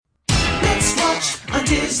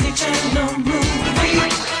Disney Channel movie.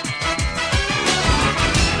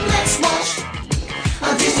 Let's watch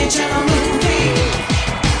a Disney Channel movie.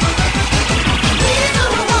 We're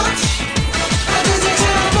gonna watch a Disney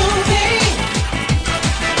Channel movie.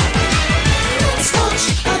 Let's watch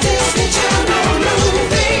a Disney Channel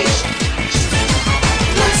movie.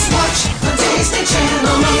 Let's watch a Disney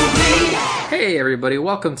Channel movie. Hey everybody,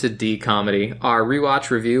 welcome to D-Comedy, our rewatch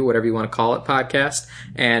review, whatever you want to call it, podcast.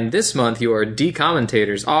 And this month your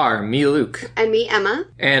D-commentators are me, Luke. And me, Emma.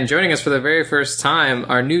 And joining us for the very first time,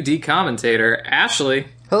 our new D-commentator, Ashley.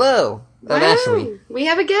 Hello, I'm Ashley. We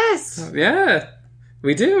have a guest. Yeah,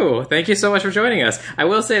 we do. Thank you so much for joining us. I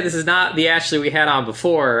will say this is not the Ashley we had on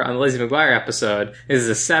before on the Lizzie McGuire episode. This is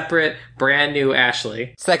a separate, brand new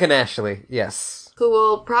Ashley. Second Ashley, yes. Who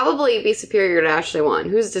will probably be superior to Ashley 1.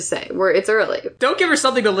 Who's to say? It's early. Don't give her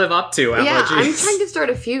something to live up to, Emma. Yeah, Jeez. I'm trying to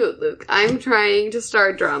start a feud, Luke. I'm trying to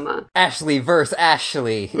start drama. Ashley versus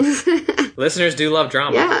Ashley. Listeners do love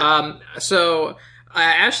drama. Yeah. So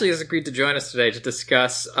Ashley has agreed to join us today to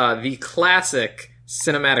discuss the classic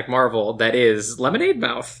cinematic marvel that is Lemonade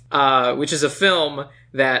Mouth, which is a film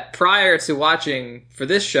that prior to watching for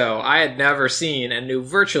this show, I had never seen and knew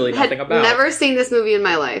virtually nothing about. Never seen this movie in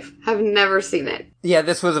my life. Have never seen it. Yeah,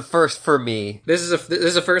 this was a first for me. This is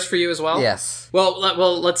a first for you as well? Yes. Well,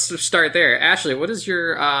 let's start there. Ashley, what is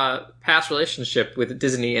your past relationship with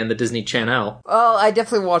Disney and the Disney Channel? Well, I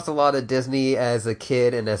definitely watched a lot of Disney as a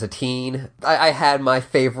kid and as a teen. I had my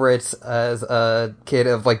favorites as a kid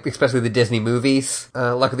of, like, especially the Disney movies.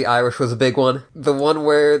 Luck of the Irish was a big one. The one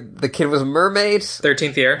where the kid was a mermaid.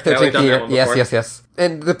 13th Year. 13th Year, yes.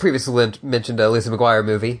 And the previously mentioned Lizzie McGuire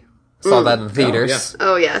movie. Saw that in the theaters.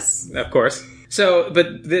 Oh, yes. Of course. So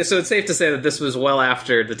it's safe to say that this was well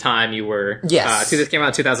after the time you were... Yes. This came out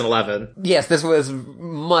in 2011. Yes, this was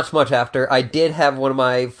much, much after. I did have one of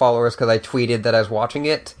my followers, because I tweeted that I was watching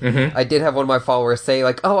it. Mm-hmm. I did have one of my followers say,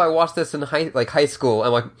 like, oh, I watched this in high school.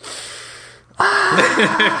 I'm like...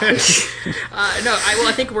 I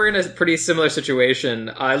think we're in a pretty similar situation.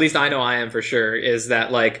 At least I know I am for sure, is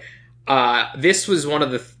that, like... this was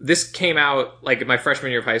this came out, like, in my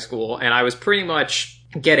freshman year of high school, and I was pretty much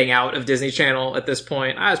getting out of Disney Channel at this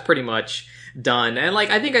point. I was pretty much done. And, like,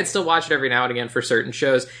 I think I'd still watch it every now and again for certain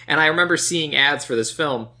shows. And I remember seeing ads for this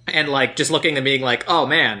film and, like, just looking and being like, oh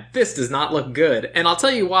man, this does not look good. And I'll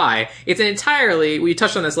tell you why. We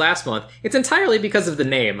touched on this last month. It's entirely because of the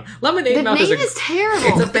name. Lemonade Mouth is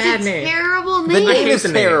terrible. It's a bad name. Terrible name. The name is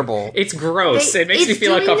terrible. It's gross. It makes me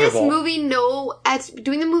feel uncomfortable. It's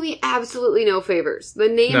doing the movie absolutely no favors. The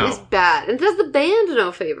name is bad. And it does the band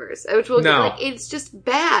no favors. Which will it's just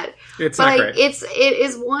bad. It's but not great. It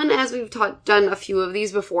is one, as we've done a few of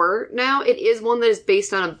these before now, it is one that is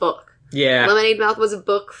based on a book. Yeah. Lemonade Mouth was a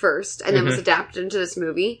book first, and then was adapted into this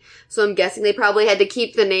movie. So I'm guessing they probably had to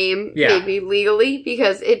keep the name, maybe legally,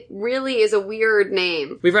 because it really is a weird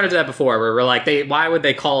name. We've run into that before, where we're like, why would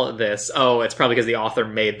they call it this? Oh, it's probably because the author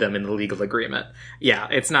made them in the legal agreement. Yeah,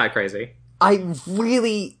 it's not crazy. I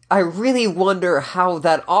really wonder how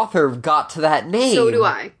that author got to that name. So do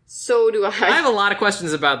I. I have a lot of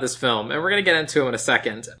questions about this film, and we're going to get into them in a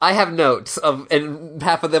second. I have notes, and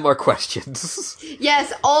half of them are questions.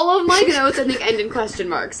 Yes, all of my notes, I think, end in question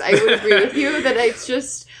marks. I would agree with you that it's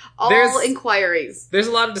just all inquiries. There's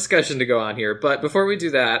a lot of discussion to go on here, but before we do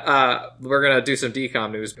that, we're going to do some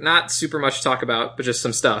DCOM news. Not super much to talk about, but just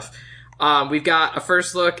some stuff. We've got a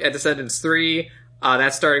first look at Descendants 3.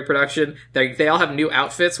 That's starting production. They all have new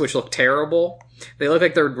outfits, which look terrible. They look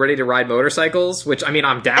like they're ready to ride motorcycles, which, I mean,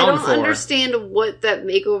 I'm down for. I don't understand why that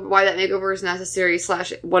makeover is necessary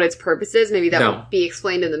 / what its purpose is. Maybe that will be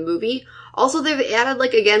explained in the movie. Also, they've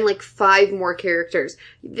added, 5 more characters.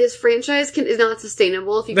 This franchise is not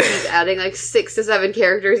sustainable if you keep adding, 6 to 7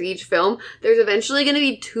 characters each film. There's eventually going to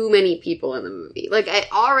be too many people in the movie.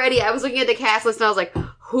 I was looking at the cast list and I was like,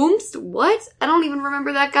 Whomst? What? I don't even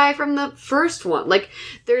remember that guy from the first one.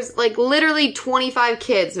 There's, literally 25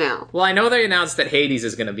 kids now. Well, I know they announced that Hades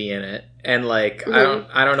is going to be in it. And, I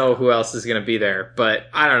don't know who else is going to be there. But,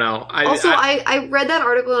 I don't know. I read that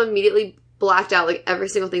article and immediately blacked out every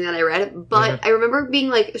single thing that I read, but I remember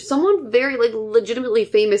being someone very legitimately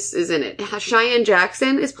famous is in it. Cheyenne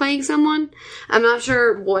Jackson is playing someone. I'm not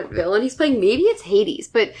sure what villain he's playing. Maybe it's Hades,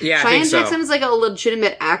 but Cheyenne Jackson is a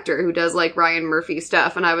legitimate actor who does Ryan Murphy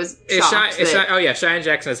stuff, and I was shocked. Cheyenne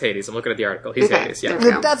Jackson is Hades. I'm looking at the article. He's Hades.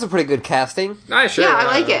 Yeah, that's a pretty good casting. Sure. Yeah, I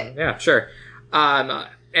like it. Yeah, sure.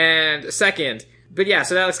 And second. But yeah,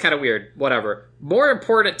 so that was kind of weird. Whatever. More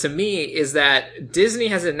important to me is that Disney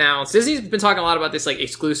has announced... Disney's been talking a lot about this,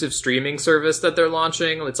 exclusive streaming service that they're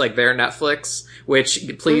launching. It's their Netflix,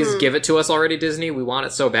 which, please give it to us already, Disney. We want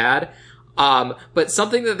it so bad. But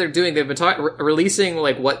something that they're doing, they've been releasing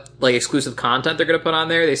like what like exclusive content they're going to put on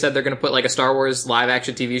there. They said they're going to put like a Star Wars live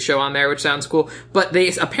action TV show on there, which sounds cool. But they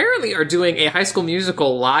apparently are doing a High School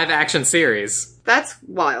Musical live action series. That's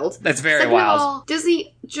wild. That's very Second wild. Of all,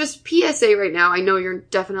 Disney, just PSA right now, I know you're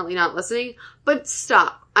definitely not listening, but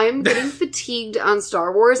stop. I'm getting fatigued on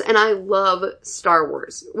Star Wars, and I love Star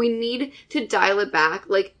Wars. We need to dial it back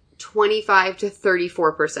like 25 to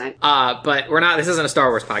 34%. But we're not, this isn't a Star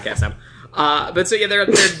Wars podcast now. But so yeah, they're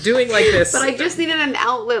doing like this. But I just needed an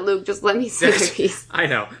outlet, Luke. Just let me say a piece. I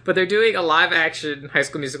know, but they're doing a live action High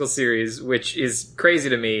School Musical series, which is crazy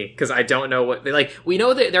to me because I don't know what they like. We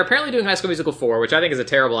know that they're apparently doing High School Musical 4, which I think is a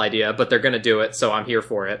terrible idea, but they're going to do it, so I'm here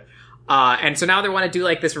for it. And so now they want to do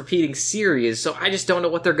like this repeating series, so I just don't know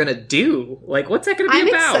what they're gonna do. Like, what's that gonna be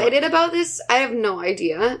about? I'm excited about this. I have no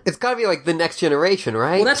idea. It's gotta be like the next generation,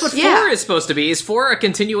 right? Well, that's what 4 is supposed to be. Is 4 a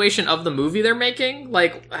continuation of the movie they're making?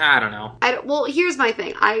 Like, I don't know. Well, here's my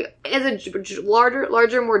thing. As a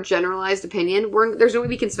larger, more generalized opinion, there's no way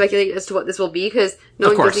we can speculate as to what this will be, because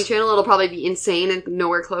knowing Disney Channel, it'll probably be insane and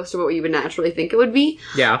nowhere close to what you would naturally think it would be.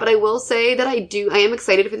 Yeah. But I will say that I am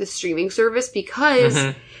excited for the streaming service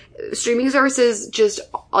because streaming services just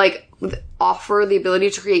like offer the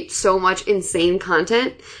ability to create so much insane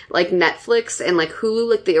content, like Netflix and like Hulu,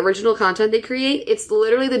 like the original content they create. It's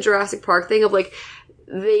literally the Jurassic Park thing of like,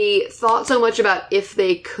 they thought so much about if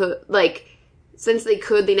they could, like, since they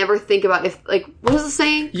could, they never think about if, like, what was the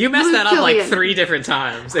saying? You messed that up like 3 different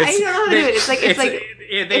times. I don't know how to do it. It's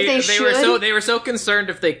like they were so concerned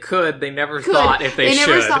if they could, they never thought if they should.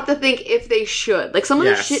 They never stopped to think if they should. Like, some of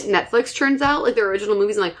the shit Netflix turns out, like their original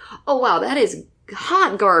movies, I'm like, oh wow, that is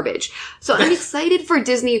hot garbage. So I'm excited for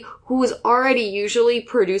Disney, who is already usually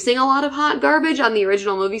producing a lot of hot garbage on the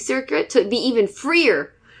original movie circuit, to be even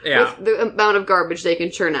freer. Yeah. With the amount of garbage they can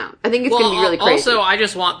churn out. I think it's going to be really crazy. Also, I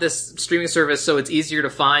just want this streaming service so it's easier to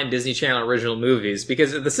find Disney Channel original movies,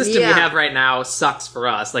 because the system we have right now sucks for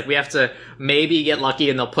us. Like, we have to maybe get lucky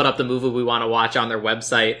and they'll put up the movie we want to watch on their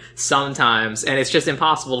website sometimes, and it's just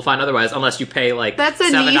impossible to find otherwise unless you pay like That's a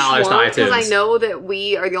 $7 niche to one, iTunes. because I know that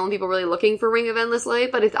we are the only people really looking for Ring of Endless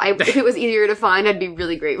Light, but if it was easier to find, I'd be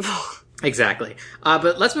really grateful. Exactly.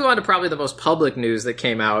 But let's move on to probably the most public news that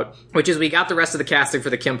came out, which is we got the rest of the casting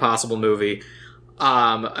for the Kim Possible movie.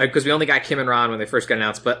 Because we only got Kim and Ron when they first got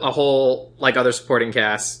announced, but a whole, like, other supporting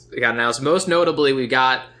cast got announced. Most notably, we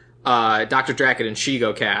got, Dr. Draken and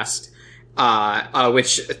Shigo cast.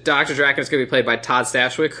 Which Dr. Draken is going to be played by Todd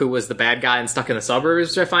Stashwick, who was the bad guy in Stuck in the Suburbs,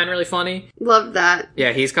 which I find really funny. Love that.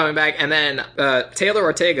 Yeah, he's coming back. And then, Taylor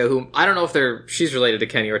Ortega, who, I don't know if she's related to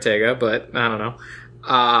Kenny Ortega, but I don't know.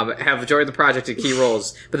 Have joined the project in key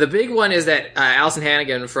roles. But the big one is that Allison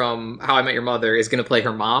Hannigan from How I Met Your Mother is going to play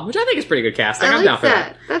her mom, which I think is pretty good casting. I'm down for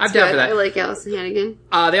that. I'm down for that. I like Allison Hannigan.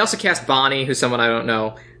 They also cast Bonnie, who's someone I don't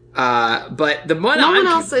know. But the one no one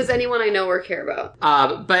else is anyone I know or care about.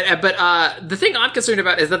 But the thing I'm concerned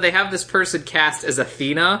about is that they have this person cast as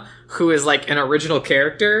Athena, who is like an original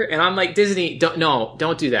character, and I'm like, Disney,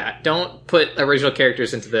 don't do that. Don't put original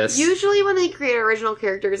characters into this. Usually when they create original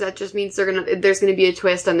characters, that just means there's gonna be a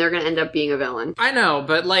twist and they're gonna end up being a villain. I know,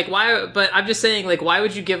 but like, why? But I'm just saying, like, why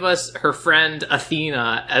would you give us her friend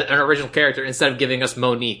Athena, an original character, instead of giving us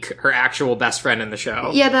Monique, her actual best friend in the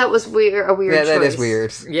show? Yeah, that was weird. A weird choice. Yeah, that is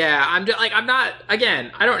weird. Yeah, I'm just like, I'm not.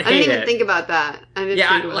 Again, I don't hate it. I didn't even think about that. I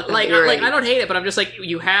don't hate it, but I'm just like,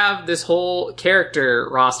 you have this whole character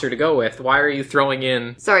roster to go with. Why are you throwing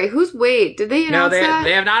in? Sorry, who's Wade? Did they announce that?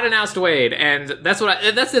 They have not announced Wade, and that's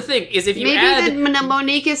the thing is if you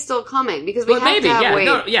Monique is still coming because we have to have Wade.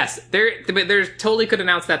 No, yes, they're totally could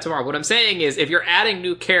announce that tomorrow. What I'm saying is if you're adding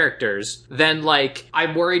new characters, then like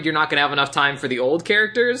I'm worried you're not going to have enough time for the old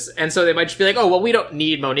characters, and so they might just be like, oh well, we don't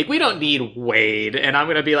need Monique, we don't need Wade, and I'm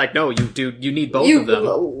going to be like, no, you do, you need both of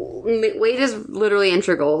them. Wade is literally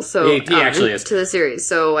integral, so he actually is to the series.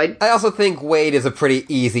 So I also think Wade is a pretty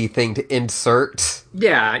easy thing to insert.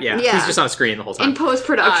 Yeah. He's just on screen the whole time. In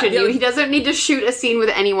post-production, he doesn't need to shoot a scene with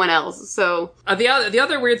anyone else, so... The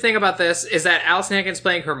other weird thing about this is that Allison Hannigan's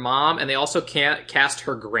playing her mom, and they also can't cast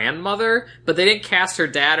her grandmother, but they didn't cast her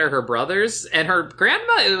dad or her brothers, and her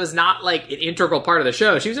grandma, it was not, like, an integral part of the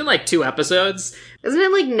show. She was in, like, 2 episodes. Isn't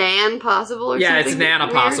it, like, Nan Possible or something? Yeah, it's Nana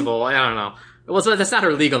Possible. I don't know. Well, so that's not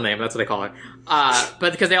her legal name. That's what they call her.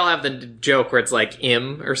 But because they all have the joke where it's like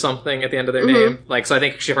 "im" or something at the end of their name. Like, so I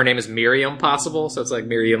think her name is Miriam Possible. So it's like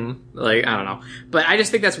Miriam. Like, I don't know. But I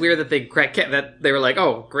just think that's weird that they were like,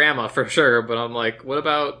 oh, grandma for sure. But I'm like, what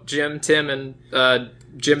about Jim, Tim, and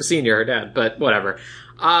Jim Senior, her dad? But whatever.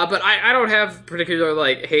 But I don't have particular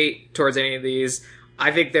like hate towards any of these.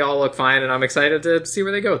 I think they all look fine, and I'm excited to see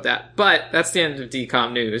where they go with that. But that's the end of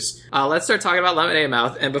DCOM news. Let's start talking about Lemonade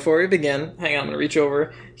Mouth. And before we begin, hang on, I'm going to reach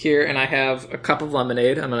over here, and I have a cup of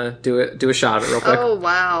lemonade. I'm going to do a shot of it real quick. Oh,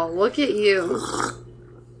 wow. Look at you.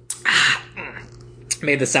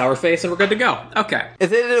 Made the sour face, and we're good to go. Okay.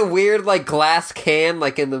 Is it in a weird, like, glass can,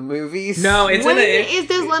 like in the movies? No, it's When in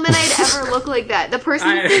does lemonade ever look like that? The person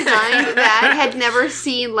who designed that had never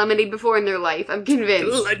seen lemonade before in their life. I'm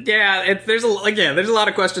convinced. Yeah, there's a lot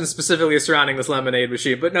of questions specifically surrounding this lemonade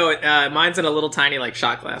machine, but no, mine's in a little tiny like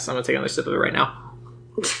shot glass. I'm gonna take another sip of it right now.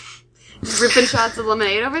 Ripping shots of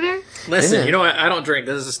lemonade over there? Listen, Yeah. you know what? I don't drink.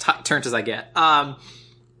 This is as turnt as I get.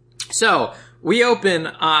 So we open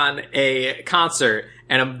on a concert,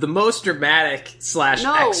 and the most dramatic /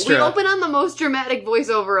 extra. We open on the most dramatic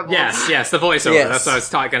voiceover of all time. Yes, the voiceover. Yes. That's what I was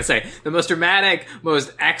going to say. The most dramatic,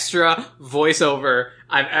 most extra voiceover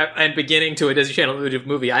and beginning to a Disney Channel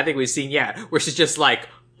movie I think we've seen yet, where she's just like,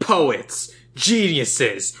 poets,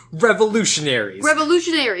 geniuses, revolutionaries.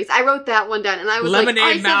 Revolutionaries. I wrote that one down, and I was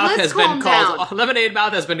Lemonade Mouth let's calm down. Lemonade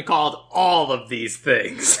Mouth has been called all of these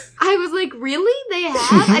things. I was like, really? They have?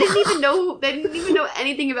 I didn't even know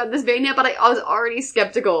anything about this band yet, but I was already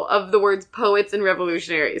skeptical of the words poets and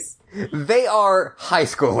revolutionaries. They are high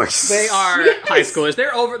schoolers. They are Yes. high schoolers.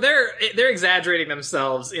 They're exaggerating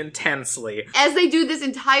themselves intensely. As they do this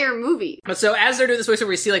entire movie. But so as they're doing this voiceover,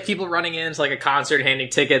 we see like people running into like a concert, handing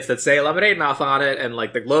tickets that say Lemonade Mouth on it, and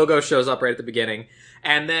like the logo shows up right at the beginning.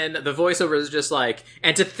 And then the voiceover is just like,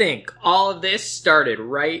 and to think all of this started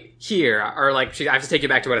right here, or like I have to take you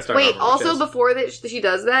back to what it started. Wait, on, also is- before that she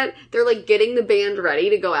does that, they're like getting the band ready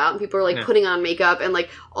to go out, and people are like Yeah. putting on makeup, and like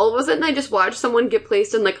all of a sudden I just watched someone get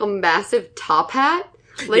placed in like a massive top hat,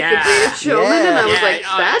 like Yeah. the Greatest Showman, and I was Yeah, like,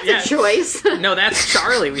 that's yeah. a choice. No, that's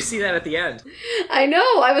Charlie. We see that at the end. I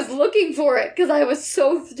know, I was looking for it because I was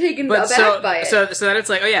so taken But aback by it. so then it's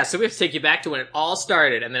like, oh yeah, so we have to take you back to when it all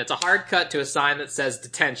started, and then it's a hard cut to a sign that says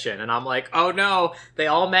detention, and I'm like, oh no, they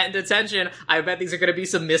all met in detention. I bet these are going to be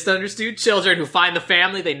some misunderstood children who find the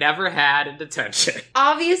family they never had in detention.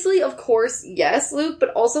 Obviously, of course, yes, Luke, but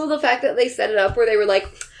also the fact that they set it up where they were like,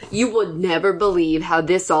 you would never believe how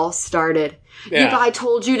this all started. Yeah. If I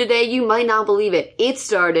told you today, you might not believe it. It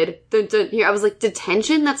started. Dun, dun, here, I was like,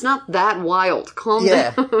 detention? That's not that wild. Calm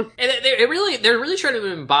Yeah. down. And they're really trying to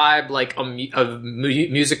imbibe like a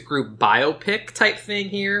music group biopic type thing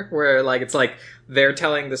here, where like it's like they're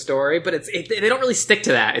telling the story, but they don't really stick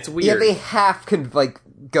to that. It's Yeah, weird. they half can, like,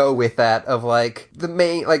 go with that of, like, the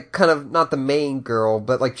main, like, kind of, not the main girl,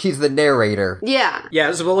 but, like, she's the narrator. Yeah.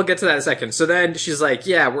 Yeah, so we'll get to that in a second. So then she's like,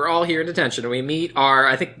 yeah, we're all here in detention. And we meet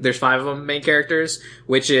I think there's 5 of them main characters,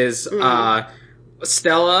 which is,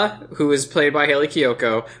 Stella, who is played by Hayley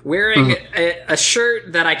Kiyoko, wearing a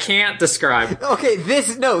shirt that I can't describe. Okay,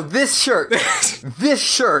 this shirt,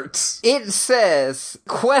 it says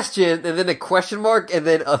question, and then a question mark, and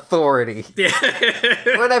then authority. Yeah.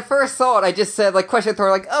 When I first saw it, I just said, like, question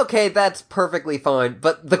authority, like, okay, that's perfectly fine,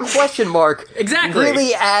 but the question mark Exactly.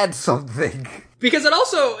 really adds something. Because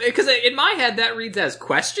in my head that reads as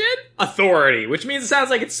question authority, which means it sounds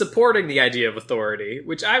like it's supporting the idea of authority,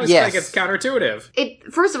 which I was Yes. like it's counterintuitive.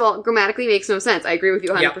 It, first of all, grammatically makes no sense. I agree with you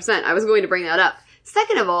 100%. I was going to bring that up.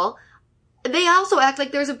 Second of all, they also act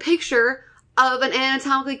like there's a picture of an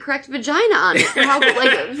anatomically correct vagina on it. How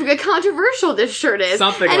like controversial this shirt is.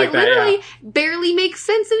 Something and like it that, literally barely makes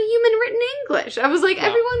sense in human written English. I was like, Yeah.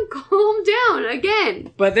 everyone calm down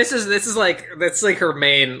again. But this is like that's like her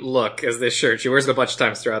main look is this shirt. She wears it a bunch of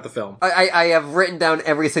times throughout the film. I have written down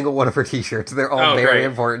every single one of her t-shirts. They're all Oh, very great.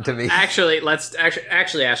 important to me. Actually,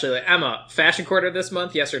 Ashley, Emma, fashion quarter this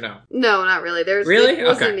month, yes or no? No, not really. Really? It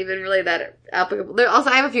wasn't Okay. even really that applicable. There, also,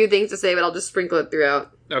 I have a few things to say, but I'll just sprinkle it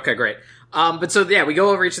throughout. Okay, great. But so yeah, we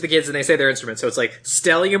go over each of the kids and they say their instruments. So it's like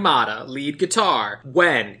Stella Yamada, lead guitar,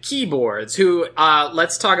 Wen, keyboards, who,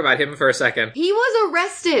 let's talk about him for a second. He was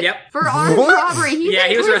arrested Yep. for armed What? robbery. He's Yeah,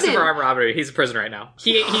 in he was arrested prison. for armed robbery. He's in prison right now.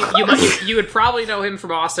 You would probably know him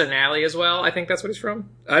from Austin and Alley as well. I think that's what he's from.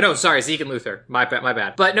 No, sorry, Zeke and Luther. My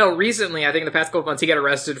bad. But no, recently, I think in the past couple of months, he got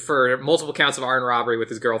arrested for multiple counts of armed robbery with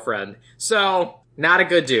his girlfriend. So, not a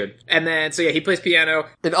good dude. And then, so yeah, he plays piano.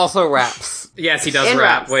 It also raps. Yes, he does And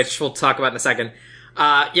rap, raps. which we'll talk about in a second.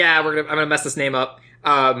 I'm gonna mess this name up.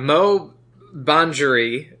 Mo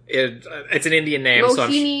Banjari. It's an Indian name, so I'm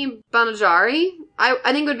Mohini Banajari? I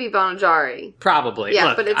think it would be Banajari. probably. Yeah,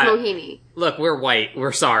 Look, but it's Mohini. Look, we're white.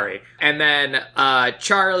 We're sorry. And then,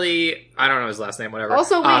 Charlie, I don't know his last name, whatever.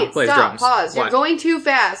 Also, wait, plays stop, drums. pause. You're What? going too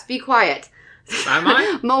fast. Be quiet. Am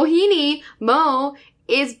I? Mohini, Mo,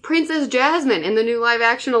 is Princess Jasmine in the new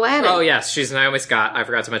live-action Aladdin. Oh, yes, she's Naomi Scott. I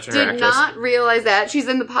forgot to mention her Did actress. not realize that. She's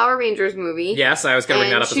in the Power Rangers movie. Yes, I was going to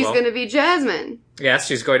bring that up as well. And she's going to be Jasmine. Yes,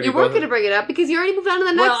 she's going to be You weren't both. going to bring it up because you already moved on to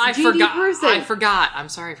the next GD person. I forgot. I'm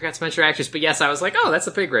sorry, I forgot to mention her actress. But yes, I was like, oh, that's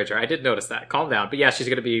the Pig Ranger. I did notice that. Calm down. But yeah, she's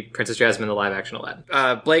going to be Princess Jasmine in the live-action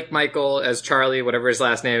Aladdin. Blake Michael as Charlie, whatever his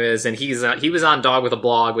last name is, and he was on Dog with a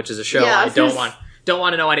Blog, which is a show I don't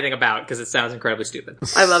want to know anything about because it sounds incredibly stupid.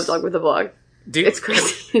 I love Dog with a Blog. It's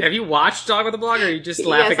crazy. Have you watched Dog with a Blog, or are you just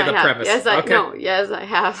laughing at the premise? Yes, I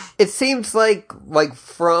have. It seems like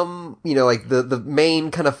from, like the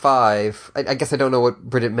main kind of five, I guess I don't know what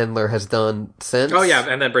Bridget Mendler has done since. Oh yeah,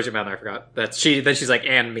 and then Bridget Mendler, I forgot. Then she's like,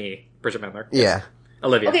 and me, Bridget Mendler. Yeah.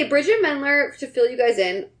 Olivia. Okay, Bridget Mendler, to fill you guys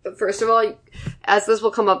in, first of all, as this will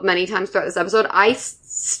come up many times throughout this episode, I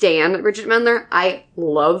stan Bridget Mendler. I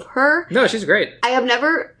love her. No, she's great. I have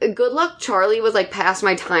never... Good Luck Charlie was, past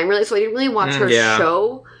my time, really, so I didn't really watch her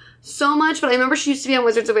show so much, but I remember she used to be on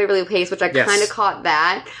Wizards of Waverly Place, which I kind of caught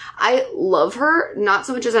that. I love her, not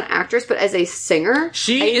so much as an actress, but as a singer.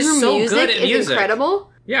 She is so good at music. Is incredible.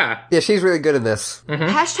 Yeah. Yeah, she's really good in this. Mm-hmm.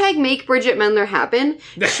 Hashtag make Bridget Mendler happen.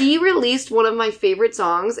 She released one of my favorite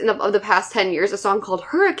songs of the past 10 years, a song called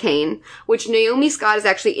Hurricane, which Naomi Scott is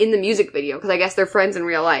actually in the music video, because I guess they're friends in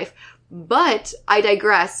real life. But, I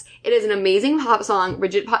digress. It is an amazing pop song.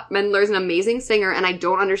 Bridget Mendler is an amazing singer, and I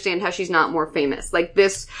don't understand how she's not more famous.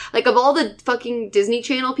 Of all the fucking Disney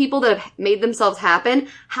Channel people that have made themselves happen,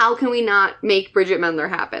 how can we not make Bridget Mendler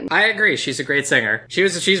happen? I agree. She's a great singer.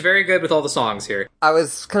 She's very good with all the songs here. I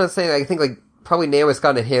was kind of saying, I think, probably Naomi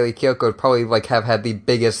Scott and Haley Kiyoko would probably, have had the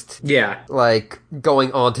biggest... Yeah.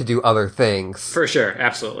 Going on to do other things. For sure.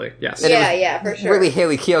 Absolutely. Yes. Yeah, for sure. Really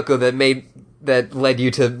Haley Kiyoko that led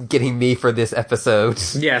you to getting me for this episode.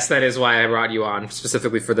 Yes, that is why I brought you on,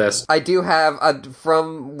 specifically for this. I do have,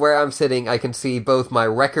 from where I'm sitting, I can see both my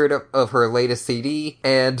record of her latest CD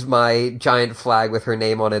and my giant flag with her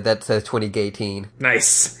name on it that says 2018.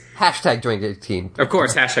 Nice. Hashtag 2018. Of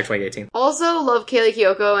course, hashtag 2018. Also, love Kaylee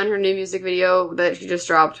Kiyoko, and her new music video that she just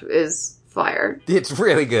dropped is fire. It's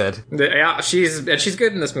really good. Yeah, she's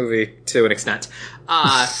good in this movie to an extent.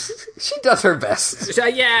 She does her best. She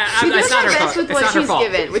does her best with what she's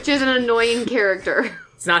given, which is an annoying character.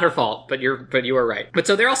 It's not her fault, but you are right. But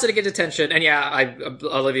so they're all sitting at detention, and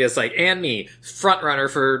Olivia's like, and me, front runner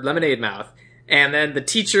for Lemonade Mouth. And then the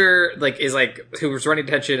teacher, who's running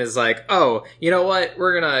detention is like, oh, you know what?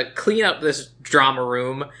 We're gonna clean up this drama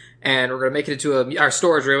room, and we're gonna make it into our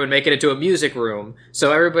storage room and make it into a music room.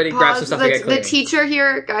 So everybody grab some stuff to get clean. The teacher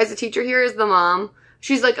here, guys, the teacher here is the mom.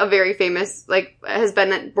 She's, a very famous, has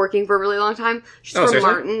been working for a really long time. She's from seriously?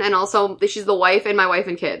 Martin, and also she's the wife in My Wife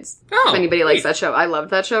and Kids. Oh, if anybody likes that show. I loved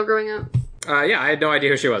that show growing up. Yeah, I had no idea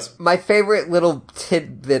who she was. My favorite little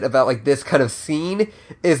tidbit about, this kind of scene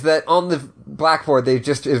is that on the blackboard they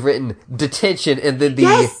just is written detention and then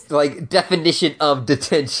the, definition of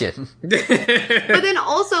detention. But then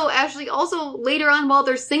also, Ashley, later on while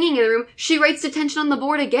they're singing in the room, she writes detention on the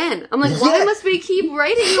board again. I'm like, why must we keep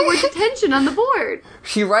writing the word detention on the board?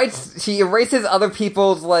 She erases other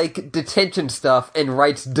people's, detention stuff and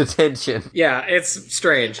writes detention. Yeah, it's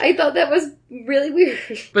strange. I thought that was really weird.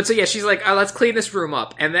 But so yeah, she's like, oh, let's clean this room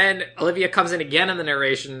up. And then Olivia comes in again in the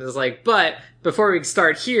narration and is like, but before we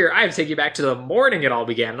start here, I have to take you back to the morning it all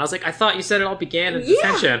began. And I was like, I thought you said it all began in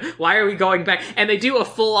detention. Why are we going back? And they do a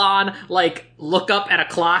full-on, look up at a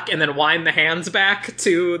clock and then wind the hands back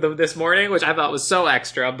to this morning, which I thought was so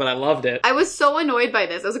extra, but I loved it. I was so annoyed by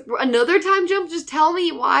this. I was like, another time jump? Just tell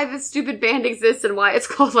me why this stupid band exists and why it's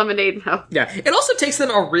called Lemonade Mouth. Yeah. It also takes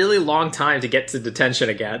them a really long time to get to detention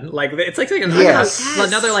again. It's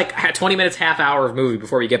another 20 minutes, half hour of movie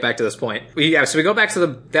before we get back to this point. So we go back to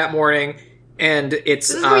that morning. And it's...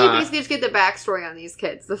 This is where you basically just get the backstory on these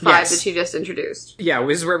kids, the five that she just introduced. Yeah,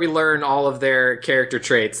 this is where we learn all of their character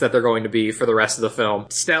traits that they're going to be for the rest of the film.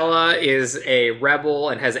 Stella is a rebel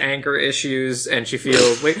and has anger issues, and she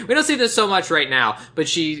feels... we don't see this so much right now, but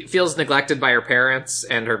she feels neglected by her parents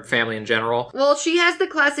and her family in general. Well, she has the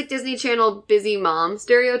classic Disney Channel busy mom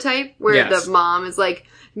stereotype, where the mom is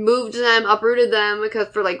moved them, uprooted them because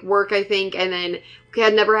for work, I think, and then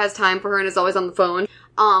never has time for her and is always on the phone.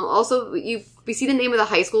 Also, we see the name of the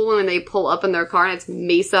high school when they pull up in their car, and it's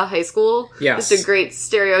Mesa High School. Yes. Just a great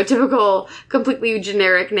stereotypical, completely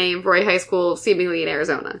generic name for a high school seemingly in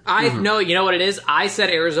Arizona. No, you know what it is? I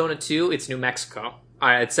said Arizona too. It's New Mexico.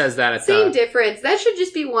 It says that at Same difference. That should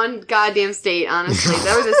just be one goddamn state, honestly.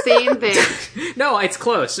 That was the same thing. No, it's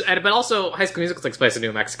close. But also, High School Musical takes place in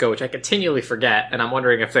New Mexico, which I continually forget, and I'm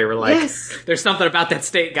wondering if they were like, Yes. there's something about that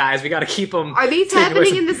state, guys, we gotta keep them... Are these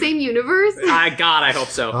happening in the same universe? God, I hope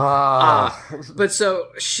so. But so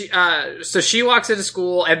she walks into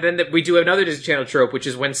school, and then we do another Disney Channel trope, which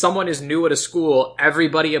is when someone is new at a school,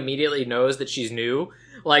 everybody immediately knows that she's new.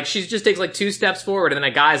 Like, she just takes, like, 2 steps forward, and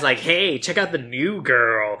then a guy's like, hey, check out the new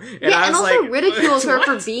girl. And I and was also like, ridicules her what?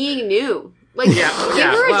 for being new. Like, give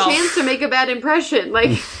her a chance to make a bad impression.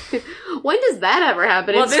 Like, when does that ever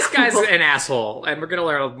happen? Well, in this school? guy's an asshole, and we're gonna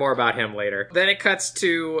learn more about him later. Then it cuts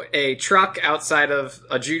to a truck outside of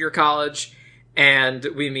a junior college, and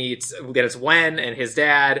we get it's Wen and his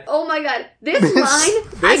dad. Oh my god, this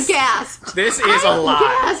line, I gasped. This is a lot.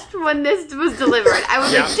 I gasped when this was delivered. I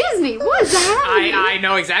was like, Disney, what's happening? I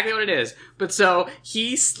know exactly what it is. But so,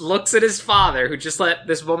 he looks at his father, who just let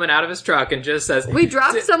this woman out of his truck, and just says... We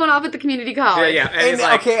dropped someone off at the community college. Yeah, and he's And,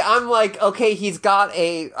 like... okay, I'm like, okay, he's got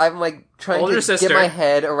I'm like trying Older to sister. get my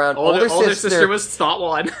head around Older sister was thought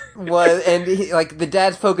one. and like the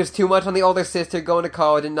dad's focused too much on the older sister going to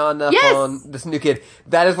college and not enough Yes! on this new kid.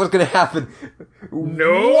 That is what's going to happen.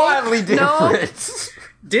 No. Wildly different.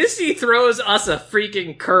 Disney throws us a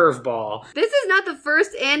freaking curveball. This is not the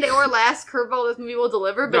first and or last curveball this movie will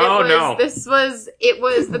deliver, but No. this was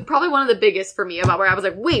probably one of the biggest for me, about where I was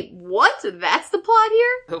like, wait, what? That's the plot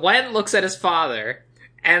here? Wen looks at his father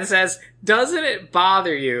and says, doesn't it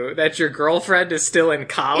bother you that your girlfriend is still in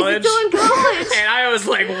college? Is still in college? And I was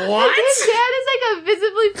like, what? His dad is like a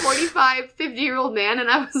visibly 45, 50-year-old man, and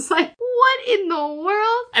I was like, what in the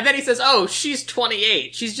world? And then he says, oh, she's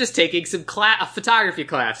 28. She's just taking some a photography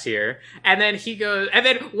class here. And then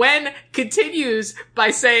Wen continues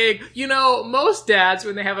by saying, you know, most dads,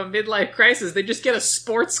 when they have a midlife crisis, they just get a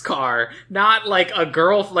sports car, not like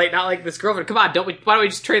not like this girlfriend. Come on, why don't we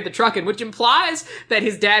just trade the truck in? Which implies that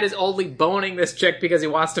his dad is only boning this chick because he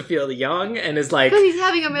wants to feel young and is like... Because he's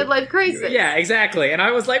having a midlife crisis. Yeah, exactly. And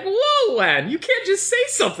I was like, whoa, Wen, you can't just say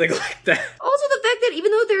something like that. Also, the fact that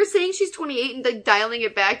even though they're saying she's 28 and like dialing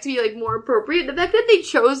it back to be like more appropriate, the fact that they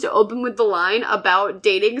chose to open with the line about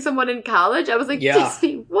dating someone in college, I was like,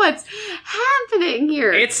 Disney, what's happening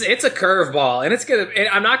here? It's a curveball, and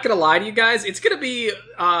I'm not gonna lie to you guys, it's gonna be,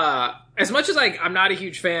 as much as I'm not a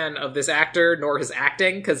huge fan of this actor nor his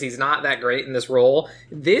acting, because he's not that great in this role,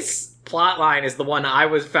 this plot line is the one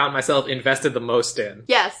I found myself invested the most in.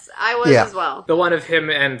 Yes, I was as well. The one of him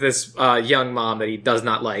and this young mom that he does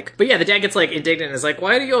not like. But yeah, the dad gets like indignant and is like,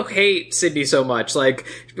 why do you hate Sydney so much? Like,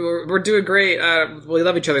 we're doing great. We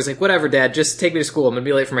love each other. He's like, whatever, Dad, just take me to school. I'm gonna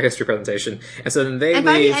be late for my history presentation. And so then they And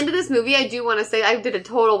leave. by the end of this movie, I do want to say I did a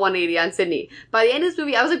total 180 on Sydney. By the end of this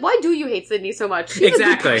movie, I was like, why do you hate Sydney so much? She's a good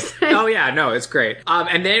Exactly. person. Oh yeah, no, it's great.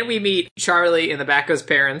 And then we meet Charlie in the back of his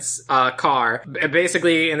parents' car. And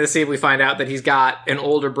basically, in this scene, we find out that he's got an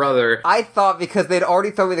older brother. I thought because they'd already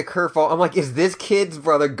thrown me the curveball, I'm like, is this kid's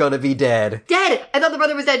brother gonna be dead? Dead! I thought the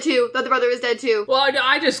brother was dead too. Well,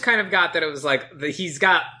 I just kind of got that it was like, he's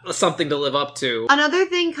got something to live up to. Another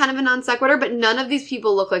thing, kind of a non sequitur, but none of these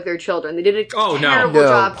people look like their children. They did a terrible No,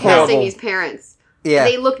 job casting horrible. these parents. Yeah.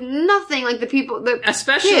 They look nothing like the people.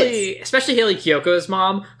 Especially Haley Kyoko's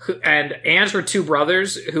mom, and her 2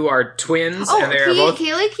 brothers, who are twins, and they're both...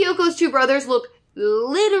 Kaylee Kyoko's 2 brothers look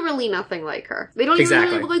literally nothing like her. They don't even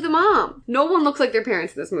really look like the mom. No one looks like their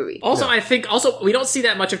parents in this movie. Also, I think we don't see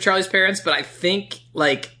that much of Charlie's parents, but I think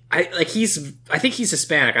he's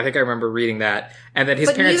Hispanic. I think I remember reading that, and that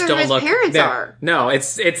his parents don't look. Parents are. No,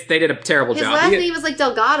 it's they did a terrible His job. last name was like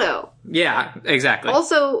Delgado. Yeah, exactly.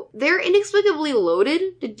 Also, they're inexplicably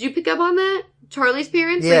loaded. Did you pick up on that? Charlie's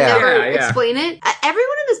parents, Yeah. they never Yeah. explain it.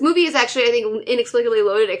 Everyone in this movie is actually, I think, inexplicably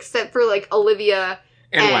loaded, except for like Olivia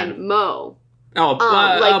and Wen. Mo.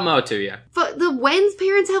 Mo too, yeah. But the Wen's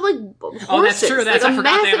parents have like horses. Oh, that's true. Like, I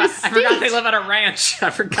forgot massive they live at a ranch. I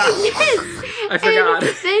forgot. Yes. I forgot.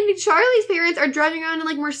 And then Charlie's parents are driving around in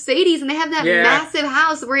like Mercedes, and they have that massive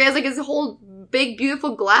house where he has like his whole big,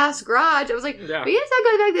 beautiful glass garage. I was like, Yeah. are you guys not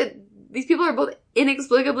going back that these people are both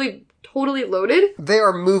inexplicably totally loaded? They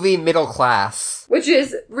are movie middle class. Which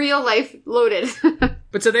is real life loaded.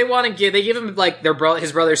 But so they give him like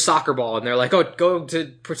his brother's soccer ball, and they're like, oh, go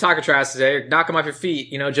to soccer class today, knock him off your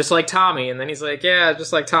feet, just like Tommy. And then he's like, yeah,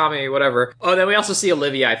 just like Tommy, whatever. Oh, then we also see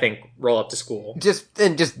Olivia, I think, roll up to school.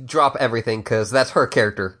 Just drop everything, cause that's her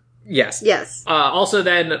character. Yes. Yes. Also,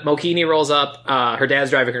 then Mohini rolls up. Her dad's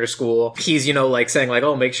driving her to school. He's, like saying like,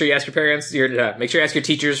 "Oh, make sure you ask your parents. Make sure you ask your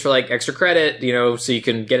teachers for like extra credit, so you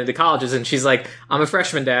can get into colleges." And she's like, "I'm a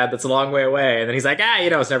freshman, Dad. That's a long way away." And then he's like,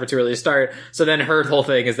 "It's never too early to start." So then her whole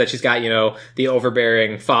thing is that she's got, the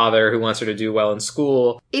overbearing father who wants her to do well in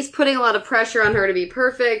school. He's putting a lot of pressure on her to be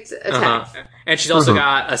perfect. And she's also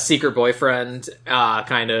got a secret boyfriend,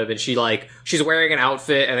 kind of, and she's wearing an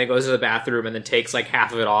outfit and then goes to the bathroom and then takes like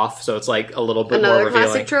half of it off, so it's like a little bit Another more revealing.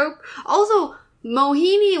 classic trope. Also,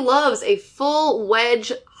 Mohini loves a full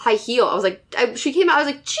wedge high heel. I was like, she came out, I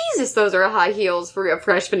was like, Jesus, those are high heels for a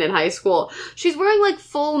freshman in high school. She's wearing like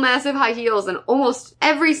full massive high heels in almost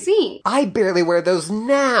every scene. I barely wear those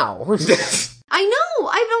now. I know,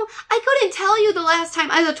 I couldn't tell you the last time,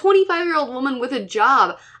 as a 25-year-old woman with a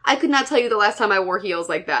job, I could not tell you the last time I wore heels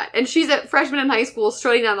like that. And she's a freshman in high school,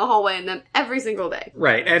 strutting down the hallway in them every single day.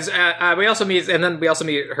 Right. And we also meet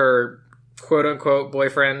her quote unquote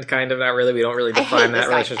boyfriend, kind of, not really. We don't really define that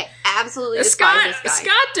relationship. I absolutely despise this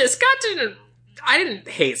guy. Scott didn't. I didn't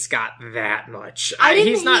hate Scott that much. I didn't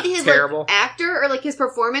he's not hate his terrible. Like, actor or like his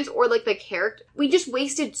performance or like the character. We just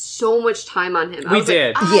wasted so much time on him. We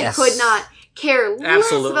did. I could not care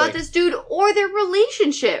less about this dude or their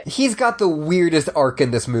relationship. He's got the weirdest arc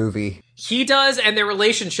in this movie. He does, and their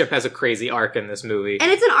relationship has a crazy arc in this movie.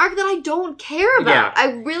 And it's an arc that I don't care about. Yeah.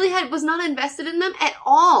 I really was not invested in them at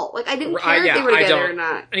all. Like, I didn't care if they were together or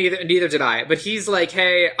not. Neither did I. But he's like,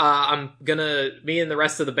 hey, me and the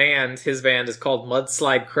rest of the band, his band is called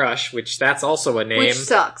Mudslide Crush, which that's also a name. Which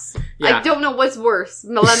sucks. Yeah. I don't know what's worse,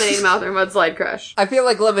 Lemonade Mouth or Mudslide Crush. I feel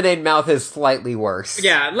like Lemonade Mouth is slightly worse.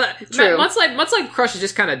 Yeah, True. Mudslide Crush is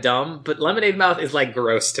just kind of dumb, but Lemonade Mouth is like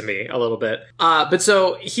gross to me a little bit. But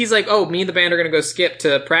so he's like, oh, me and the band are gonna go skip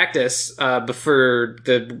to practice before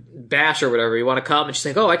the bash or whatever. You want to come? And she's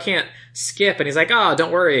like, oh, I can't skip. And he's like, oh,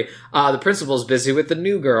 don't worry. The principal's busy with the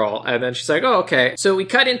new girl. And then she's like, oh, okay. So we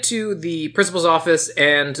cut into the principal's office,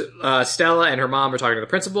 and Stella and her mom are talking to the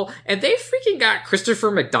principal, and they freaking got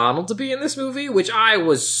Christopher McDonald to be in this movie, which I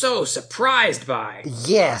was so surprised by.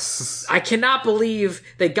 Yes. I cannot believe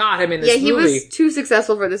they got him in this movie. Yeah, he was too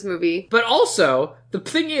successful for this movie. But also, the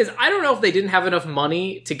thing is, I don't know if they didn't have enough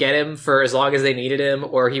money to get him for as long as they needed him,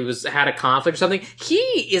 or he had a conflict or something. He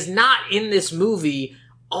is not in this movie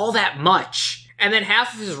all that much. And then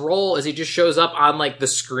half of his role is he just shows up on, like, the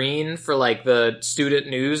screen for, like, the student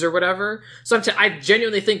news or whatever. So I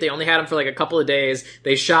genuinely think they only had him for, like, a couple of days.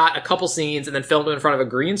 They shot a couple scenes and then filmed him in front of a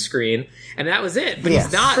green screen. And that was it. But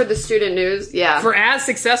he's not... For the student news, yeah. For as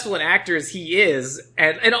successful an actor as he is,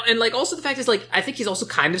 and like, also the fact is, like, I think he's also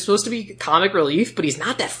kind of supposed to be comic relief, but he's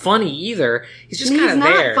not that funny either. He's just kind of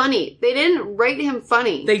there. He's not funny. They didn't write him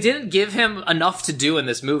funny. They didn't give him enough to do in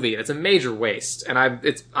this movie. It's a major waste, and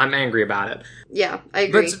I'm angry about it. Yeah, I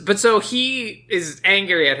agree. But so he is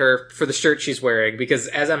angry at her for the shirt she's wearing, because,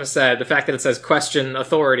 as Emma said, the fact that it says question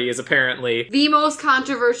authority is apparently the most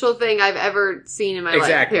controversial thing I've ever seen in my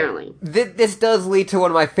life, apparently. This does lead to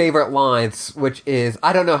one of my favorite lines, which is,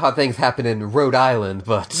 I don't know how things happen in Rhode Island,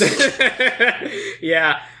 but...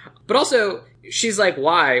 Yeah. But also, she's like,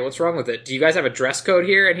 why? What's wrong with it? Do you guys have a dress code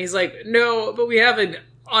here? And he's like, no, but we have an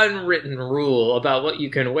unwritten rule about what you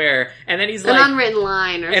can wear. And then he's like... An unwritten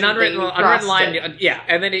line or an something. unwritten line, yeah.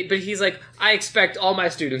 And then but he's like, I expect all my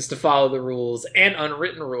students to follow the rules and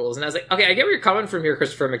unwritten rules. And I was like, okay, I get where you're coming from here,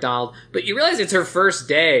 Christopher McDonald, but you realize it's her first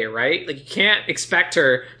day, right? Like, you can't expect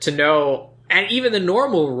her to know, and even the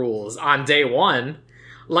normal rules on day one.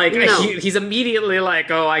 Like, no. He's immediately like,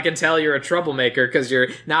 oh, I can tell you're a troublemaker because you're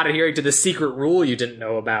not adhering to the secret rule you didn't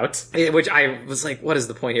know about. Which I was like, what is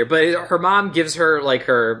the point here? But her mom gives her, like,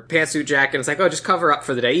 her pantsuit jacket, and it's like, oh, just cover up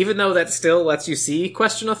for the day. Even though that still lets you see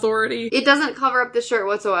question authority. It doesn't cover up the shirt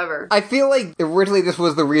whatsoever. I feel like originally this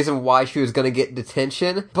was the reason why she was gonna get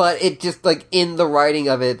detention, but it just, like, in the writing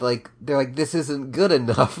of it, like, they're like, this isn't good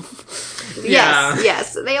enough. Yeah.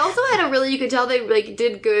 Yes. They also had you could tell they, like,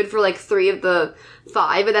 did good for, like, 3 of the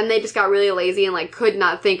 5, and then they just got really lazy and, like, could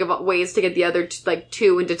not think of ways to get the other,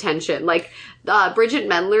 2 in detention. Like, Bridget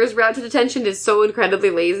Mendler's route to detention is so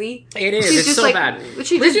incredibly lazy. It is. She's it's just so like, bad.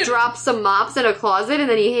 She just drops some mops in a closet and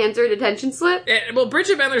then he hands her a detention slip. Well,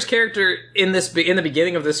 Bridget Mendler's character in the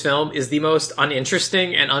beginning of this film is the most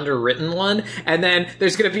uninteresting and underwritten one, and then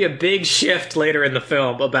there's going to be a big shift later in the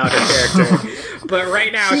film about her character. But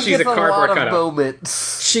right now, she's a cardboard cutout.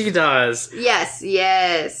 Moments. She does.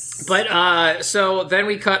 Yes. But so then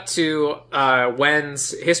we cut to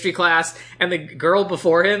Wen's history class, and the girl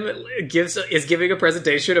before him is giving a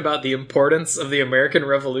presentation about the importance of the American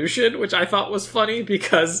Revolution, which I thought was funny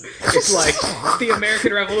because it's like the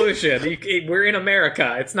American Revolution. We're in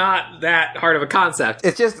America. It's not that hard of a concept.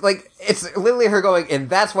 It's just like it's literally her going, and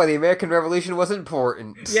that's why the American Revolution was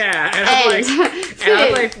important. Yeah, and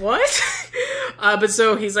I'm like, what? But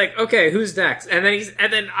so he's like, okay, who's next? And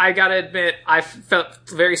then I gotta admit, I felt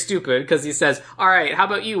very stupid because he says, all right, how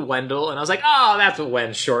about you, Wendell? And I was like, oh, that's what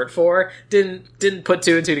Wen's short for. Didn't put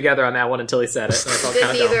two and two together on that one until he said it. And I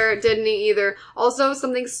felt Didn't either. Also,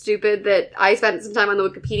 something stupid that I spent some time on the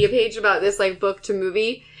Wikipedia page about this like book to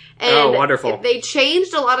movie. And wonderful. They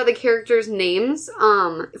changed a lot of the characters' names,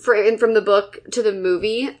 from the book to the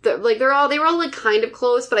movie. They were all like kind of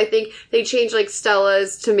close, but I think they changed like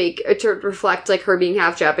Stella's to reflect like her being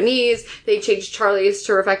half Japanese. They changed Charlie's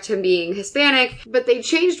to reflect him being Hispanic, but they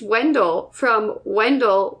changed Wendell from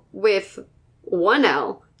Wendell with one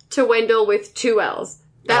L to Wendell with two L's.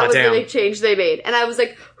 That was the big change they made. And I was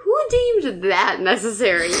like, who deemed that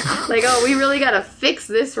necessary? Like, oh, we really gotta fix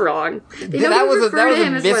this wrong. That was a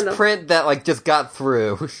misprint that like just got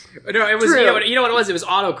through. No, it was you know what it was? It was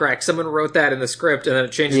autocorrect. Someone wrote that in the script and then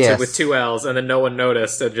it changed it with two L's, and then no one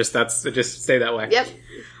noticed. So it just stayed that way. Yep.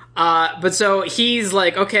 But so he's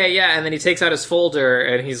like, okay, yeah, and then he takes out his folder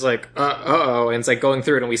and he's like, uh-oh, and it's like going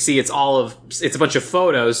through it, and we see it's a bunch of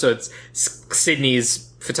photos, so it's Sydney's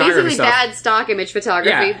photography basically stuff. Bad stock image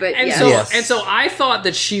photography, but and so I thought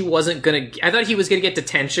that I thought he was gonna get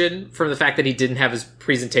detention from the fact that he didn't have his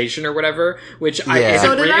presentation or whatever, which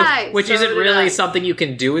isn't really something you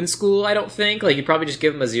can do in school, I don't think. Like, you probably just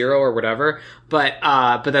give him a 0 or whatever. But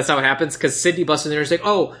that's not what happens, because Sydney busts in there and is like,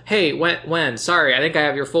 oh, hey, Wen, sorry, I think I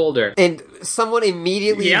have your folder. And someone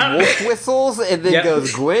immediately wolf whistles and then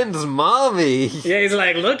goes, Gwen's mommy. Yeah, he's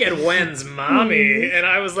like, look at Wen's mommy. And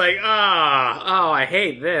I was like, I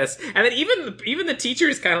hate this. And then even the teacher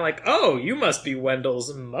is kind of like, oh, you must be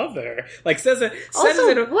Wendell's mother. Like, says it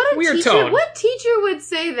in a weird tone. What teacher would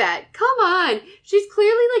say that? Come on. She's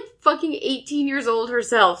clearly like fucking 18 years old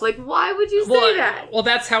herself. Like, why would you say that? Well,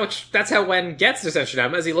 that's how Wen gets attention to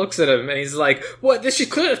him, as he looks at him and he's like, what?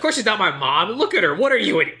 Of course she's not my mom. Look at her. What are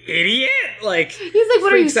you, an idiot? Like, he's like,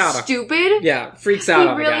 what are you, stupid? Yeah, freaks out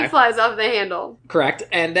on the guy. He really flies off the handle. Correct.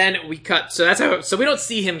 And then we cut, so we don't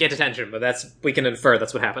see him get attention, but we can infer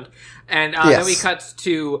that's what happened. And then we cut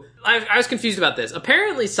to, I was confused about this.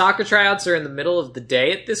 Apparently soccer tryouts are in the middle of the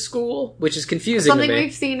day at this school, which is confusing to me. Something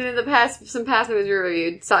we've seen in the past, some past movies we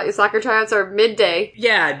reviewed. Soccer tryouts are midday.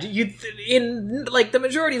 Yeah, in like the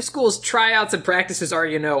majority of schools, tryouts and practices are,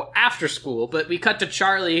 after school, but we cut to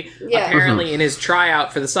Charlie apparently in his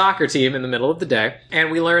tryout for the soccer team in the middle of the day,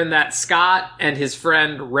 and we learn that Scott and his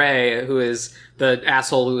friend Ray, who is the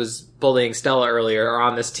asshole who was bullying Stella earlier, are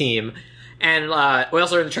on this team. And we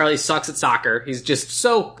also learned that Charlie sucks at soccer. He's just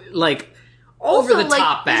so, like, over the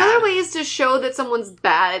top bad. There's other ways to show that someone's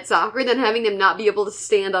bad at soccer than having them not be able to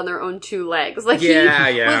stand on their own two legs. Like, he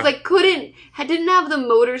was like, didn't have the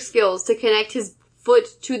motor skills to connect his foot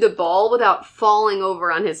to the ball without falling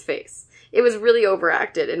over on his face. It was really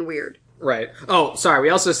overacted and weird. Right. Oh, sorry. We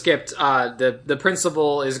also skipped, the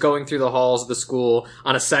principal is going through the halls of the school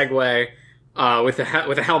on a Segway. With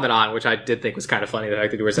a helmet on, which I did think was kind of funny, the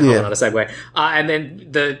fact that he wears a helmet on a Segway. And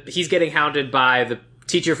then he's getting hounded by the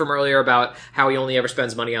teacher from earlier about how he only ever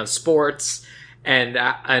spends money on sports, and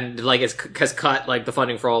like has cut like the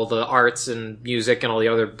funding for all the arts and music and all the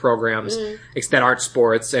other programs that aren't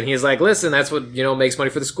sports. And he's like, listen, that's what makes money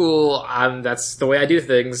for the school. That's the way I do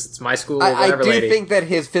things. It's my school. I do think that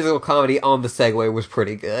his physical comedy on the Segway was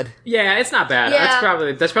pretty good. Yeah, it's not bad. Yeah. That's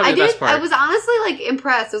probably the best part. I was honestly like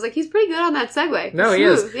impressed. I was like, he's pretty good on that Segway. No, he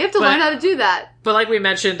is. You have to learn how to do that. But like we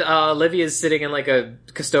mentioned, Olivia's sitting in like a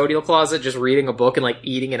custodial closet just reading a book and like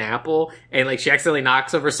eating an apple, and like she accidentally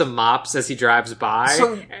knocks over some mops as he drives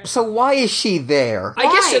by. So why is she there? I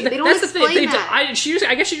guess they don't that's explain the thing. that.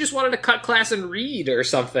 I guess she just wanted to cut class and read or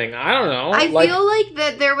something. I don't know. I feel like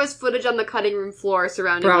that there was footage on the cutting room floor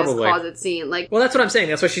surrounding this closet scene. Like, well, that's what I'm saying.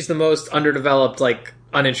 That's why she's the most underdeveloped, like,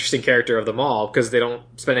 uninteresting character of them all, because they don't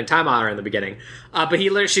spend any time on her in the beginning. But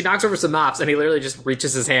she knocks over some mops, and he literally just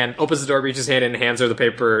reaches his hand, opens the door, reaches his hand, and hands her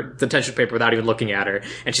the detention paper without even looking at her.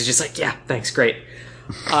 And she's just like, yeah, thanks, great.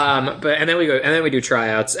 And then we do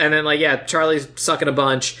tryouts, and then Charlie's sucking a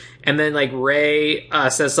bunch, and then like Ray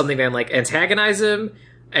says something to him, like antagonize him,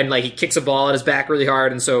 and like he kicks a ball at his back really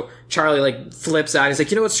hard, and so Charlie like flips out. He's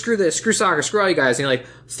like, you know what? Screw this. Screw soccer. Screw all you guys. And he like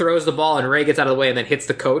throws the ball, and Ray gets out of the way, and then hits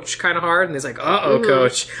the coach kind of hard. And he's like,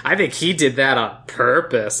 coach. I think he did that on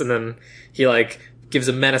purpose. And then he like gives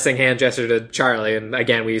a menacing hand gesture to Charlie, and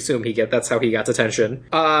again, we assume that's how he got detention.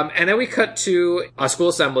 And then we cut to a school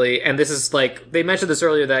assembly, and this is like, they mentioned this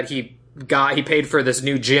earlier that he paid for this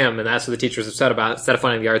new gym, and that's what the teachers upset about. Instead of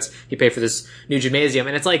funding the arts, he paid for this new gymnasium,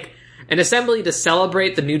 and it's like an assembly to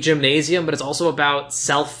celebrate the new gymnasium, but it's also about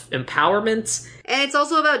self-empowerment. And it's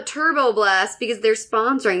also about Turbo Blast because they're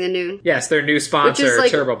sponsoring the new. Yes, their new sponsor,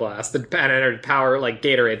 like, Turbo Blast, the power like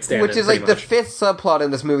Gatorade stand, which is like the fifth subplot in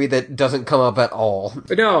this movie that doesn't come up at all.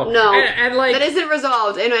 No, and like that isn't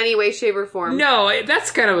resolved in any way, shape, or form. No, that's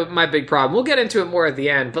kind of my big problem. We'll get into it more at the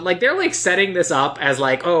end, but like they're like setting this up as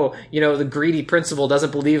like, oh, you know, the greedy principal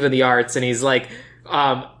doesn't believe in the arts, and he's like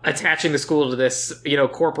attaching the school to this, you know,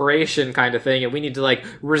 corporation kind of thing, and we need to like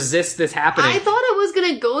resist this happening. I thought it was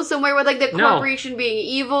gonna go somewhere with like the corporation being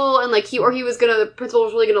evil, and like the principal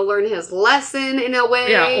was really gonna learn his lesson in a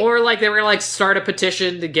way. Yeah, or like they were gonna like start a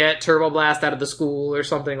petition to get Turbo Blast out of the school or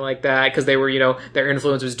something like that, because they were, you know, their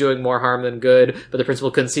influence was doing more harm than good, but the principal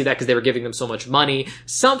couldn't see that because they were giving them so much money,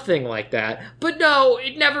 something like that. But no,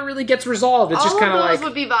 it never really gets resolved. It's just kind of like, all of those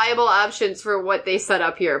would be viable options for what they set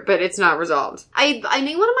up here, but it's not resolved. I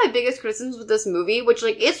think one of my biggest criticisms with this movie, which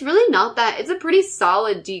like it's really not that, it's a pretty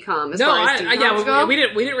solid DCOM as far as DCOMs go. we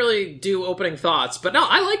didn't really do opening thoughts, but no,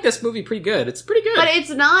 I like this movie pretty good. It's pretty good, but it's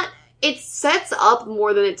not. It sets up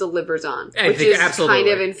more than it delivers on, which is kind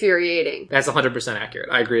of infuriating. That's 100% accurate.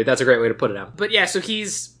 I agree. That's a great way to put it out. But yeah, so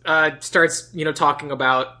he's starts, you know, talking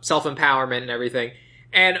about self-empowerment and everything.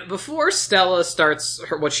 And before Stella starts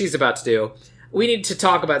what she's about to do, we need to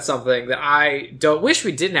talk about something that I wish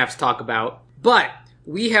we didn't have to talk about, but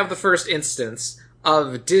we have the first instance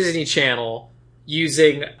of Disney Channel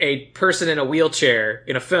using a person in a wheelchair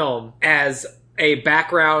in a film as a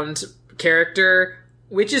background character,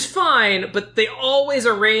 which is fine, but they always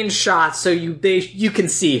arrange shots so you can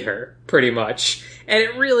see her, pretty much. And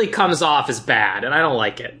it really comes off as bad, and I don't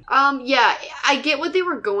like it. Yeah, I get what they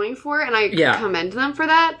were going for, and I commend them for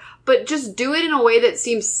that, but just do it in a way that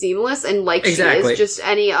seems seamless and like she is just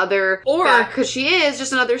any other, because she is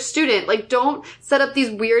just another student. Like, don't set up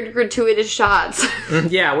these weird gratuitous shots.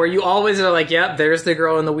 Yeah, where you always are like, yep, there's the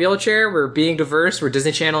girl in the wheelchair, we're being diverse, we're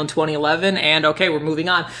Disney Channel in 2011, and okay, we're moving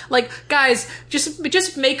on. Like, guys, just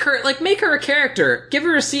make her a character. Give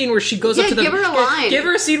her a scene where she goes up to the... give her a line. Give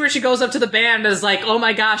her a scene where she goes up to the band and is like, oh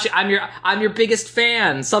my gosh, I'm your biggest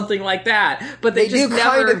fan, something like that. But they just do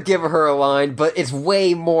kind of give her a line, but it's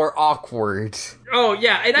way more awkward. Oh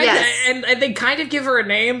yeah, and and they kind of give her a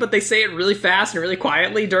name, but they say it really fast and really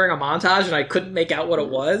quietly during a montage, and I couldn't make out what it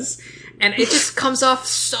was. And it just comes off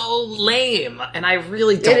so lame, and I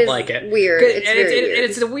really don't like it. Weird. It's very weird.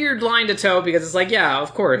 It's a weird line to toe because it's like, yeah,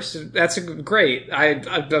 of course, that's great.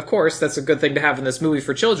 Of course, that's a good thing to have in this movie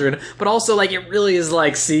for children. But also, like, it really is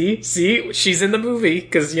like, see, she's in the movie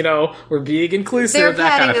because, you know, we're being inclusive.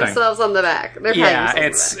 That kind of thing. They're patting themselves on the back.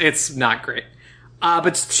 It's not great.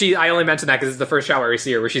 But I only mentioned that because it's the first shot where we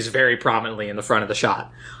see her, where she's very prominently in the front of the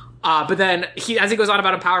shot. But then, as he goes on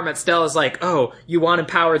about empowerment, Stella's like, oh, you want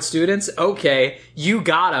empowered students? Okay, you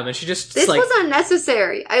got them. And she just... This was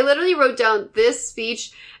unnecessary. I literally wrote down, this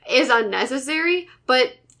speech is unnecessary,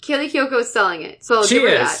 but Kaylee Kyoko is selling it. So I'll give her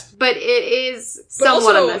that. But it is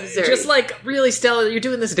somewhat unnecessary. Just like, really, Stella, you're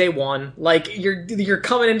doing this day one. Like, you're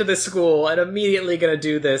coming into this school and immediately gonna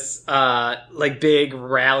do this, like, big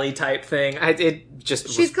rally type thing.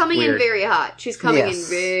 She's coming in very hot. She's coming in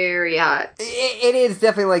very hot. It is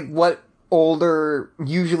definitely like what older,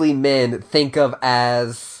 usually men, think of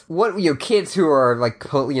as what, you know, kids who are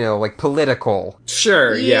like, like political.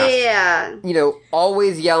 Sure, yeah. You know,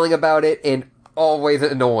 always yelling about it and always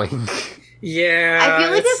annoying. Yeah. I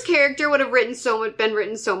feel like this character would have been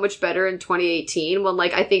written so much better in 2018 when,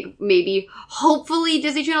 like, I think maybe, hopefully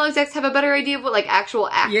Disney Channel execs have a better idea of what, like, actual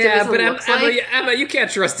activism looks like. Emma, you can't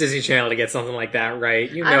trust Disney Channel to get something like that right.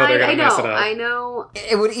 You know they're gonna mess it up. I know.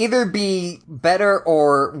 It would either be better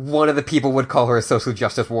or one of the people would call her a social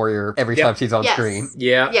justice warrior every time she's on screen.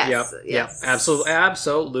 Yes.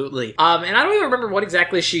 Absolutely. And I don't even remember what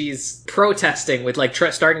exactly she's protesting with, like,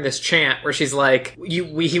 starting this chant where she's like,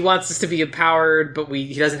 he wants us to be empowered, but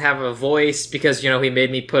he doesn't have a voice because, you know, he made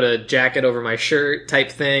me put a jacket over my shirt type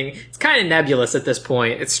thing. It's kind of nebulous at this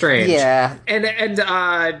point. It's strange. Yeah.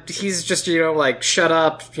 And he's just, you know, like, shut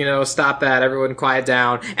up, you know, stop that, everyone quiet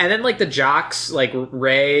down. And then, like, the jocks, like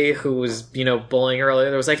Ray, who was, you know, bullying earlier,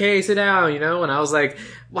 there was like, hey, sit down, you know, and I was like,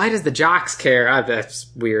 why does the jocks care? That's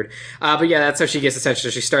weird. But yeah, that's how she gets attention.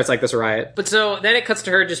 So she starts like this riot. But so then it cuts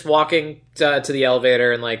to her just walking to the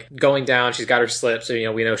elevator and like going down. She's got her slip, so, you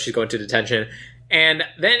know, we know she's going to detention. And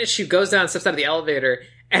then she goes down, steps out of the elevator,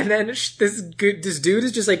 and then this dude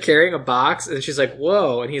is just like carrying a box, and she's like,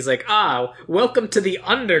 whoa. And he's like, welcome to the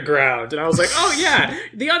underground. And I was like, oh yeah,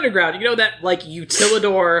 the underground. You know, that like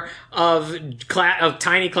utilidor of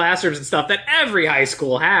tiny classrooms and stuff that every high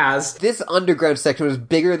school has. This underground section was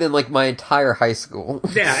bigger than like my entire high school.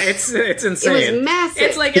 Yeah, it's insane. It was massive.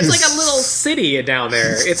 It's like a little city down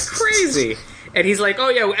there. It's crazy. And he's like, oh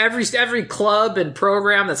yeah, every club and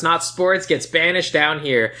program that's not sports gets banished down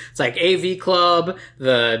here. It's like AV club,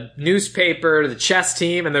 the newspaper, the chess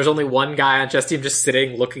team, and there's only one guy on chess team just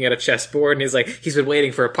sitting looking at a chessboard, and he's like, he's been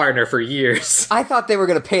waiting for a partner for years. I thought they were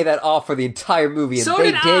going to pay that off for the entire movie, and So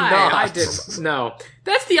they did not. I did. No.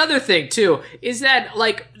 That's the other thing, too, is that,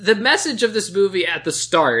 like, the message of this movie at the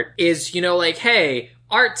start is, you know, like, hey,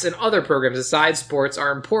 arts and other programs aside sports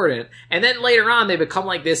are important. And then later on, they become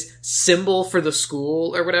like this symbol for the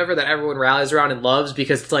school or whatever that everyone rallies around and loves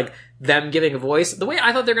because it's like them giving a voice. The way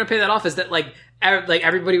I thought they were going to pay that off is that like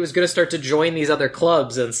everybody was going to start to join these other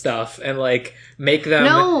clubs and stuff and like make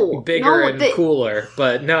them bigger and cooler.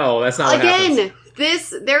 But no, that's not what happens.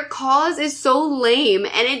 Their cause is so lame,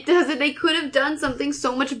 and they could have done something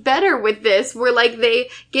so much better with this, where, like, they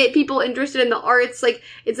get people interested in the arts, like,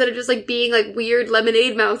 instead of just, like, being, like, weird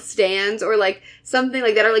lemonade mouth stands, or, like, something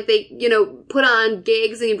like that, or, like, they, you know, put on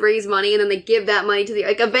gigs and raise money, and then they give that money to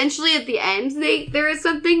like, eventually at the end, there is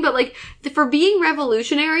something, but, like, for being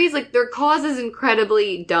revolutionaries, like, their cause is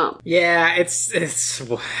incredibly dumb. Yeah, it's,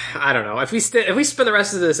 I don't know. If we spend the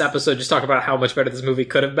rest of this episode just talking about how much better this movie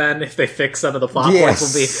could have been if they fixed some of the plot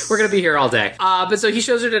points, we're gonna be here all day. But so he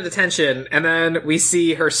shows her to detention, and then we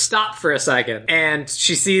see her stop for a second, and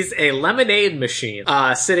she sees a lemonade machine,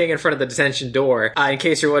 sitting in front of the detention door. In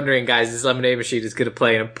case you're wondering, guys, this lemonade machine is gonna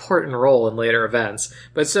play an important role in later events.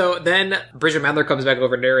 But so then Bridget Mendler comes back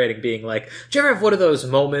over narrating, being like, do you ever have one of those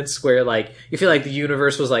moments where, like, you feel like the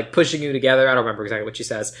universe was, like, pushing you together? I don't remember exactly what she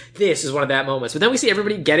says. This is one of that moments. But then we see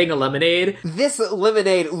everybody getting a lemonade. This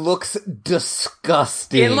lemonade looks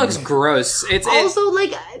disgusting. It looks gross. It's also,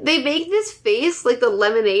 like, they make this face, like the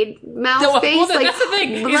lemonade mouth face. Well, like, that's the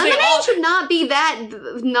thing. Lemonade should not be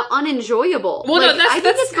that unenjoyable. Well, like, I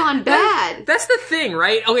think it's gone bad. That's the thing,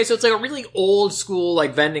 right? Okay, so it's like a really old school,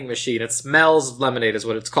 like, vending machine. It smells lemonade is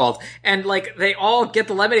what it's called. And, like, they all get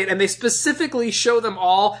the lemonade, and they specifically show them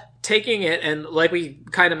all taking it, and like we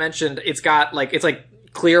kind of mentioned, it's like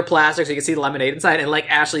clear plastic so you can see the lemonade inside, and like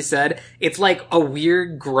Ashley said, it's like a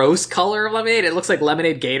weird gross color of lemonade. It looks like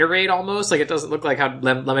lemonade Gatorade almost, like it doesn't look like how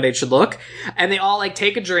lemonade should look. And they all like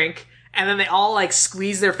take a drink, and then they all like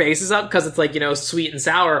squeeze their faces up because it's like, you know, sweet and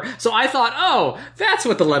sour. So I thought, oh, that's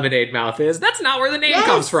what the lemonade mouth is. That's not where the name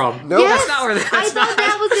comes from. No, yes. that's not where I thought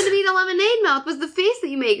that was going to be the lemonade mouth, was the face that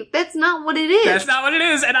you make. That's not what it is. That's not what it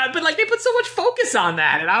is. But like they put so much focus on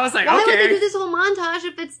that, and I was like, why okay. would they do this whole montage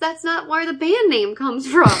if that's not where the band name comes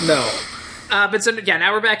from? No. But so, yeah,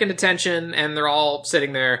 now we're back in detention, and they're all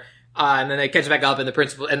sitting there, and then they catch back up, and the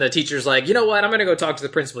principal, and the teacher's like, you know what, I'm gonna go talk to the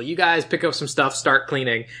principal. You guys pick up some stuff, start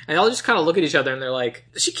cleaning. And they all just kind of look at each other, and they're like,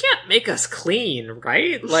 she can't make us clean,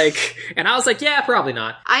 right? Like, and I was like, yeah, probably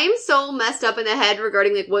not. I am so messed up in the head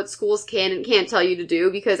regarding, like, what schools can and can't tell you to do,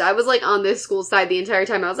 because I was, like, on this school side the entire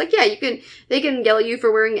time. I was like, yeah, they can yell at you for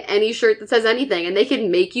wearing any shirt that says anything, and they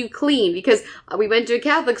can make you clean, because we went to a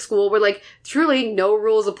Catholic school where, like, truly no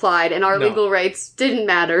rules applied, and our legal rights didn't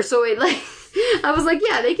matter. So it, like, I was like,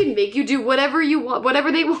 yeah, they can make you do whatever you want,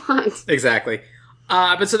 whatever they want. Exactly.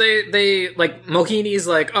 But so they, like, Mohini's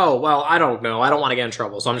like, oh, well, I don't know. I don't want to get in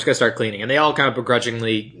trouble, so I'm just gonna start cleaning. And they all kind of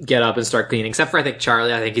begrudgingly get up and start cleaning, except for, I think,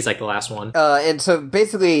 Charlie. I think he's, like, the last one. And so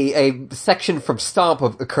basically a section from Stomp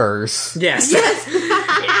occurs. Yes.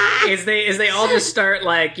 Is they all just start,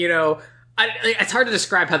 like, you know, it's hard to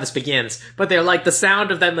describe how this begins, but they're like the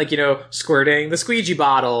sound of them, like, you know, squirting the squeegee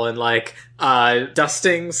bottle and like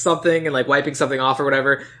dusting something and like wiping something off or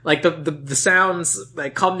whatever. Like the sounds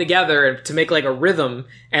like come together to make like a rhythm,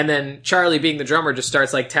 and then Charlie, being the drummer, just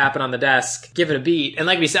starts like tapping on the desk, giving a beat. And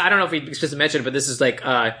like we said, I don't know if we just mentioned, but this is like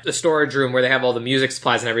the storage room where they have all the music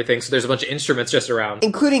supplies and everything. So there's a bunch of instruments just around,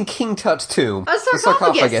 including King Tut's tomb, a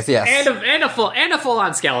sarcophagus, yes, and a full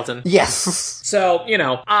on skeleton, yes. So, you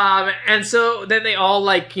know, and so then they all,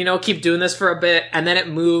 like, you know, keep doing this for a bit, and then it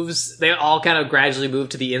moves, they all kind of gradually move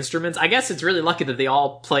to the instruments. I guess it's really lucky that they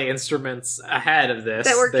all play instruments ahead of this.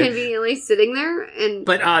 That were conveniently sitting there, and...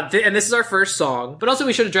 But, and this is our first song, but also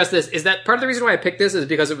we should address this, is that part of the reason why I picked this is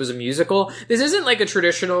because it was a musical. This isn't like a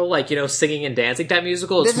traditional, like, you know, singing and dancing type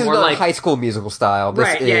musical. It's this more is not like High School Musical style. This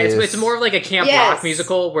right, yeah, it's more of like a camp rock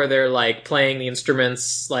musical where they're, like, playing the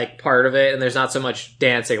instruments, like, part of it, and there's not so much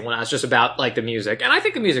dancing and whatnot. It's just about, like, the music. And I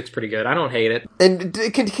think the music's pretty good. I don't hate it. And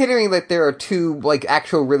considering that there are 2, like,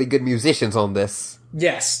 actual really good musicians on this.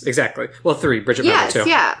 Yes, exactly. Well, 3, Bridget Yes, Mendel, too.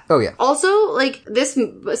 yeah. Oh, yeah. Also, like, this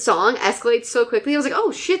song escalates so quickly. I was like,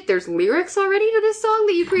 oh shit, there's lyrics already to this song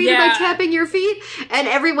that you created by Yeah. tapping your feet, and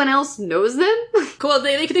everyone else knows them? Cool,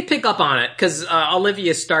 they pick up on it, because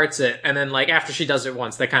Olivia starts it, and then, like, after she does it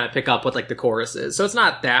once, they kind of pick up what, like, the chorus is. So it's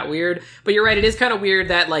not that weird, but you're right, it is kind of weird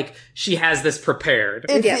that, like, she has this prepared.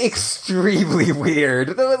 It's Yes. extremely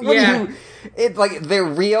weird. It's like, they're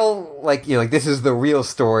real, like, you know, like, this is the real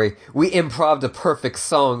story. We improv'd a perfect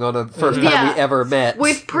song on the first time Yeah. we ever met.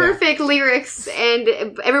 With perfect lyrics, and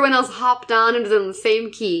everyone else hopped on and was in the same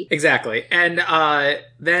key. Exactly. And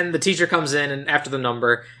then the teacher comes in and after the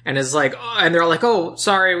number and is like, oh, and they're all like, oh,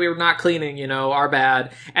 sorry, we were not cleaning, you know, our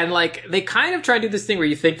bad. And like, they kind of try to do this thing where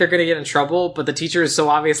you think they're going to get in trouble, but the teacher is so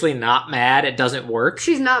obviously not mad, it doesn't work.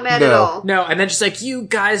 She's not mad at No. all. No, and then she's like, you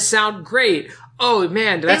guys sound great. Oh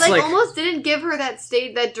man, that's They like almost didn't give her that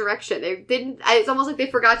direction. They didn't. It's almost like they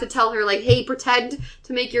forgot to tell her, like, "Hey, pretend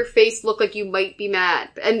to make your face look like you might be mad,"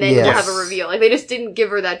 and then Yes. you'll have a reveal. Like, they just didn't give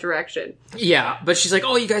her that direction. yeah, but she's like,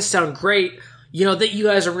 oh, you guys sound great. You know, that you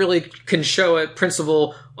guys are really can show at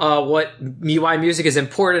principal why music is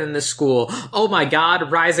important in this school. Oh my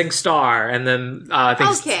god, Rising Star. And then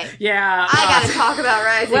things, Okay. yeah, I gotta talk about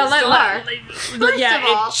Rising well, Star. First yeah, of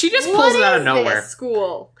all, she just what pulls it out of is nowhere. this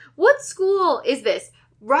school? What school is this?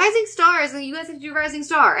 Rising Star is like, you guys have to do Rising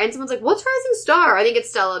Star, and someone's like, "What's Rising Star?" I think it's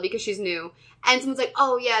Stella because she's new. And someone's like,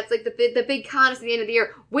 "Oh yeah, it's like the big contest at the end of the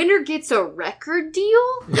year. Winner gets a record deal."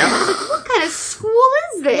 Yep. I was like, "What kind of school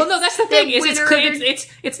is this?" Well, no, that's the thing. Is winner-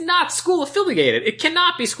 it's not school affiliated. It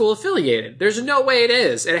cannot be school affiliated. There's no way it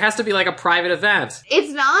is. It has to be like a private event.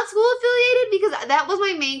 It's not school affiliated because that was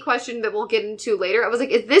my main question that we'll get into later. I was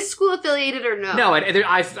like, "Is this school affiliated or no?" No,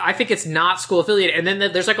 I think it's not school affiliated. And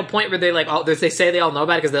then there's like a point where they like they say they all know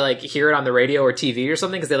about it because they like hear it on the radio or TV or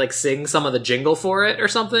something because they like sing some of the jingle for it or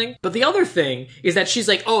something. But the other thing is that she's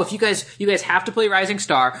like, oh, if you guys have to play Rising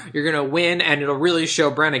Star, you're gonna win and it'll really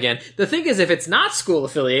show Bren again. The thing is, if it's not school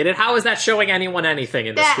affiliated, how is that showing anyone anything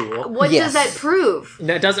in the school? What Yes. does that prove?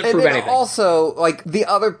 That doesn't And prove then anything. also, like, the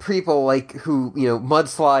other people, like, who, you know,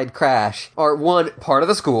 Mudslide Crash are, 1, part of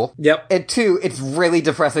the school. Yep. And 2, it's really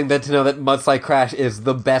depressing then to know that Mudslide Crash is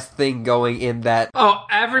the best thing going in that. Oh,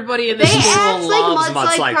 everybody in the They school act loves like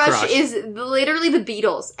Mudslide Crush Crush. is literally the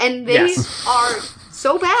Beatles, and they Yes. are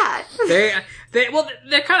so bad.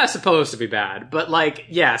 They're kind of supposed to be bad, but like,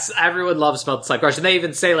 yes, everyone loves Mudslide Crush, and they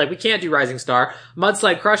even say like, we can't do Rising Star.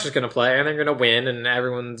 Mudslide Crush is going to play, and they're going to win, and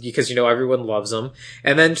everyone, because you know everyone loves them.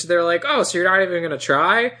 And then they're like, oh, so you're not even going to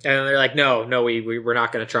try? And they're like, no, we're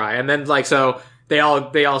not going to try. And then like, so they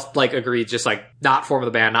all like agree, just like not form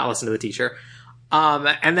the band, not listen to the teacher.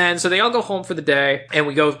 And then, so they all go home for the day, and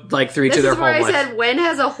we go, like, through This to their is where home I life. said, Wen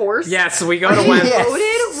has a horse? Yes, we go to He Wen. Yes.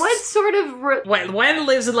 voted? What sort of... Wen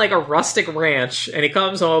lives in, like, a rustic ranch, and he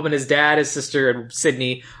comes home, and his dad, his sister, and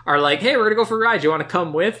Sydney are like, hey, we're gonna go for a ride, do you want to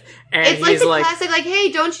come with? And It's like he's the like, classic, like,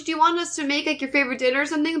 hey, do you want us to make, like, your favorite dinner or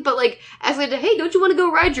something? But, like, escalated to, hey, don't you want to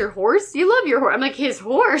go ride your horse? You love your horse. I'm like, his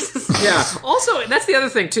horse? yeah. Also, that's the other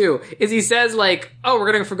thing, too, is he says, like, oh,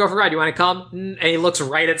 we're gonna go for a ride, you want to come? And he looks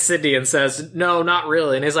right at Sydney and says, no, not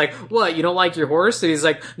really. And he's like, what, you don't like your horse? And he's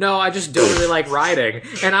like, no, I just don't really like riding.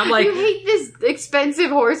 And I'm like, You hate this expensive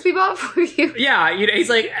horse we bought for you? yeah, you know, he's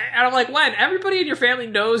like, and I'm like, Wen, everybody in your family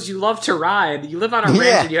knows you love to ride. You live on a ranch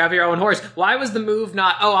Yeah. and you have your own horse. Why was the move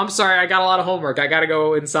not, oh, I'm sorry, I got a lot of homework. I gotta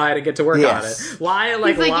go inside and get to work Yes. on it. Why,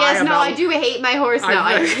 like, He's like, lie yes, no, about... I do hate my horse now.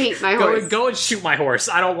 I hate my horse. Go and shoot my horse.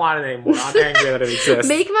 I don't want it anymore. I'm angry that it exists.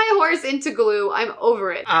 Make my horse into glue. I'm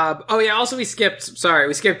over it. Oh yeah, also we skipped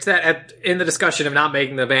that in the discussion of not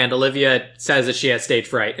making the band. Olivia says that she has stage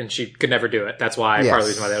fright and she could never do it. That's why, Yes. part of the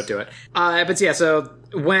reason why they don't do it. But yeah, so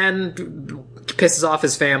Wen pisses off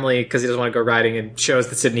his family because he doesn't want to go riding and shows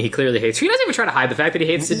that Sydney he clearly hates. He doesn't even try to hide the fact that he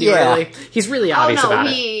hates Sydney, Yeah. really. He's really Oh, obvious no, about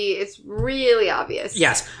it. it's really obvious.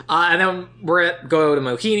 Yes. And then go to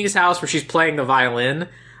Mohini's house where she's playing the violin,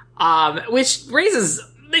 which raises...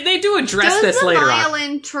 They do address Does this the later on.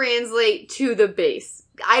 violin translate to the bass?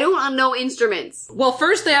 I don't know instruments. Well,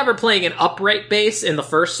 first they have her playing an upright bass in the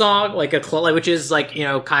first song, which is like, you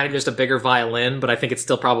know, kind of just a bigger violin, but I think it's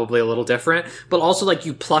still probably a little different. But also, like,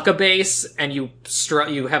 you pluck a bass and you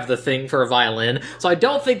have the thing for a violin. So I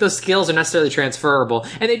don't think those skills are necessarily transferable.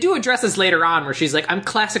 And they do address this later on, where she's like, "I'm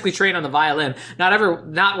classically trained on the violin,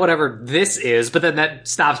 not whatever this is." But then that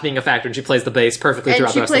stops being a factor, and she plays the bass perfectly And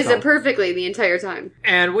throughout she the rest plays of the it film. perfectly the entire time.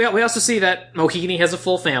 And we also see that Mohini has a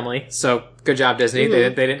full family, so good job, Disney.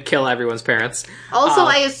 Mm-hmm. They didn't kill everyone's parents. Also,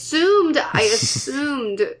 I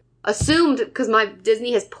assumed, because my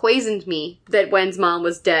Disney has poisoned me that Wen's mom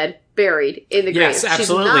was dead. buried in the grave. Yes,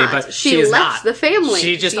 absolutely, She's not. but she she is left not. the family.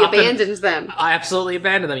 She just abandoned them. I absolutely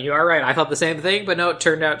abandoned them. You are right. I thought the same thing, but no, it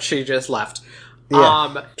turned out she just left.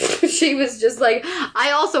 Yeah. She was just like,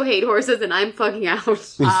 I also hate horses and I'm fucking out.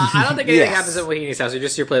 I don't think anything Yes. happens at Wahini's house. You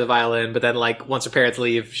just hear her play the violin, but then, like, once her parents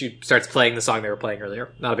leave, she starts playing the song they were playing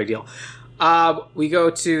earlier. Not a big deal. We go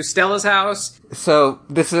to Stella's house. So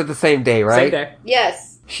this is the same day, right? Same day.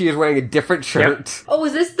 Yes. She is wearing a different shirt. Oh,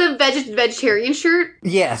 is this the vegetarian shirt?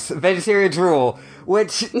 Yes, vegetarian's rule.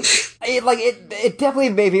 Which, it definitely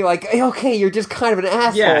made me like, okay, you're just kind of an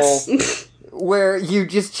asshole. Yes. Where you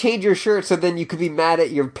just change your shirt so then you could be mad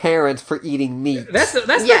at your parents for eating meat. That's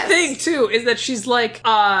Yes. the thing, too, is that she's like,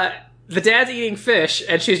 the dad's eating fish,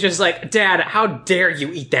 and she's just like, Dad, how dare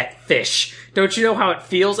you eat that fish? Don't you know how it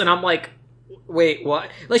feels? And I'm like, wait, what?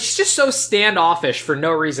 Like, she's just so standoffish for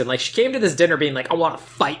no reason. Like, she came to this dinner being like, I want to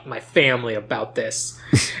fight my family about this.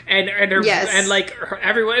 Yes.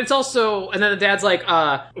 Everyone, it's also, and then the dad's like,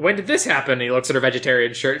 when did this happen? And he looks at her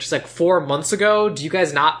vegetarian shirt. She's like, 4 months ago? Do you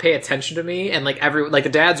guys not pay attention to me? And like, the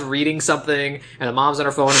dad's reading something, and the mom's on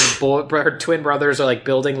her phone, and her twin brothers are like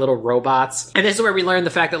building little robots. And this is where we learn the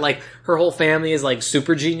fact that like, her whole family is like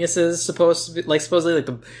super geniuses, supposedly, like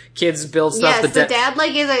the kids build stuff. Yes, the dad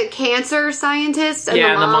like is a cancer scientist, and Yeah,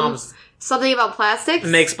 the and the mom mom's- something about plastics.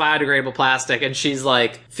 makes biodegradable plastic, and she's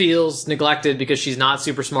like feels neglected because she's not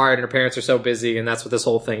super smart and her parents are so busy, and that's what this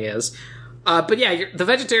whole thing is. But yeah, the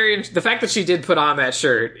fact that she did put on that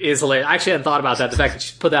shirt is hilarious. I actually hadn't thought about that. The fact that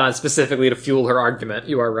she put that on specifically to fuel her argument.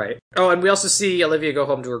 You are right. Oh, and we also see Olivia go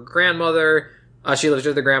home to her grandmother. She lives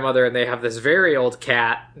with her grandmother, and they have this very old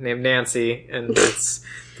cat named Nancy, and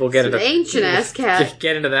we'll get It's into an ancient-ass cat.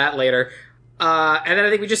 Get into that later. And then I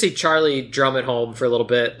think we just see Charlie drum at home for a little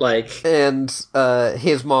bit, like... And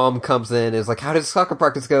his mom comes in and is like, how did soccer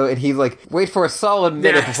practice go? And he like, wait for a solid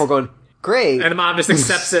minute Yes. before going, great. And the mom just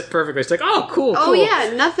accepts it perfectly. She's like, oh, cool, Oh cool.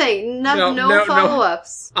 yeah, nothing. No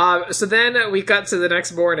follow-ups. So then we got to the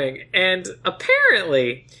next morning, and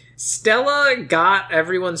apparently Stella got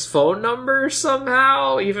everyone's phone number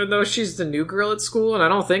somehow, even though she's the new girl at school, and I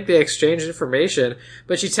don't think they exchanged information.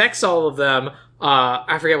 But she texts all of them.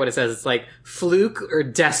 I forget what it says. It's like, fluke or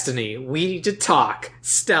destiny. We need to talk.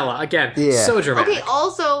 Stella. Again, Yeah. so dramatic. Okay,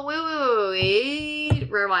 also, wait,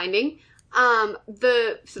 rewinding.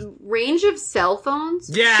 The range of cell phones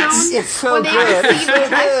Yes! shown It's so when they good. receive It's so the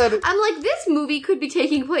text. good. I'm like, this movie could be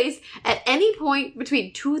taking place at any point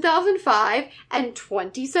between 2005 and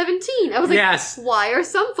 2017. I was like, Yes. why are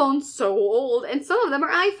some phones so old and some of them are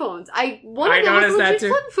iPhones? One I of them was noticed a that legit too.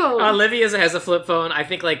 flip phone. Olivia has a flip phone. I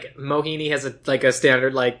think like Mohini has a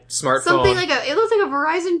standard like smartphone. Something like it looks like a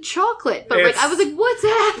Verizon chocolate, but like It's- I was like, what's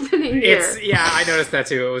happening here? I noticed that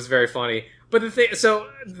too. It was very funny. But the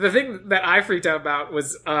thing that I freaked out about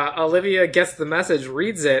was Olivia gets the message,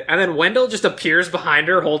 reads it, and then Wendell just appears behind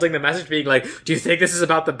her holding the message, being like, "Do you think this is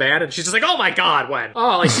about the band?" And she's just like, "Oh my god, Wen!"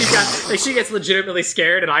 Oh, like she gets legitimately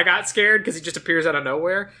scared, and I got scared because he just appears out of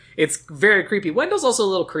nowhere. It's very creepy. Wendell's also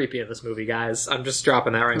a little creepy in this movie, guys. I'm just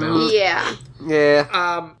dropping that right now. Yeah.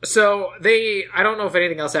 Yeah. So I don't know if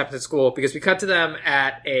anything else happens at school because we cut to them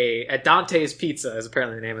at Dante's Pizza is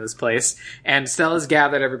apparently the name of this place, and Stella's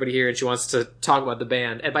gathered everybody here and she wants to talk about the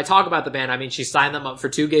band. And by talk about the band, I mean she signed them up for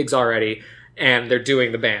 2 gigs already, and they're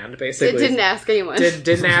doing the band basically. It didn't ask anyone.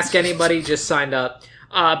 Didn't ask anybody, just signed up.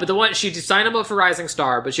 But she signed them up for Rising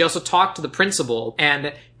Star, but she also talked to the principal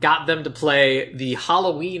and got them to play the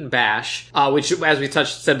Halloween Bash, which, as we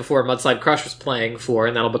said before, Mudslide Crush was playing for,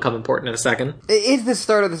 and that'll become important in a second. It is the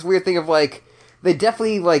start of this weird thing of like, they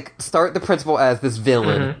definitely like start the principal as this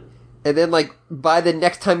villain. And then, like, by the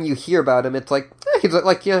next time you hear about him, it's like, he's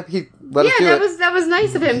like, yeah, he let us do it. that was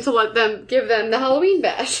nice of him to give them the Halloween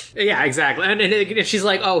bash. Yeah, exactly. And she's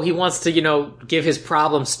like, oh, he wants to, give his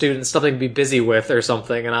problem students something to be busy with or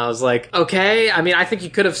something. And I was like, okay. I mean, I think you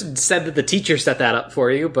could have said that the teacher set that up for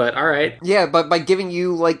you, but all right. Yeah, but by giving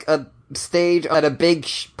you, like, a stage at a big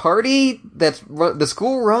party that's the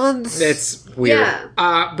school runs? It's weird.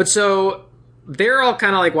 Yeah. But so they're all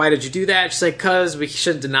kind of like, why did you do that? She's like, cause we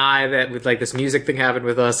shouldn't deny that with like this music thing happened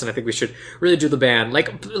with us, and I think we should really do the band.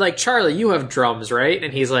 Like Charlie, you have drums, right?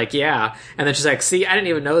 And he's like, yeah. And then she's like, see, I didn't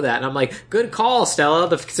even know that. And I'm like, good call, Stella,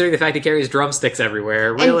 considering the fact he carries drumsticks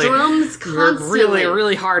everywhere. Really, and drums constantly.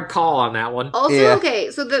 Really hard call on that one. Also, Yeah.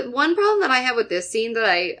 okay, so the one problem that I have with this scene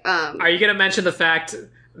that Are you gonna mention the fact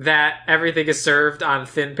that everything is served on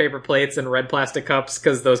thin paper plates and red plastic cups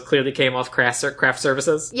because those clearly came off craft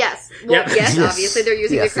services? Yes. Well, Yep. yes, Yes. obviously they're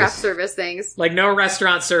using Yes, the craft yes. service things. Like, no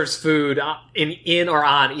restaurant serves food in or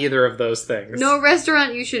on either of those things. No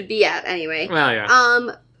restaurant you should be at, anyway. Well, yeah.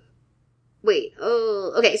 Wait,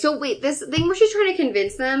 oh, okay, so wait, this thing where she's trying to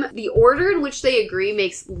convince them, the order in which they agree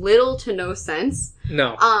makes little to no sense.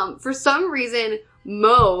 No. For some reason,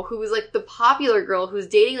 Mo, who is like the popular girl who's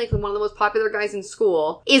dating like one of the most popular guys in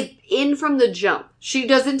school, is in from the jump. She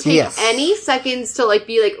doesn't take any seconds to like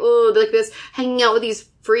be like, oh, like this, hanging out with these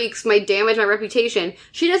freaks might damage my reputation.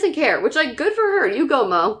 She doesn't care, which like, good for her. You go,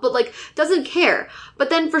 Mo. But like, doesn't care.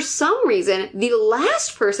 But then for some reason, the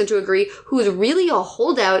last person to agree who's really a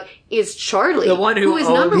holdout is Charlie. The one who is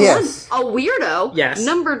owns- number Yes. one, a weirdo. Yes.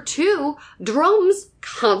 Number two, drums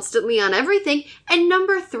constantly on everything. And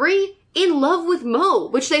number three, in love with Mo,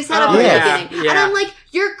 which they said at the beginning. yeah. And I'm like,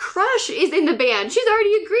 your crush is in the band. She's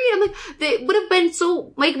already agreed. I'm like, they would have been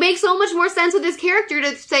so, like, make so much more sense with this character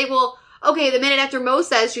to say, well, okay, the minute after Mo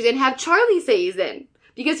says she's in, have Charlie say he's in.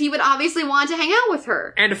 Because he would obviously want to hang out with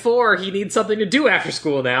her. And 4, he needs something to do after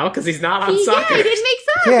school now, because he's not on soccer. Yeah, he didn't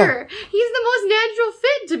make soccer. He's the most natural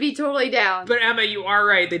fit to be totally down. But Emma, you are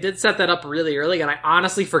right. They did set that up really early, and I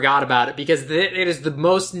honestly forgot about it, because it is the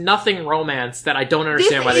most nothing romance that I don't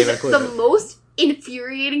understand why they've This is included. the most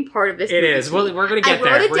infuriating part of this It movie. is. Well, we're gonna get I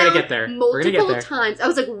there. wrote it We're gonna down get there. We're gonna multiple get there. times. I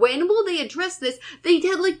was like, when will they address this? They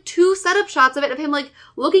had like 2 setup shots of it, of him like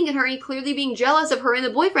looking at her and clearly being jealous of her and the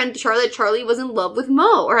boyfriend. Charlie was in love with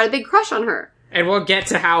Mo, or had a big crush on her. And we'll get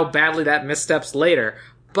to how badly that missteps later.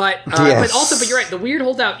 But Yes. but you're right. The weird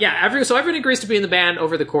holdout. Yeah, everyone agrees to be in the band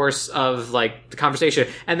over the course of like the conversation,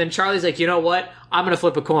 and then Charlie's like, you know what? I'm gonna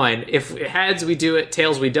flip a coin. If heads, we do it.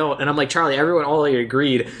 Tails, we don't. And I'm like, Charlie, everyone already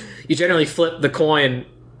agreed. You generally flip the coin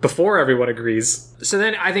before everyone agrees. So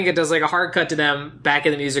then I think it does like a hard cut to them back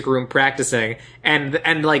in the music room practicing, and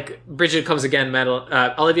like Bridget comes again,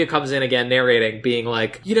 Olivia comes in again narrating, being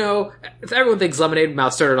like, you know, if everyone thinks Lemonade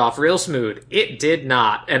Mouth started off real smooth, it did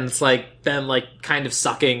not. And it's like them like kind of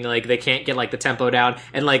sucking, like they can't get like the tempo down,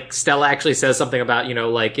 and like Stella actually says something about, you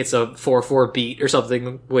know, like it's a 4/4 beat or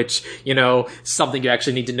something, which, you know, something you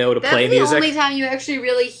actually need to know to play That's the music. only time you actually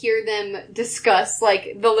really hear them discuss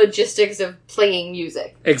like the logistics of playing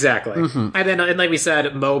music. Exactly. And then, and like we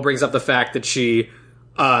said, Mo brings up the fact that she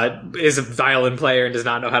is a violin player and does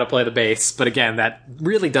not know how to play the bass. But again, that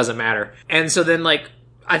really doesn't matter. And so then, like,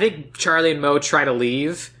 I think Charlie and Mo try to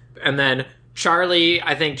leave. And then Charlie,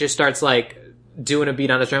 I think, just starts, like, doing a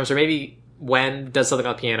beat on his drums. Or maybe Wen does something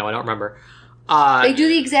on the piano. I don't remember. They do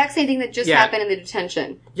the exact same thing that just yeah. happened in the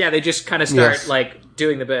detention. Yeah, they just kind of start, Yes. like,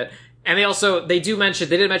 doing the bit. And they did mention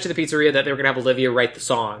the pizzeria that they were going to have Olivia write the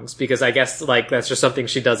songs, because I guess, like, that's just something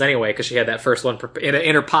she does anyway, because she had that first one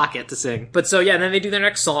in her pocket to sing. But so, yeah, and then they do their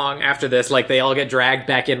next song after this, like, they all get dragged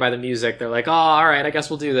back in by the music. They're like, oh, alright, I guess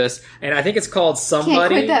we'll do this. And I think it's called Somebody. Can't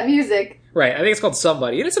quit that music. Right, I think it's called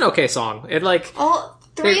Somebody, and it's an okay song. It, like... All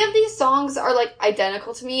 3 of these songs are like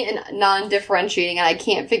identical to me and non-differentiating, and I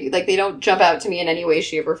can't figure, like, they don't jump out to me in any way,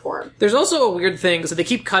 shape, or form. There's also a weird thing, so they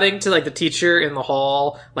keep cutting to, like, the teacher in the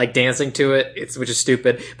hall, like, dancing to it, which is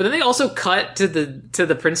stupid. But then they also cut to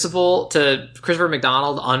the principal, to Christopher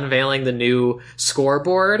McDonald unveiling the new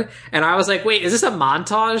scoreboard. And I was like, wait, is this a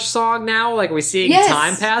montage song now? Like, are we seeing Yes.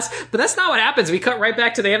 time pass? But that's not what happens. We cut right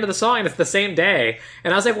back to the end of the song, and it's the same day.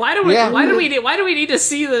 And I was like, why do we need to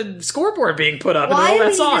see the scoreboard being put up in the Why middle do of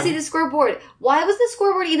we that song? need to see the scoreboard? Why was the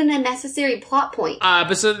scoreboard even a necessary plot point?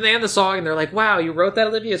 But so they end the song and they're like, wow, you wrote that,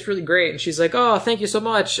 Olivia? It's really great. And she's like, oh, thank you so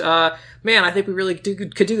much. Man, I think we really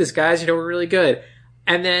could do this, guys. You know, we're really good.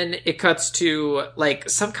 And then it cuts to, like,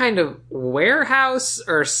 some kind of warehouse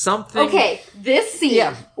or something. Okay, this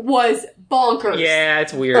scene was bonkers. Yeah,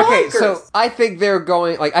 it's weird. Okay, Bonkers. so I think they're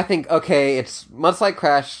going, like, okay, it's months like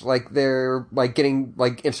Crash, like, they're, like, getting,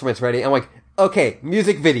 like, instruments ready. I'm like, okay,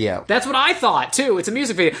 music video. That's what I thought, too. It's a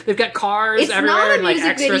music video. They've got cars It's everywhere not a and, like,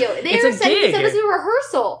 music extras. video. They It's were a saying gig. it was a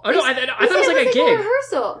rehearsal. Oh, no, I thought it was like a gig.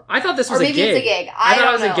 Rehearsal. I thought this Or was a maybe gig. it's a gig. I I thought don't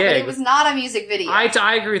it was know. a But gig. it was not a music video.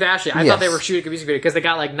 I agree with Ashley. I Yes. thought they were shooting a music video because they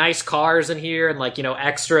got, like, nice cars in here and, like, you know,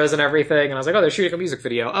 extras and everything. And I was like, oh, they're shooting a music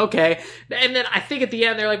video. Okay. And then I think at the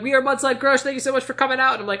end they're like, we are Mudslide Crush. Thank you so much for coming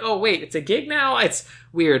out. And I'm like, oh, wait, it's a gig now? It's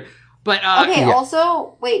weird. But, Okay, Yeah.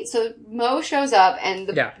 also, wait, so Mo shows up and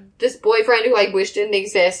this boyfriend who I wish didn't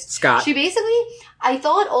exist. Scott. She basically, I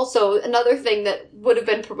thought also another thing that would have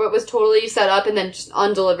been, was totally set up and then just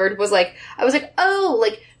undelivered was like, I was like, oh,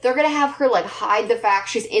 like, they're gonna have her, like, hide the fact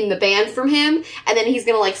she's in the band from him, and then he's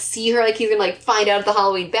gonna, like, see her, like, he's gonna, like, find out at the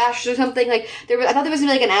Halloween bash or something, like, I thought there was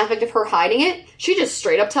gonna be, like, an aspect of her hiding it. She just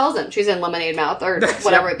straight up tells him she's in Lemonade Mouth, or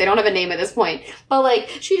whatever, they don't have a name at this point. But, like,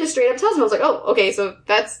 she just straight up tells him, I was like, oh, okay, so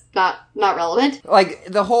that's not relevant. Like,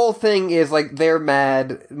 the whole thing is, like, they're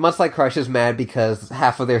mad, Months Like Crush is mad because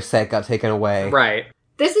half of their set got taken away. right.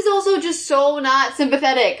 This is also just so not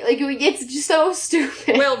sympathetic. Like, it's just so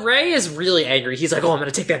stupid. Well, Ray is really angry. He's like, oh, I'm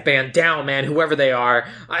gonna take that band down, man, whoever they are.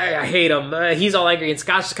 I hate them. He's all angry, and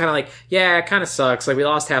Scott's just kind of like, yeah, it kind of sucks. Like, we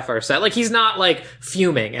lost half our set. Like, he's not, like,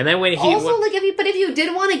 fuming. And then when he... Also, like, if you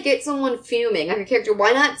did want to get someone fuming, like a character,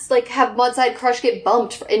 why not, like, have Mudside Crush get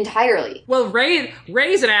bumped entirely? Well,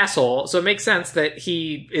 Ray's an asshole, so it makes sense that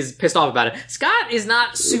he is pissed off about it. Scott is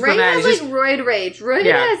not super Ray mad. has, He's like, roid rage. Ray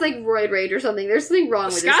has, like, roid rage or something. There's something wrong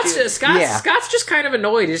with this dude. Scott's just kind of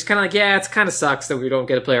annoyed. He's just kind of like, yeah, it kind of sucks that we don't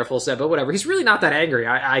get to play our full set, but whatever. He's really not that angry,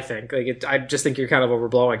 I think. Like, I just think you're kind of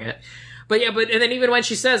overblowing it. But yeah, and then even when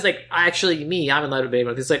she says, like, I'm in love with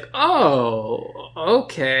Baby, he's like, oh,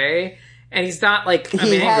 okay. And he's not, like,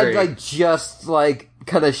 he had, angry. like, just, like,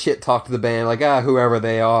 kind of shit talk to the band, like, whoever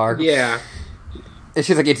they are. Yeah. And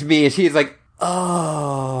she's like, it's me, and she's like,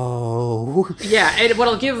 oh. Yeah, and what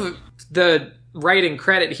I'll give the writing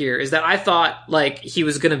credit here is that I thought, like, he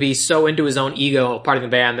was gonna be so into his own ego part of the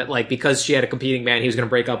band that, like, because she had a competing band, he was gonna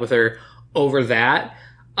break up with her over that.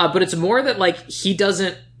 But it's more that, like, he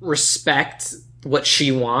doesn't respect what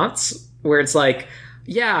she wants, where it's like,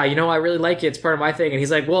 yeah, I really like it, it's part of my thing. And he's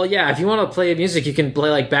like, well, yeah, if you want to play music, you can play,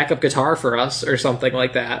 like, backup guitar for us or something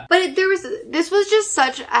like that. But this was just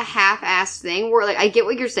such a half-assed thing where, like, I get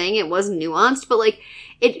what you're saying, it was nuanced, but, like,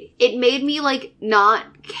 it made me, like, not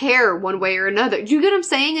care one way or another. Do you get what I'm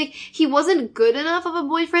saying? Like, he wasn't good enough of a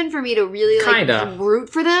boyfriend for me to really, like,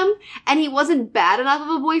 root for them, and he wasn't bad enough of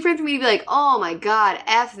a boyfriend for me to be like, oh my god,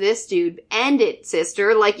 F this dude, end it,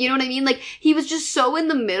 sister. Like, you know what I mean? Like, he was just so in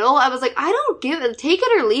the middle, I was like, I don't give it, take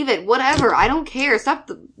it or leave it, whatever, I don't care,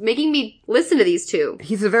 stop making me listen to these two.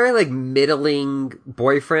 He's a very, like, middling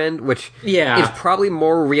boyfriend, which is probably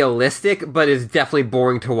more realistic, but is definitely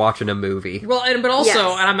boring to watch in a movie. Well, but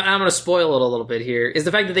also, and I'm going to spoil it a little bit here, is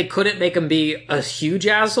the fact that they couldn't make him be a huge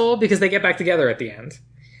asshole because they get back together at the end.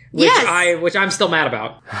 Which I'm still mad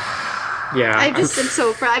about. Yeah. I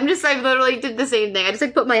literally did the same thing. I just,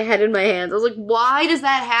 like, put my head in my hands. I was like, why does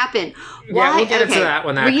that happen? Why? Yeah, we'll get into that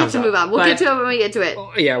when that comes up. We need to move on. We'll get to it when we get to it.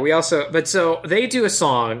 Yeah, so they do a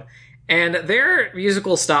song, and their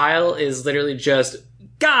musical style is literally just,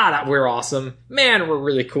 God, we're awesome. Man, we're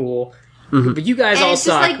really cool. Mm-hmm. But you guys all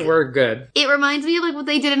suck. Like, we're good. It reminds me of, like, what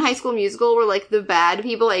they did in High School Musical, where, like, the bad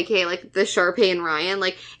people, aka, like, the Sharpay and Ryan,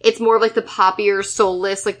 like, it's more of, like, the poppier,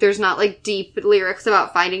 soulless, like, there's not, like, deep lyrics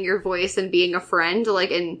about finding your voice and being a friend,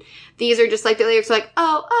 like, and these are just, like, the lyrics are like,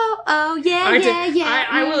 yeah.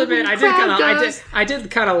 I will admit, I did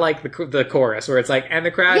kind of like the chorus, where it's like, and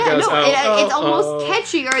the crowd goes, it's almost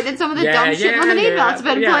catchier than some of the dumb shit Lemonade Mouth's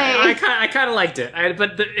been playing. I kind of liked it,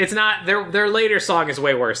 but it's not, their later song is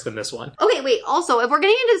way worse than this one. Okay, wait, also, if we're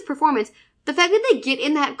getting into this performance, the fact that they get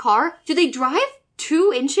in that car, do they drive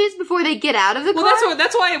 2 inches before they get out of the car? Well,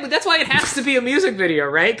 that's why it has to be a music video,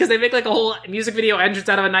 right? Because they make, like, a whole music video entrance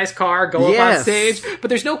out of a nice car, go up on stage, but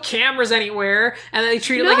there's no cameras anywhere, and then they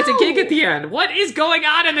treat it like it's a gig at the end. What is going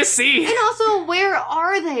on in this scene? And also, where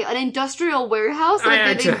are they? An industrial warehouse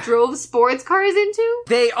that they drove sports cars into?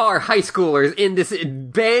 They are high schoolers in this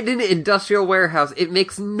abandoned industrial warehouse. It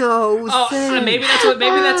makes no sense. Maybe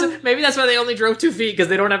that's why they only drove 2 feet, because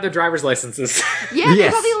they don't have their driver's licenses. Yeah, they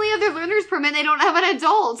probably only have their learner's permit. They don't have an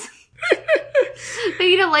adult. They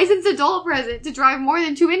need a licensed adult present to drive more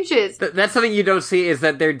than 2 inches. That's something you don't see, is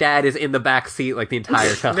that their dad is in the back seat, like, the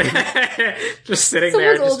entire time. Just sitting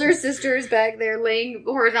there. Someone's older sister is back there laying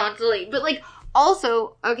horizontally. But, like,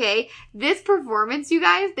 also, okay, this performance, you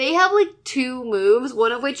guys, they have, like, 2 moves,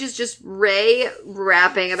 one of which is just Ray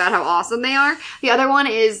rapping about how awesome they are. The other one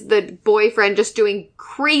is the boyfriend just doing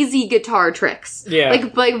crazy guitar tricks. Yeah.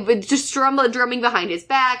 Like just drumming behind his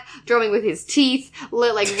back, drumming with his teeth,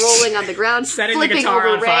 like, rolling on the ground, setting flipping the guitar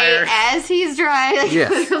over on Ray fire as he's driving,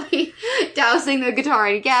 literally dousing the guitar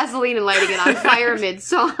in gasoline and lighting it on fire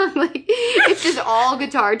mid-song. Like, it's just all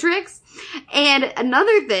guitar tricks. And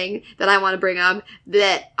another thing that I want to bring up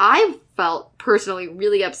that I felt personally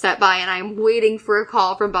really upset by, and I'm waiting for a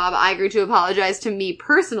call from Bob Iger to apologize to me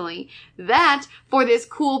personally, that for this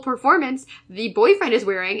cool performance, the boyfriend is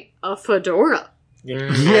wearing a fedora.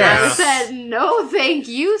 Yes. And I said, no thank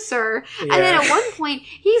you, sir. Yeah. And then at one point,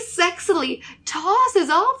 he sexily tosses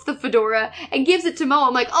off the fedora and gives it to Mo.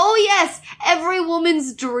 I'm like, oh yes, every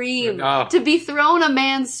woman's dream to be thrown a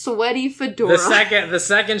man's sweaty fedora. The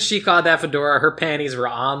second she caught that fedora, her panties were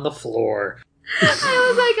on the floor. I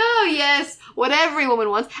was like, oh yes, what every woman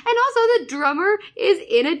wants. And also the drummer is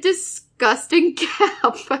in a disgusting disgusting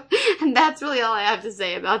cap. And that's really all I have to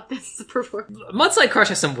say about this performance. Mudslide Crush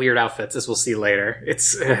has some weird outfits, as we'll see later.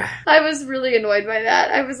 It's... I was really annoyed by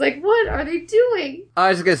that. I was like, what are they doing? I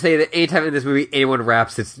was just gonna say that anytime in this movie anyone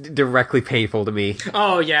raps, it's directly painful to me.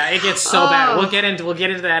 Oh, yeah, it gets so bad. We'll get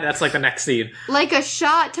into that. That's like the next scene. Like a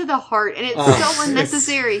shot to the heart, and it's so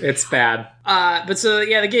unnecessary. It's bad. But so,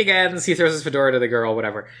 yeah, the gig ends. He throws his fedora to the girl,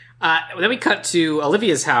 whatever. Then we cut to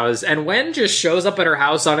Olivia's house, and Wen just shows up at her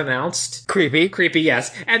house unannounced. Creepy,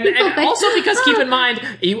 yes. And also because, keep in mind,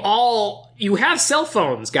 you have cell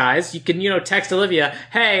phones, guys. You can, text Olivia,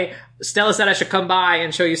 hey, Stella said I should come by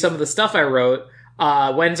and show you some of the stuff I wrote.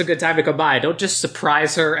 When's a good time to come by? Don't just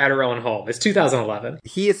surprise her at her own home. It's 2011.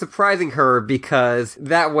 He is surprising her because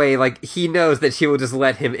that way, he knows that she will just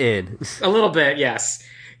let him in. A little bit, yes.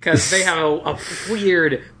 Because they have a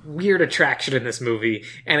weird attraction in this movie,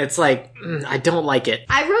 and it's like, I don't like it.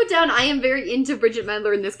 I wrote down, I am very into Bridget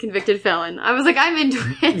Mendler in this convicted felon. I was like, I'm into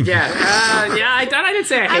it. Yeah, I didn't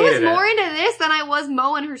say I hated it. I was more into this than I was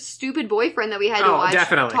Mo and her stupid boyfriend that we had to watch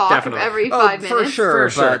definitely. every 5 minutes. For sure,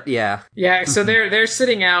 but yeah. Yeah, so they're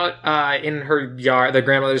sitting out in her yard, their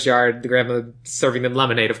grandmother's yard, the grandmother serving them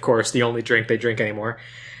lemonade, of course, the only drink they drink anymore.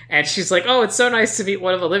 And she's like, oh, it's so nice to meet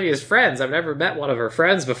one of Olivia's friends. I've never met one of her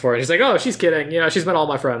friends before. And she's like, oh, she's kidding. She's met all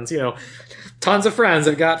my friends. Tons of friends.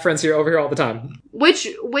 I've got friends over here all the time.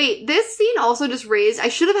 Wait, this scene also just raised, I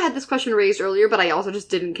should have had this question raised earlier, but I also just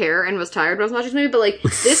didn't care and was tired when I was watching this movie,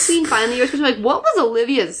 but this scene finally raised question, what was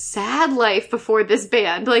Olivia's sad life before this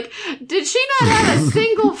band? Did she not have a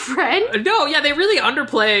single friend? No, yeah, they really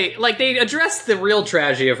underplay, they address the real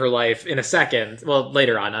tragedy of her life in a second. Well,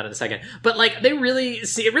 later on, not in a second. But, it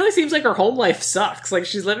really seems like her home life sucks.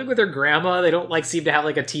 She's living with her grandma, they don't, seem to have,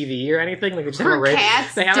 a TV or anything. They just have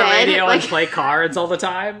they have a radio and play cards all the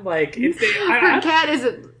time. Her cat is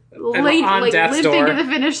limping to the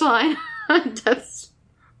finish line on death's.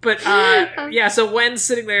 But, so Wen's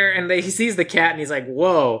sitting there, and he sees the cat, and he's like,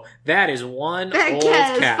 whoa, that is one that old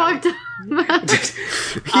cat. Is fucked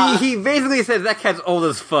up. he basically says that cat's old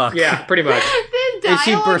as fuck. Yeah, pretty much. The dialogue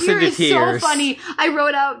she bursts here into is tears. so funny. I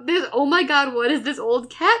wrote out this, oh my god, what is this old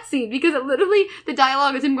cat scene? Because it literally, the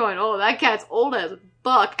dialogue is him going, oh, that cat's old as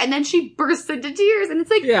fuck. And then she bursts into tears, and it's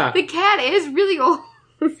the cat is really old.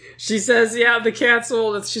 She says, yeah, the cat's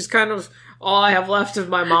old. She's kind of all I have left of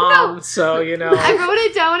my mom, so, I wrote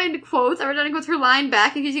it down in quotes. Her line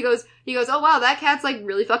back, and he goes, oh wow, that cat's,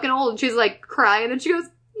 really fucking old. And she's, crying, and she goes,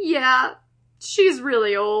 yeah, she's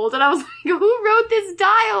really old. And I was like, who wrote this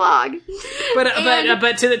dialogue?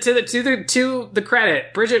 But to the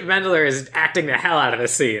credit, Bridget Mendler is acting the hell out of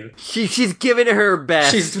this scene. She's giving it her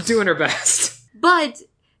best. She's doing her best. But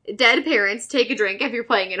dead parents, take a drink if you're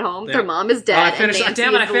playing at home. Yeah. Their mom is dead. I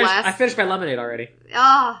finished my lemonade already.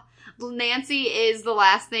 Nancy is the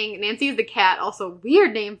last thing. Nancy is the cat. Also,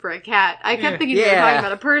 weird name for a cat. I kept thinking we were talking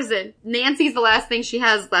about a person. Nancy's the last thing she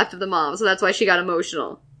has left of the mom, so that's why she got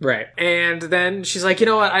emotional. Right. And then she's like, you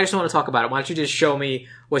know what? I just don't want to talk about it. Why don't you just show me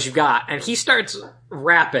what you've got? And he starts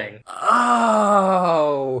rapping.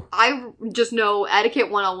 Oh. I just know etiquette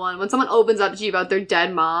 101. When someone opens up to you about their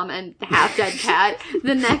dead mom and half-dead cat,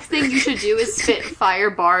 the next thing you should do is spit fire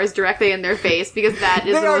bars directly in their face, because that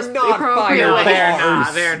is the most appropriate way.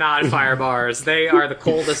 They're not fire bars. They are the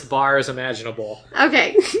coldest bars imaginable.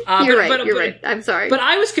 Okay. You're right. I'm sorry. But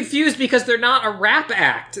I was confused because they're not a rap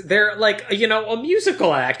act. They're a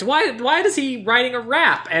musical act. Why is he writing a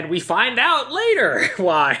rap? And we find out later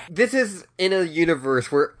why. This is in a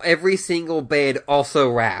universe where every single band also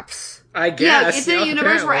raps. I guess. Yeah, it's in a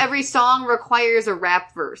universe where every song requires a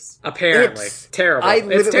rap verse. Apparently. It's terrible.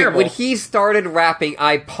 It's terrible. When he started rapping,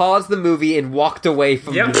 I paused the movie and walked away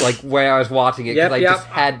from where I was watching it, because I just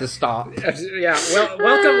had to stop. Yeah, well,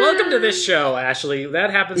 welcome to this show, Ashley.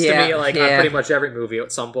 That happens to me on pretty much every movie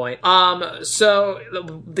at some point. So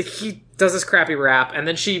he does this crappy rap, and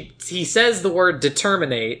then he says the word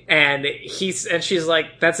determinate, and she's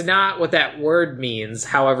like, that's not what that word means,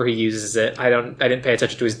 however he uses it. I didn't pay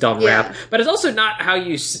attention to his dumb rap. But it's also not how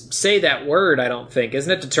you say that word, I don't think.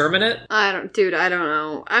 Isn't it determinate? I don't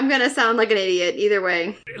know. I'm gonna sound like an idiot either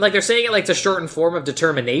way. They're saying it it's a shortened form of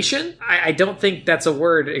determination? I don't think that's a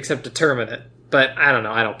word except determinate. But I don't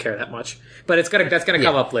know. I don't care that much. But that's gonna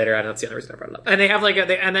come up later. I don't see the reason I brought it up. And they have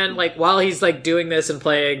and then while he's doing this and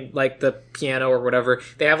playing the piano or whatever,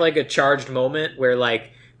 they have a charged moment where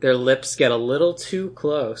their lips get a little too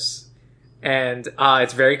close. And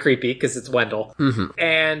it's very creepy because it's Wendell. Mm-hmm.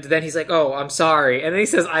 And then he's like, oh, I'm sorry. And then he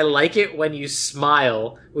says, I like it when you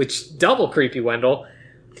smile, which double creepy, Wendell.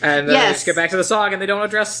 And then they just get back to the song, and they don't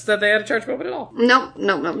address that they had a charged moment at all.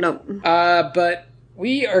 Nope. But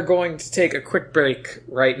we are going to take a quick break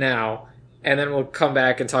right now. and then we'll come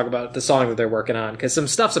back and talk about the song that they're working on, because some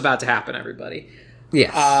stuff's about to happen, everybody.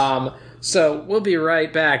 Yes. So we'll be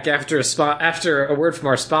right back after a word from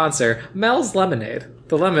our sponsor, Mel's Lemonade,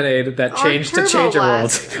 the lemonade that changed to change a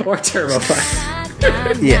world, or Turbo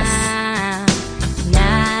Blast. Yes.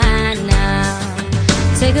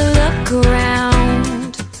 Take a look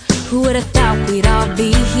around. Who would have thought we'd all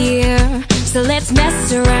be here? So let's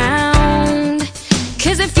mess around.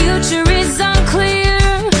 'Cause the future is unclear.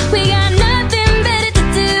 We got nothing better to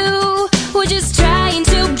do. We're just trying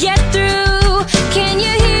to get through. Can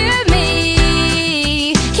you hear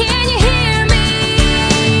me? Can you hear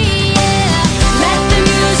me? Yeah. Let the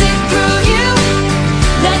music groove you.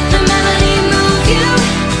 Let the melody move you.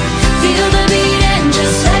 Feel the beat and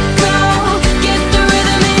just let go. Get the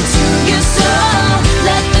rhythm into your soul.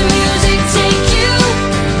 Let the music take you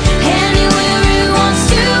anywhere it wants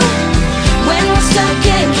to. When we're stuck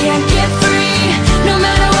and can't get free, no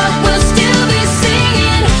matter what, we'll still be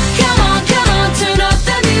singing. Come on, turn up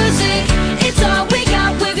the music. It's all we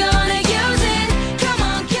got, we're gonna use it. Come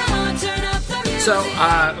on, turn up the music. So,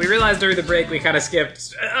 we realized during the break we kind of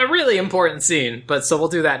skipped a really important scene, but so we'll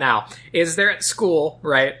do that now. Is they're at school,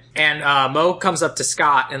 right? And Mo comes up to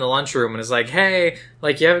Scott in the lunchroom and is like, hey,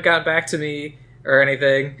 like, you haven't gotten back to me or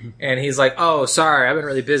anything? And he's like, oh, sorry, I've been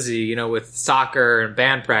really busy, with soccer and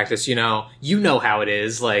band practice, you know how it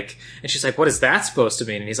is, like, and she's like, what is that supposed to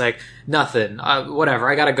mean? And he's like, nothing, whatever,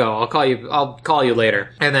 I gotta go, I'll call you later.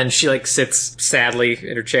 And then she, like, sits sadly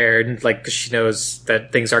in her chair, and, like, 'cause she knows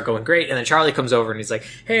that things aren't going great, and then Charlie comes over and he's like,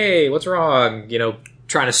 hey, what's wrong?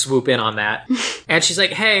 Trying to swoop in on that. And she's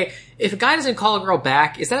like, hey, if a guy doesn't call a girl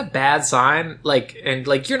back, is that a bad sign? Like,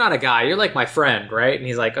 you're not a guy, you're like my friend, right? And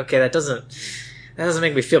he's like, okay, that doesn't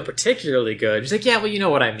make me feel particularly good. She's like, yeah, well, you know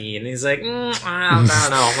what I mean. And he's like, I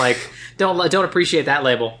don't know, like, don't appreciate that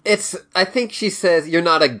label. I think she says, you're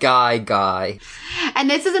not a guy. And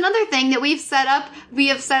this is another thing that we have set up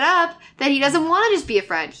that he doesn't want to just be a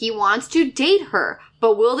friend. He wants to date her.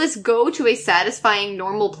 But will this go to a satisfying,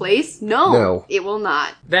 normal place? No. It will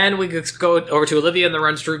not. Then we go over to Olivia in the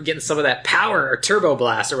lunchroom getting some of that power, or Turbo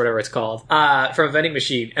Blast, or whatever it's called, from a vending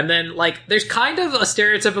machine. And then, like, there's kind of a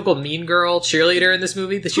stereotypical mean girl cheerleader in this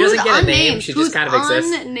movie. That she doesn't get a name, she just kind of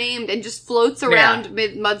exists. Unnamed and just floats around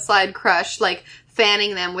mid-mudslide crush, like,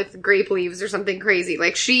 fanning them with grape leaves or something crazy.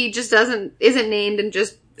 Like, she just isn't named and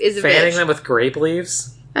just is a fanning bitch. them with grape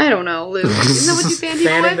leaves? I don't know, Luke. Isn't that what you fan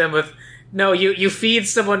people Fanning with? them with... No, you feed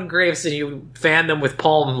someone grapes and you fan them with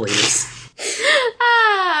palm leaves.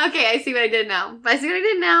 Okay, I see what I did now.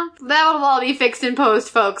 That will all be fixed in post,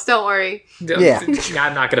 folks. Don't worry. Yeah.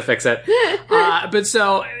 I'm not gonna fix it. But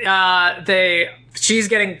so, she's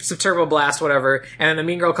getting some Turbo Blast, whatever, and then the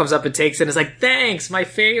mean girl comes up and takes it and is like, thanks, my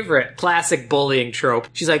favorite. Classic bullying trope.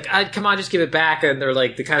 She's like, come on, just give it back. And they're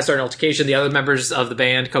like, they kind of start an altercation. The other members of the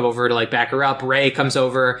band come over to, like, back her up. Ray comes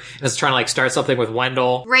over and is trying to, like, start something with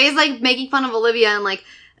Wendell. Ray's, like, making fun of Olivia and, like,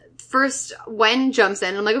 first Wen jumps in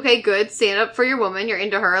and I'm like, okay, good, stand up for your woman, you're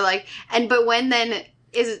into her, like, but Wen then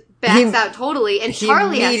backs out totally, and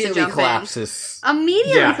Charlie has to jump collapses.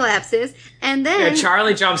 Immediately collapses, and then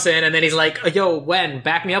Charlie jumps in, and then he's like, yo, Wen,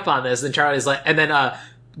 back me up on this. And Charlie's like, and then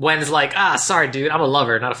Wen's like, sorry, dude, I'm a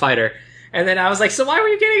lover, not a fighter. And then I was like, so why were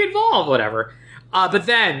you getting involved? Whatever. But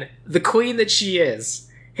then the queen that she is,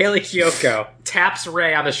 Haley Kiyoko, taps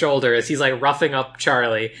Ray on the shoulder as he's, like, roughing up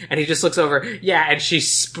Charlie, and he just looks over, and she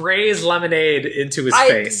sprays lemonade into his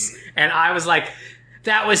face. And I was like,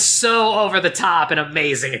 that was so over the top and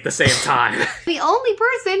amazing at the same time. the only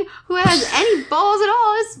person who has any balls at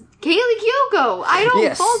all is Kaylee Kyoko. I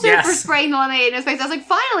don't fault her for spraying the lemonade in his face. I was like,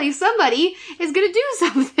 finally, somebody is gonna do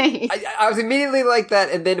something. I was immediately like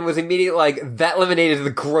that, and then it was immediately like, that lemonade is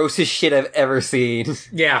the grossest shit I've ever seen.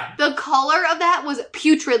 Yeah. The color of that was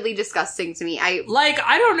putridly disgusting to me. I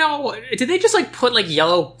don't know, did they just, like, put, like,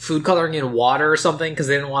 yellow food coloring in water or something because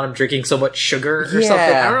they didn't want them drinking so much sugar or something?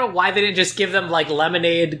 I don't know why they didn't just give them, like,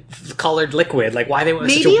 lemonade-colored liquid. Like, why they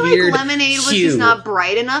went such a weird Maybe, like, lemonade was hue. just not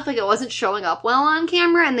bright enough, like, it wasn't showing up well on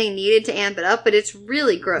camera, and they needed to amp it up, but it's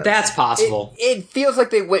really gross. That's possible. It feels like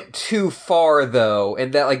they went too far, though,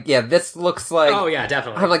 and that, like, this looks like... Oh, yeah,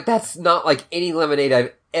 definitely. I'm like, that's not, like, any lemonade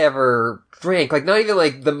I've ever drank. Like, not even,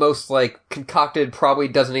 like, the most, like, concocted, probably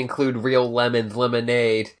doesn't include real lemons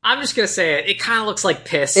lemonade. I'm just gonna say it. It kind of looks like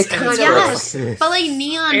piss. It kind of yes, but, like,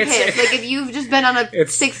 neon piss. Like, if you've just been on a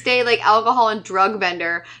 6-day, like, alcohol and drug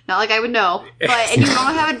bender, not like I would know, but, and you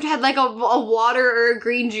haven't had, like, a water or a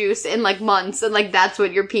green juice in, like, months, and, like, that's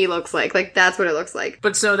what your pee looks like. Like, that's what it looks like.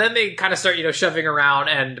 But so then they kind of start, shoving around,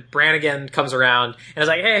 and Brannigan comes around, and is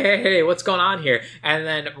like, hey, what's going on here? And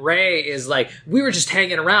then Ray is like, we were just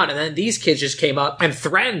hanging around, and then these kids kids just came up and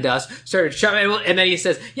threatened us, started shoving, and then he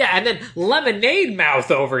says, yeah, and then Lemonade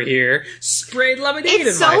Mouth over here sprayed lemonade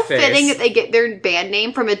It's in my so face. fitting that they get their band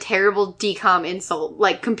name from a terrible decom insult,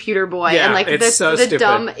 like Computer Boy, Yeah, and like it's so the stupid.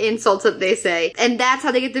 dumb insults that they say. And that's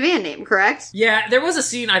how they get the band name, correct? Yeah, there was a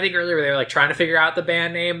scene, I think, earlier where they were, like, trying to figure out the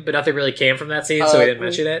band name, but nothing really came from that scene, so we didn't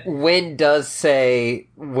mention it. Win does say,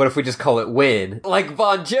 what if we just call it Win? Like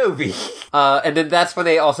Bon Jovi. And then that's when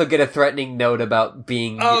they also get a threatening note about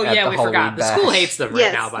being Oh, at yeah, the we Halloween forgot. The bash. school hates them right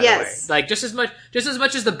Yes, now, by yes. the way. Like, just as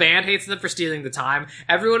much as the band hates them for stealing the time,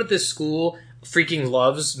 everyone at this school freaking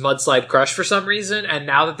loves Mudslide Crush for some reason, and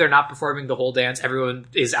now that they're not performing the whole dance, everyone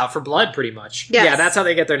is out for blood, pretty much. Yes. Yeah, that's how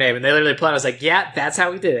they get their name, and they literally play. I was like, yeah, that's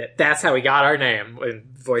how we did it. That's how we got our name. In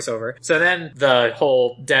voiceover. So then the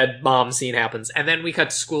whole dead mom scene happens, and then we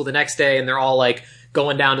cut to school the next day, and they're all like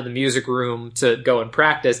going down to the music room to go and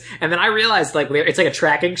practice. And then I realized, like, it's like a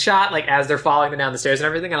tracking shot, like, as they're following them down the stairs and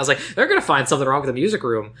everything. And I was like, they're gonna find something wrong with the music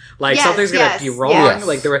room. Like, Yes, something's gonna yes, be wrong. yes.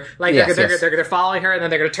 Like, they're Yes, they're yes. gonna following her, and then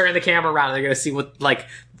they're gonna turn the camera around, and they're gonna see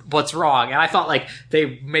what's wrong. And I thought, like,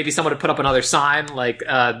 maybe someone had put up another sign, like,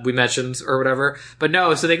 we mentioned, or whatever. But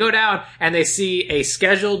no, so they go down, and they see a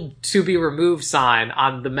scheduled to be removed sign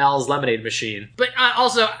on the Mel's lemonade machine. But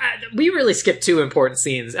also, we really skipped two important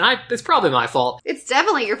scenes, and it's probably my fault. It's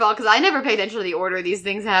definitely your fault, because I never pay attention to the order of these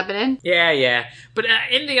things happening. Yeah. But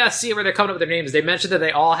in the scene where they're coming up with their names, they mentioned that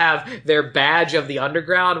they all have their badge of the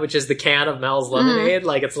underground, which is the can of Mel's lemonade.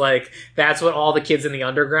 Like, it's like, that's what all the kids in the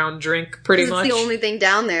underground drink, pretty much. It's the only thing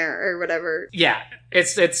down there, or whatever. Yeah.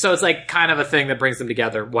 It's like kind of a thing that brings them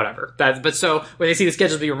together, whatever. But so when they see the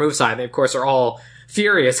schedule to be removed sign, they of course are all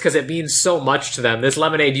furious because it means so much to them. This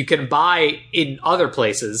lemonade you can buy in other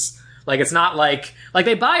places. Like, it's not like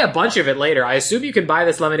they buy a bunch of it later. I assume you can buy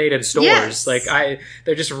this lemonade in stores. Yes. Like,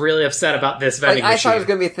 they're just really upset about this vending I machine. thought it was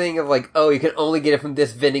going to be a thing of like, oh, you can only get it from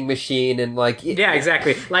this vending machine, and like... Yeah,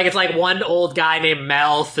 exactly. Like, it's like one old guy named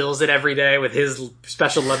Mel fills it every day with his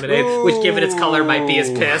special lemonade, which, given its color, might be his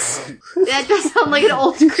piss. That does sound like an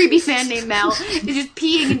old creepy man named Mel. He's just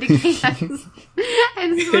peeing into cans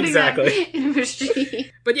and putting Exactly. that in a machine.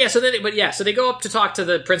 But yeah, so they go up to talk to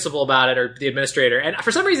the principal about it, or the administrator, and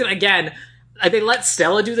for some reason, again, they let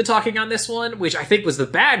Stella do the talking on this one, which I think was the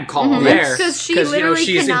bad call there. Because she literally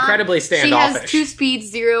she's cannot, incredibly standoffish. She has 2 speeds,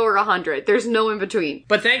 0 or 100. There's no in between.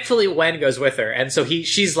 But thankfully, Wen goes with her, and so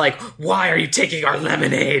she's like, "Why are you taking our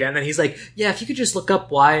lemonade?" And then he's like, "Yeah, if you could just look up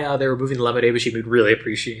why they're removing the lemonade machine, we'd really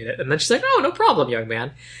appreciate it." And then she's like, "Oh, no problem, young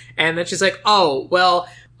man." And then she's like, "Oh, well."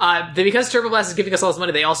 Because Turbo Blast is giving us all this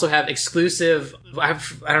money, they also have exclusive, I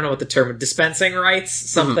don't know what the term, dispensing rights,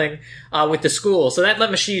 something, with the school. So that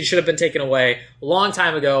machine should have been taken away a long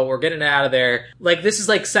time ago. We're getting it out of there. Like, this is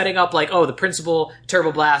like setting up like, oh, the principal,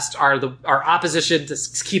 Turbo Blast are our opposition to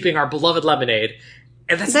keeping our beloved lemonade.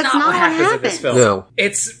 And that's not what happens in this film. No.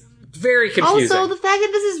 It's very confusing. Also, the fact that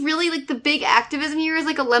this is really, like, the big activism here is,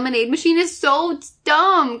 like, a lemonade machine is so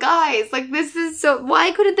dumb, guys. Like, this is so... Why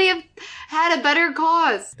couldn't they have had a better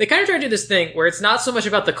cause? They kind of try to do this thing where it's not so much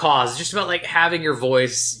about the cause, it's just about, like, having your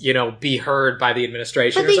voice, be heard by the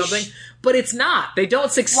administration or something. But it's not. They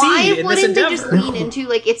don't succeed in this wouldn't they endeavor. just lean into,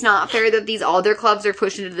 like, it's not fair that these all their clubs are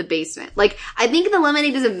pushed into the basement? Like, I think the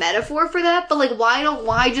lemonade is a metaphor for that, but, like,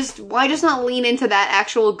 why just not lean into that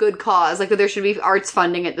actual good cause? Like, that there should be arts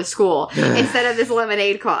funding at the school instead of this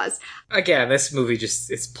lemonade cause. Again, this movie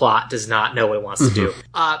its plot does not know what it wants to do.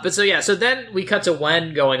 So then we cut to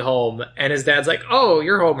Wen going home, and his dad's like, "Oh,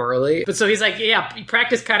 you're home early." But so he's like, "Yeah,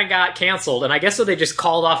 practice kind of got canceled," and I guess so they just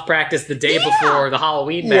called off practice the day before the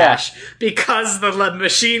Halloween bash because the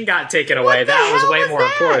machine got taken away. That was way more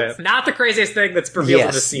important. Not the craziest thing that's revealed in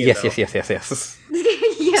the scene. Yes. Yes,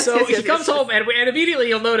 So yes, he yes, comes yes. home, and immediately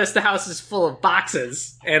you'll notice the house is full of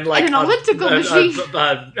boxes and like And an elliptical machine.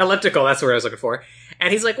 Elliptical, that's what I was looking for.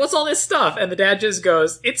 And he's like, "What's all this stuff?" And the dad just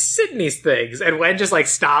goes, "It's Sydney's things." And Wen just like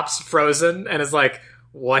stops frozen and is like,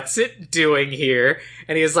 "What's it doing here?"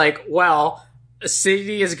 And he is like, "Well,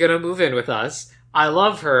 Sydney is gonna move in with us. I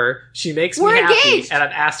love her. She makes me We're happy, engaged. and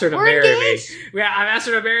I've asked her to We're marry engaged. me. Yeah, I've asked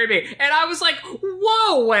her to marry me." And I was like,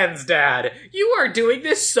 "Whoa, Wen's dad, you are doing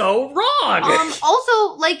this so wrong."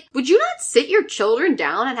 Also, like, would you not sit your children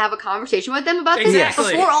down and have a conversation with them about this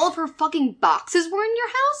Exactly. before all of her fucking boxes were in your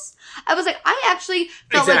house? I was like, I actually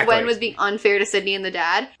felt like Exactly. Wen was being unfair to Sydney and the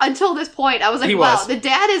dad. Until this point, I was like, He wow, was. the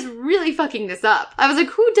dad is really fucking this up. I was like,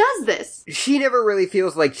 who does this? She never really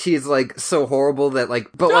feels like she's like so horrible that like,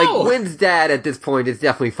 but No. like Wynn's dad at this point is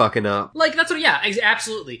definitely fucking up. Like, that's what, yeah,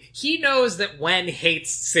 absolutely. He knows that Wen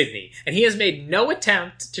hates Sydney, and he has made no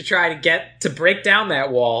attempt to try to break down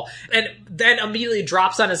that wall, and then immediately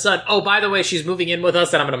drops on his son, oh, by the way, she's moving in with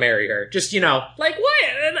us, and I'm gonna marry her. Just, like,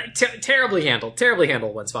 what? Terribly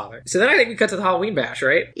handled, Wen's father. So then I think we cut to the Halloween bash,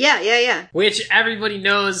 right? Yeah. Which everybody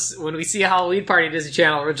knows when we see a Halloween party Disney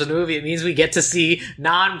Channel original movie, it means we get to see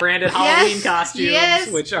non-branded Halloween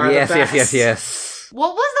costumes, which are the best. Yes.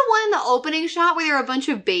 What was the one in the opening shot where there were a bunch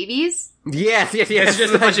of babies? Yes. It's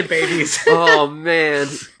just a bunch of babies. Oh, man.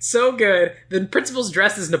 So good. The principal's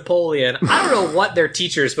dressed as Napoleon. I don't know what their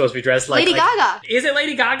teacher is supposed to be dressed like. Lady Gaga. Is it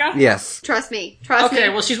Lady Gaga? Yes. Trust me. Okay,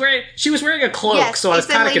 well, she was wearing a cloak, so I was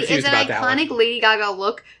kind of confused about that one. It's an iconic Lady Gaga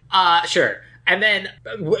look. Sure. And then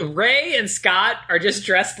Ray and Scott are just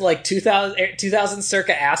dressed like 2000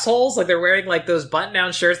 circa assholes. Like, they're wearing, like, those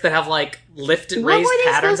button-down shirts that have, like, lifted, raised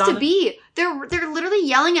patterns on them. What were they supposed to be? They're literally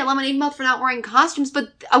yelling at Lemonade Mouth for not wearing costumes,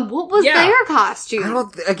 but what was their costume? I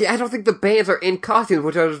don't think the bands are in costumes,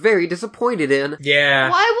 which I was very disappointed in.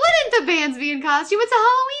 Yeah. Why wouldn't the bands be in costume? It's a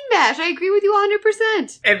Halloween bash. I agree with you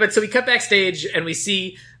 100%. But so we cut backstage and we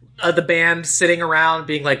see the band sitting around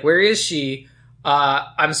being like, where is she?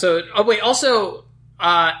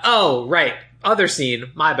 Other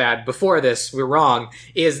scene, my bad, before this, we're wrong,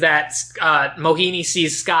 is that Mohini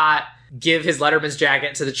sees Scott give his Letterman's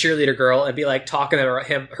jacket to the cheerleader girl and be like talking to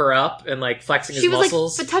her up and like flexing his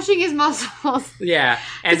muscles. Like, but touching his muscles. Yeah.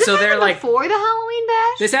 And Does so they're like, before the Halloween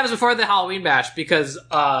bash? This happens before the Halloween bash because,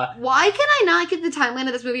 why can I not get the timeline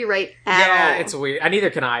of this movie right at all? Yeah, it's weird. Neither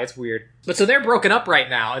can I. It's weird. But so they're broken up right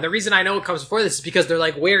now, and the reason I know it comes before this is because they're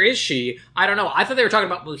like, where is she? I don't know. I thought they were talking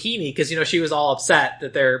about Mohini because, she was all upset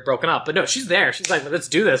that they're broken up. But no, she's there. She's like, let's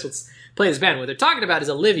do this. Let's play this band. What they're talking about is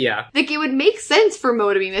Olivia. Like, it would make sense for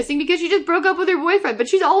Mo to be missing because she just broke up with her boyfriend, but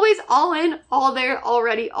she's always all in, all there,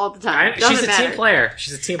 already, all the time. She's a team player.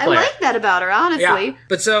 I like that about her, honestly. Yeah.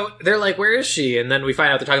 But so they're like, where is she? And then we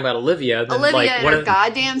find out they're talking about Olivia. And and her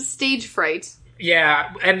goddamn stage fright.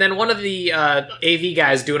 Yeah, and then one of the AV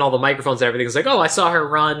guys doing all the microphones and everything is like, oh, I saw her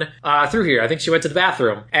run through here. I think she went to the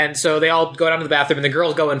bathroom. And so they all go down to the bathroom, and the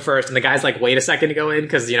girls go in first, and the guy's like, wait a second to go in,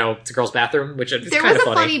 because, it's a girl's bathroom, which is kind of funny. There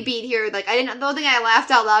was a funny beat here. Like, the only thing I laughed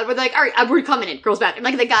out loud, were like, all right, we're coming in, girls' bathroom.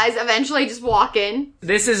 Like, the guys eventually just walk in.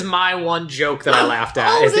 This is my one joke that I laughed at.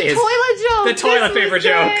 Toilet joke! The toilet paper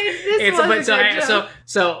joke.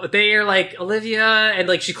 So they are like, Olivia, and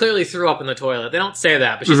like, she clearly threw up in the toilet. They don't say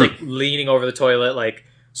that, but she's like leaning over the toilet, like,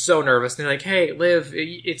 so nervous. And they're like, hey, Liv, are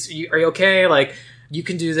you okay? Like, you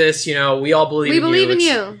can do this, we all believe in you. We believe in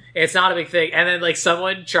you. It's not a big thing. And then, like,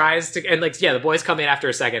 someone tries to, and, like, the boys come in after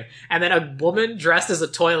a second. And then a woman dressed as a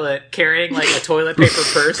toilet, carrying, like, a toilet paper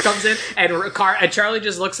purse comes in, and Charlie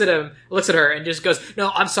just looks at her, and just goes,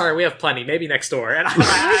 no, I'm sorry, we have plenty, maybe next door. And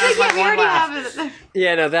I was like, we already have it.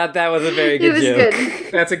 Yeah, no, that was a very good joke.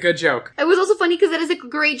 Good. That's a good joke. It was also funny because that is a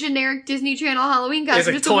great generic Disney Channel Halloween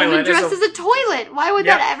costume. It's just a woman dressed as a toilet. Why would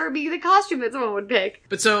that ever be the costume that someone would pick?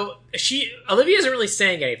 But so, Olivia isn't really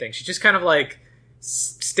saying anything. She's just kind of like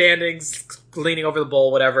standing, leaning over the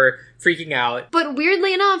bowl, whatever, freaking out. But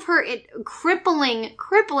weirdly enough, her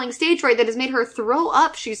crippling stage fright that has made her throw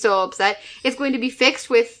up, she's so upset, is going to be fixed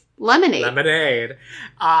with lemonade.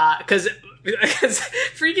 Because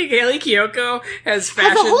freaking Hayley Kiyoko has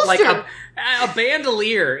fashioned like a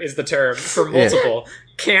bandolier is the term for multiple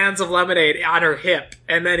cans of lemonade on her hip.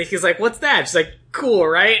 And then he's like, what's that? She's like, cool,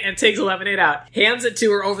 right? And takes the lemonade out, hands it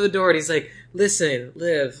to her over the door, and he's like, listen,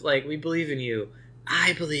 Liv, like, we believe in you.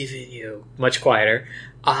 I believe in you. Much quieter.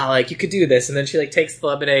 You could do this. And then she, like, takes the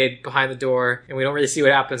lemonade behind the door, and we don't really see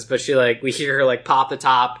what happens, but we hear her, like, pop the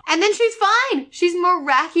top. And then she's fine. She's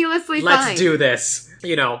miraculously fine. Let's do this.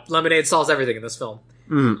 Lemonade solves everything in this film.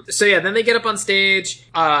 So yeah, then they get up on stage.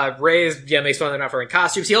 Ray makes fun of them not wearing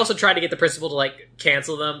costumes. He also tried to get the principal to like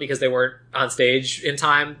cancel them because they weren't on stage in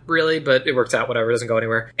time, really, but it works out. Whatever, it doesn't go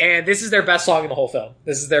anywhere. And this is their best song in the whole film.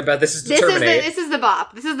 This is their best. This is Terminate. This is the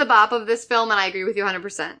bop. This is the bop of this film, and I agree with you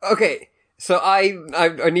 100%. Okay. So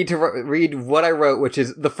I need to read what I wrote, which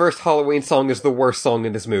is the first Halloween song is the worst song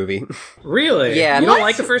in this movie. Really? Yeah. You don't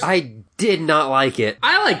like the first? I did not like it.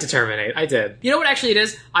 I like to Terminate. I did. You know what actually it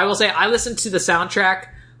is? I will say I listened to the soundtrack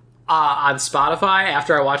on Spotify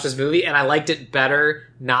after I watched this movie, and I liked it better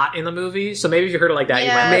not in the movie. So maybe if you heard it like that, you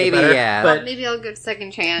might like it better. But maybe I'll give it a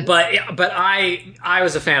second chance. But I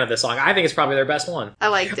was a fan of this song. I think it's probably their best one. I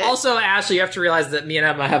liked it. Also, Ashley, you have to realize that me and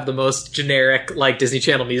Emma have the most generic, like, Disney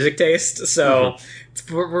Channel music taste, so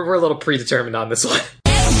we're a little predetermined on this one.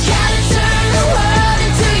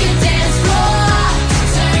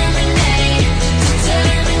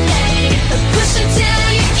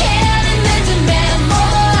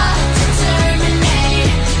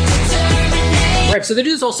 Right, so they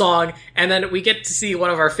do this whole song, and then we get to see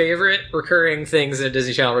one of our favorite recurring things in a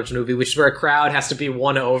Disney Channel original movie, which is where a crowd has to be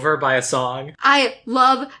won over by a song. I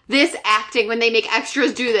love this acting when they make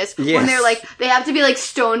extras do this. Yes. When they're like, they have to be like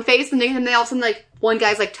stone faced, and then they all of a sudden like one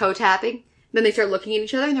guy's like toe tapping. Then they start looking at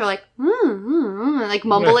each other, and they're like, like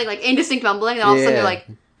mumbling, like indistinct mumbling, and all of a sudden they're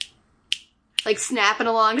like snapping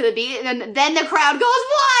along to the beat, and then the crowd goes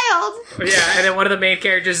wild! Yeah, and then one of the main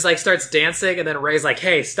characters like starts dancing, and then Ray's like,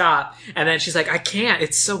 hey, stop. And then she's like, I can't,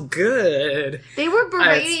 it's so good. They were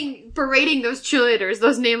berating those cheerleaders,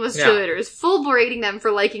 those nameless cheerleaders, full berating them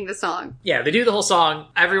for liking the song. Yeah, they do the whole song.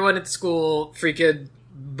 Everyone at school freaking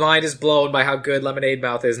mind is blown by how good Lemonade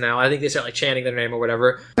Mouth is now. I think they start like chanting their name or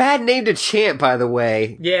whatever. Bad name to chant, by the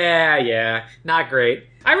way. Yeah, not great.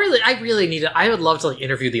 I really need to. I would love to like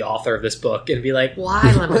interview the author of this book and be like, "Why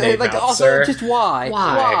Lemonade Like, Mouth, also, sir? just why?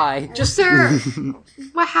 Why? Just, sir,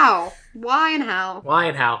 how? Why and how? Why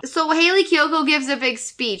and how?" So Haley Kiyoko gives a big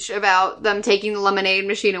speech about them taking the lemonade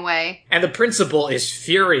machine away. And the principal is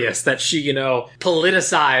furious that she,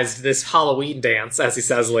 politicized this Halloween dance, as he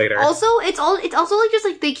says later. Also, it's also like just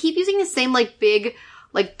like they keep using the same like big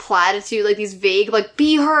like platitude, like these vague, like,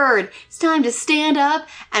 be heard. It's time to stand up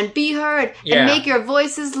and be heard and make your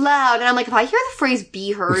voices loud. And I'm like, if I hear the phrase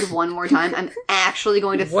be heard one more time, I'm actually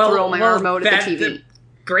going to throw my remote at the TV.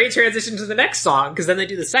 Great transition to the next song, because then they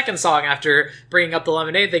do the second song after bringing up the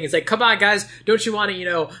lemonade thing. It's like, come on, guys, don't you want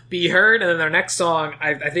to, be heard? And then their next song,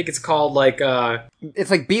 I think it's called, like,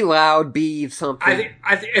 it's like, be loud, be something.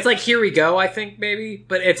 It's like, here we go, I think, maybe.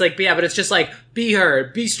 But it's like, but it's just like, be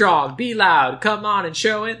heard, be strong, be loud, come on and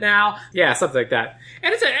show it now. Yeah, something like that.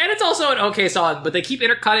 And it's also an okay song, but they keep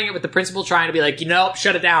intercutting it with the principal trying to be like,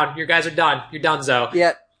 shut it down, you guys are done, you're donezo.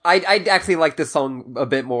 Yeah. I actually like this song a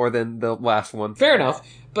bit more than the last one. Fair enough.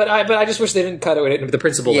 But I just wish they didn't cut it with the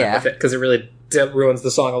principal in with it, because it really ruins the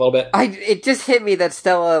song a little bit. It just hit me that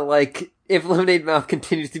Stella, like, if Lemonade Mouth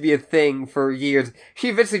continues to be a thing for years, she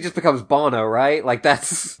eventually just becomes Bono, right? Like,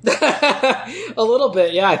 that's... A little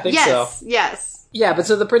bit, yeah, I think so. Yes. Yeah, but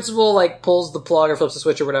so the principal, like, pulls the plug or flips the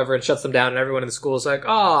switch or whatever and shuts them down, and everyone in the school is like,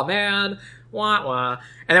 oh, man, wah, wah.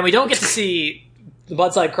 And then we don't get to see the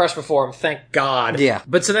Budside Crush perform, thank God. Yeah.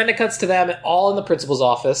 But so then it cuts to them all in the principal's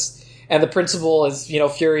office, and the principal is,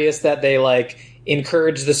 furious that they, like,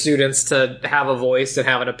 encourage the students to have a voice and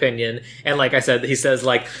have an opinion. And like I said, he says,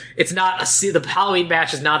 like, it's not the Halloween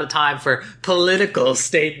bash is not a time for political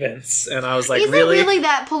statements. And I was like, really? Is it really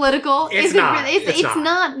that political? It's not. It's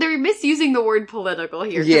not. They're misusing the word political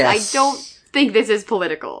here. Yes. I don't think this is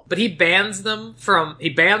political. But he bans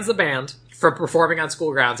the band from performing on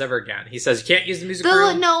school grounds ever again. He says you can't use the music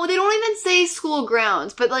room. No, they don't even say school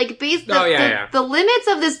grounds, but like the limits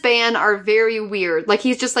of this ban are very weird. Like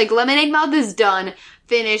he's just like, Lemonade Mouth is done,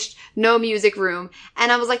 finished, no music room.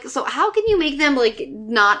 And I was like, so how can you make them like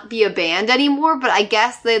not be a band anymore? But I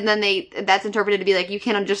guess that's interpreted to be like, you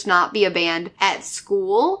cannot just not be a band at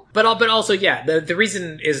school. But also, yeah, the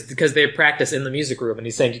reason is because they practice in the music room, and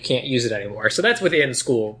he's saying you can't use it anymore. So that's within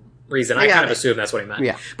school reason. I kind of assume that's what he meant.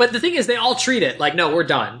 Yeah. But the thing is, they all treat it like, no, we're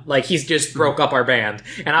done. Like, he's just broke up our band.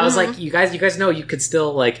 And I was like, you guys know you could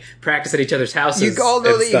still, like, practice at each other's houses. You all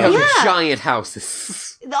know that you have giant houses.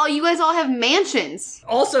 Oh, you guys all have mansions.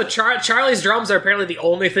 Also, Charlie's drums are apparently the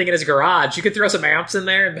only thing in his garage. You could throw some amps in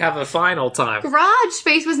there and have a final time. Garage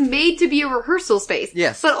space was made to be a rehearsal space.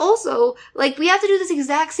 Yes. But also, like, we have to do this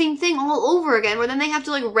exact same thing all over again, where then they have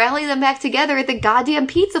to, like, rally them back together at the goddamn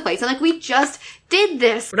pizza place. And, like, we just did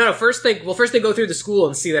this. No, first they go through the school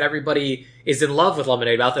and see that everybody is in love with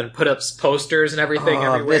Lemonade Mouth and put up posters and everything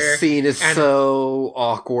everywhere. This scene is so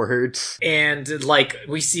awkward. And, like,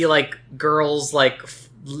 we see, like, girls, like,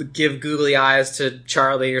 give googly eyes to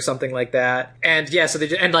Charlie or something like that. And yeah, so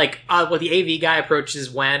the AV guy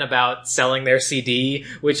approaches Wen about selling their CD,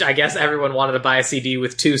 which I guess everyone wanted to buy a CD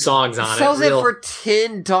with 2 songs on it. Sells it for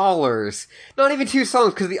 $10. Not even 2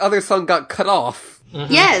 songs, because the other song got cut off.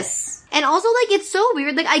 Mm-hmm. Yes. And also, like, it's so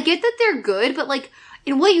weird. Like, I get that they're good, but, like,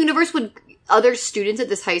 in what universe would other students at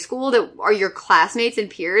this high school that are your classmates and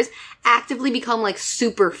peers actively become, like,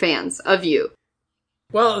 super fans of you?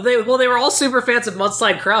 Well, they were all super fans of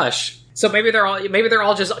Mudslide Crush. So maybe they're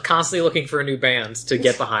all just constantly looking for a new band to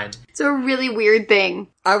get behind. It's a really weird thing.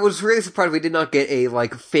 I was really surprised we did not get a,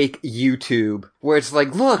 like, fake YouTube, where it's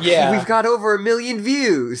like, look, we've got over 1 million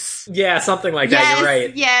views. Yeah, something like that, you're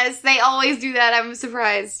right. Yes, they always do that, I'm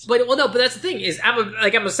surprised. But that's the thing, is,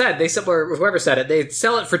 like Emma said, they said, or whoever said it, they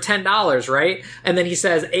sell it for $10, right? And then he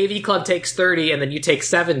says, AV Club takes 30, and then you take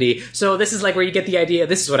 70. So this is like where you get the idea,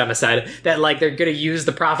 this is what Emma said, that, like, they're gonna use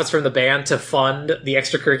the profits from the band to fund the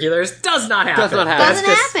extracurriculars. Does not happen. Doesn't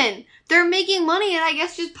happen. they're making money and I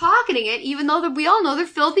guess just pocketing it, even though we all know they're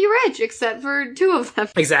filthy rich, except for 2 of them.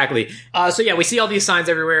 Exactly. So yeah, we see all these signs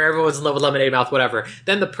everywhere. Everyone's in love with Lemonade Mouth, whatever.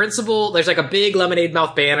 Then the principal, there's like a big Lemonade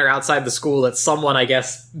Mouth banner outside the school that someone, I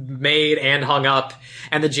guess, made and hung up.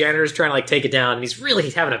 And the janitor's trying to like take it down, and he's really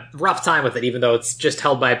having a rough time with it, even though it's just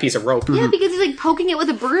held by a piece of rope. Yeah, because he's like poking it with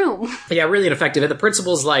a broom. Yeah, really ineffective. And the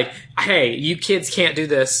principal's like, "Hey, you kids can't do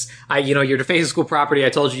this. You're defacing school property. I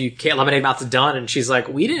told you can't. Lemonade Mouth's done." And she's like,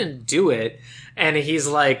 "We didn't do it." And he's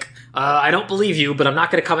like, "I don't believe you, but I'm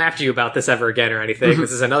not going to come after you about this ever again or anything.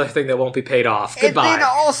 This is another thing that won't be paid off. Goodbye." And then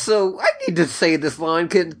also, I need to say this line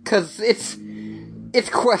because it's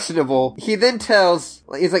questionable. He then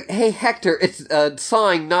he's like, "Hey, Hector, it's a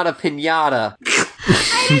sign, not a piñata."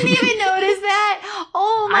 I didn't even notice that.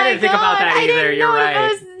 Oh my god. I didn't think about that either. I didn't You're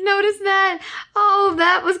right. notice that. Oh,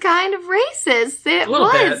 that was kind of racist. It A little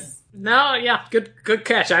was. bit. No, yeah, good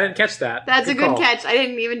catch. I didn't catch that. That's a good call. catch. I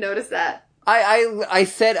didn't even notice that. I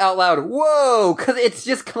said out loud, "Whoa," because it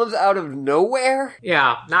just comes out of nowhere.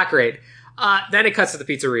 Yeah, not great. Then it cuts to the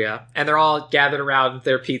pizzeria, and they're all gathered around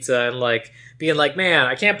their pizza and like being like, "Man,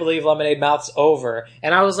 I can't believe Lemonade Mouth's over."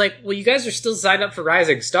 And I was like, "Well, you guys are still signed up for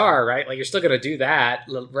Rising Star, right? Like, you're still gonna do that,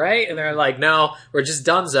 right?" And they're like, "No, we're just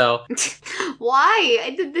donezo."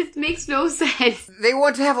 Why? This makes no sense. They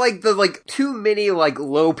want to have too many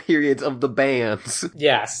low periods of the bands.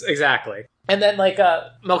 Yes, exactly. And then,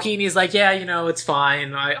 Mohini's like, "Yeah, it's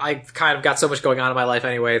fine. I've kind of got so much going on in my life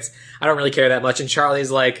anyway. I don't really care that much." And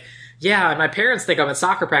Charlie's like, "Yeah, my parents think I'm at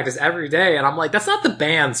soccer practice every day." And I'm like, "That's not the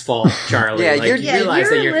band's fault, Charlie." Yeah, you realize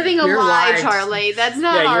that you're living a you're lie, lying. Charlie. That's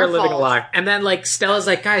not our fault. Yeah, you're living a lie. And then, Stella's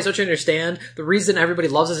like, "Guys, don't you understand? The reason everybody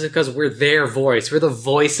loves us is because we're their voice. We're the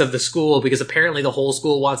voice of the school, because apparently the whole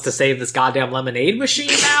school wants to save this goddamn lemonade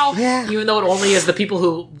machine now. Yeah. Even though it only is the people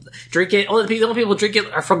who drink it, the only people who drink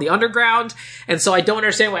it are from the underground. And so I don't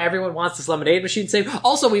understand why everyone wants this lemonade machine saved."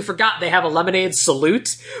 Also, we forgot they have a lemonade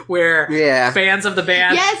salute where fans of the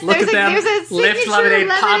band look at them, lift lemonade,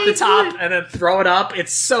 pop the top, and then throw it up.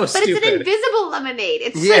 It's so stupid. But it's an invisible lemonade.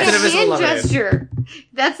 It's Yes. like a It's an hand invisible lemonade. gesture.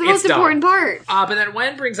 That's the most dumb. important part. But then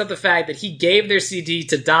Wen brings up the fact that he gave their CD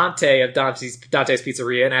to Dante of Dante's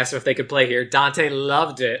Pizzeria and asked him if they could play here. Dante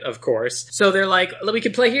loved it, of course. So they're like, "We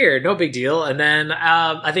can play here, no big deal." And then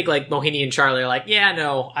I think Mohini and Charlie are like, "Yeah,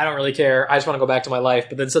 no, I don't really care. I just want to go back to my life."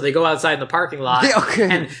 But then so they go outside in the parking lot,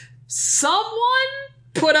 and someone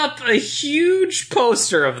put up a huge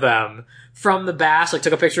poster of them from the bash,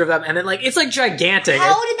 took a picture of them, and then it's gigantic.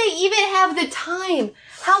 How did they even have the time?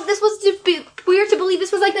 How this was to be weird to believe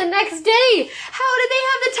this was the next day. How did they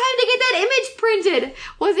have the time to get that image printed?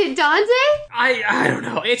 Was it Dante? I don't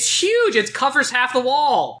know. It's huge. It covers half the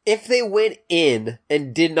wall. If they went in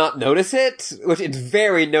and did not notice it, which is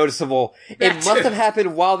very noticeable, it must have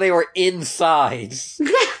happened while they were inside.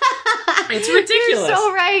 It's ridiculous. You're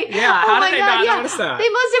so right. Yeah, oh how my did they God, not yeah. notice that? They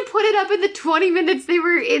must have put it up in the 20 minutes they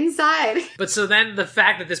were inside. But so then the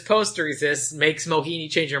fact that this poster exists makes Mohini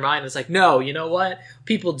change her mind. It's like, no, you know what?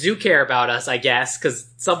 People do care about us, I guess, because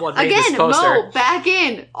someone made this poster. Mo, back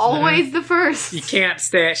in. Always the first. You can't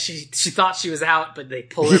stay. She thought she was out, but they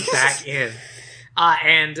pull her back in.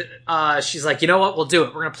 And she's like, "You know what? We'll do it.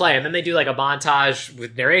 We're going to play." And then they do a montage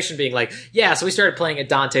with narration being like, "Yeah, so we started playing at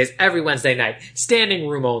Dante's every Wednesday night. Standing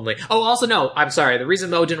room only." Oh, also, no, I'm sorry. The reason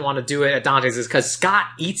Mo didn't want to do it at Dante's is because Scott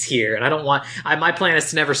eats here. And I don't want, my plan is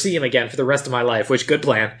to never see him again for the rest of my life, which good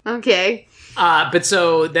plan. Okay. But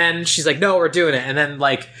so then she's like, "No, we're doing it." And then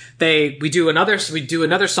we do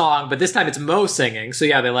another song, but this time it's Mo singing. So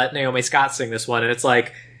yeah, they let Naomi Scott sing this one. And it's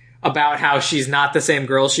about how she's not the same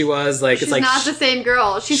girl she was. She's not the same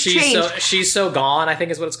girl. She's changed. She's so gone, I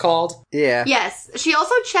think is what it's called. Yeah. Yes. She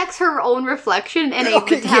also checks her own reflection in a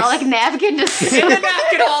metallic napkin to In the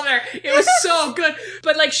napkin holder. It was so good.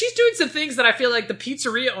 But she's doing some things that I feel the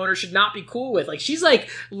pizzeria owner should not be cool with. She's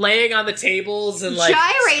laying on the tables and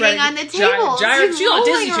gyrating on the tables. She's on Disney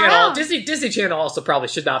rolling Channel. around. Disney Channel also probably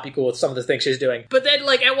should not be cool with some of the things she's doing. But then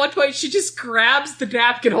at one point she just grabs the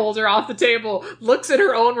napkin holder off the table, looks at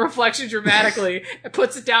her own reflection dramatically, and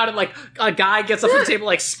puts it down, and a guy gets up from the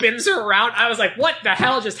table, spins her around. I was like, what the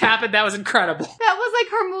hell just happened? That was incredible. That was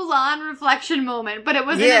her Mulan reflection moment, but it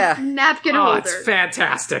was in a napkin holder. It's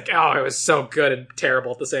fantastic. Oh, it was so good and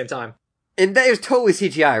terrible at the same time. And that was totally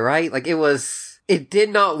CGI, right? It did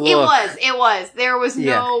not look... It was. There was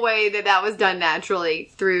no way that was done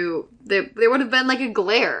naturally through... There would have been a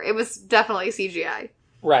glare. It was definitely CGI.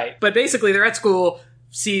 Right. But basically, they're at school.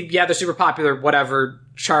 See, yeah, they're super popular, whatever.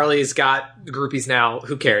 Charlie's got groupies now.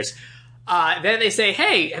 Who cares? Then they say,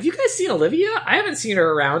 hey, have you guys seen Olivia? I haven't seen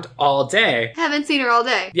her around all day. Haven't seen her all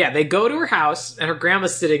day. Yeah, they go to her house, and her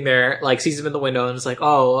grandma's sitting there, like, sees them in the window, and is like,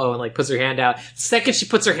 oh, and, like, puts her hand out. The second she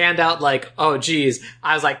puts her hand out, like, oh, geez,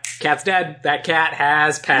 I was like, cat's dead. That cat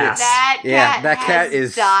has passed. That cat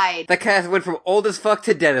has died. That cat went from old as fuck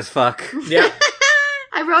to dead as fuck. Yeah.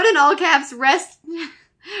 I wrote in all caps,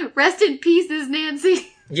 rest in pieces, Nancy.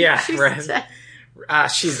 Yeah, She's right. dead.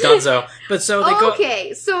 She's donezo. But so they go.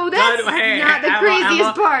 Okay, so that's not the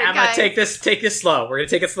craziest part, Emma, guys. take this slow. We're gonna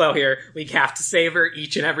take it slow here. We have to savor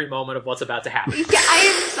each and every moment of what's about to happen. Yeah,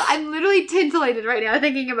 I'm literally tintillated right now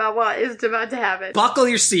thinking about what is about to happen. Buckle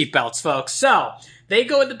your seatbelts, folks. So they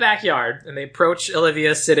go in the backyard and they approach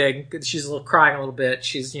Olivia sitting. She's crying a little bit.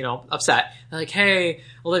 She's, upset. They're like, hey,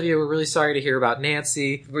 Olivia, we're really sorry to hear about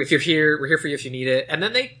Nancy. If you're here, we're here for you if you need it. And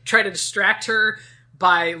then they try to distract her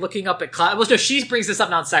by looking up at clouds. Well, no, she brings this up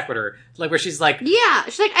non sequitur, like where she's like, yeah,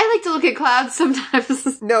 she's like, I like to look at clouds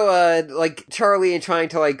sometimes. No, like Charlie and trying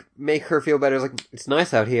to like make her feel better is like, it's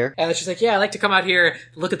nice out here. and she's like, yeah, I like to come out here,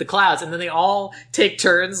 look at the clouds. And then they all take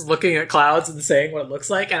turns looking at clouds and saying what it looks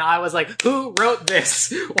like. And I was like, who wrote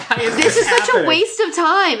this? Why is This is such happening? a waste of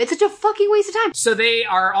time. It's such a fucking waste of time. So they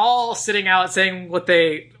are all sitting out saying what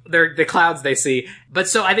the clouds they see. But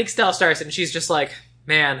so I think Stella starts and she's just like,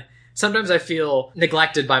 man, sometimes I feel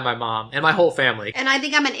neglected by my mom and my whole family. And I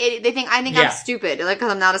think I'm an idiot. I think Yeah. I'm stupid, like,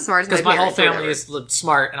 because I'm not as smart as my Because my parents. whole or family whatever. is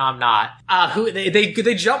smart and I'm not.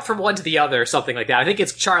 They jump from one to the other or something like that. I think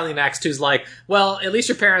it's Charlie Next who's like, well, at least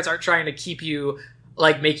your parents aren't trying to keep you,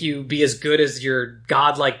 like, make you be as good as your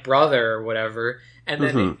godlike brother or whatever. And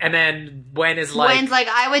then Gwen is like, Gwen's like,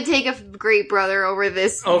 I would take a great brother over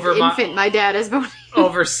this Over infant my dad is born.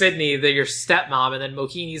 over Sydney, your stepmom, and then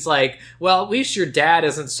Mohini's like, well, at least your dad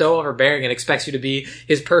isn't so overbearing and expects you to be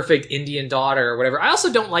his perfect Indian daughter or whatever. I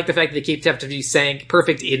also don't like the fact that they keep have to be saying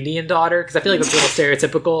perfect Indian daughter, because I feel like it's a little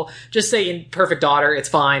stereotypical. Just say perfect daughter, it's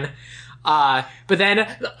fine. But then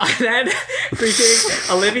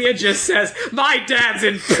freaking Olivia just says, my dad's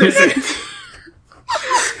in prison.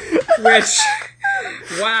 Which,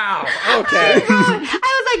 wow, okay.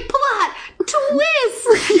 I was like, plot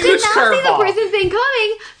twist. Did not see the curveball. prison thing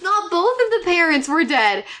coming. Not both of the parents were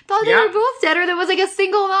dead. Thought they Yeah. were both dead, or there was like a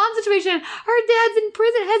single mom situation. Her dad's in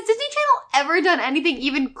prison. Has Disney Channel ever done anything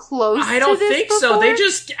even close I don't to this think so. before? They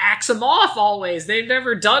just axe them off always. They've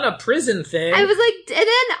never done a prison thing. I was like, and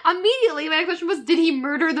then immediately my next question was, did he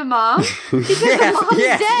murder the mom? Because the mom's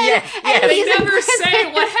yes, dead. yes, and They he's in never prison.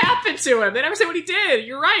 say what happened to him. They never say what he did.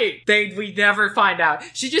 You're right. We never find out.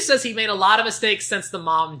 She just says he made a lot of mistakes since the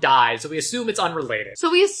mom died, so we assume it's unrelated. So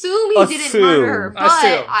we assume he didn't Assume. murder her, but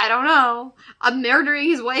Assume. I don't know. Murdering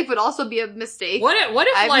his wife would also be a mistake. What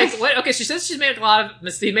if I- like what? Okay, she says she's made a lot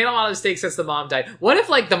of he made a lot of mistakes since the mom died. What if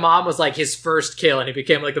like the mom was like his first kill and he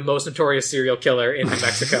became like the most notorious serial killer in New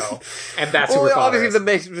Mexico, and that's who her Well, father obviously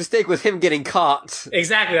is. the mistake was him getting caught.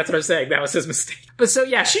 Exactly, that's what I'm saying. That was his mistake. But so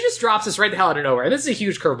yeah, she just drops this right the hell out of nowhere. And this is a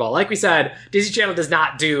huge curveball. Like we said, Disney Channel does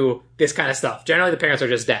not do this kind of stuff. Generally, the parents are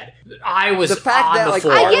just dead. I was The fact on that the like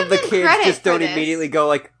floor. I all give of the them kids credit just for don't this. immediately go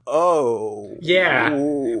like, oh, Yeah.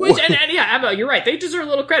 Ooh. Which, and yeah, Emma, you're right. They deserve a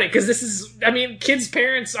little credit because this is, I mean, kids'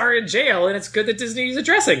 parents are in jail, and it's good that Disney's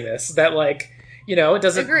addressing this. That, like, it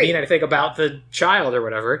doesn't Agreed. mean anything about the child or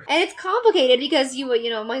whatever. And it's complicated because you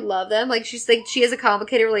might love them. Like she has a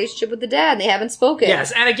complicated relationship with the dad and they haven't spoken.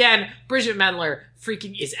 Yes, and again, Bridget Mendler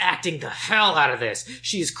freaking is acting the hell out of this.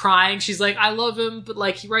 She's crying. She's like, I love him, but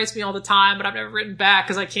like he writes me all the time, but I've never written back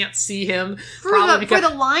because I can't see him. For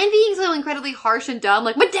the line being so incredibly harsh and dumb,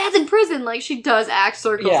 like, my dad's in prison, like, she does act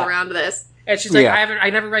circles Yeah. around this. And she's like, Yeah. I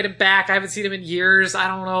never write him back. I haven't seen him in years. I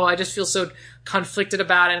don't know. I just feel so conflicted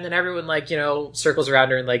about it. And then everyone circles around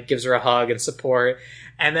her and like gives her a hug and support.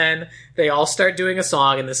 And then they all start doing a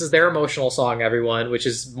song, and this is their emotional song, everyone, which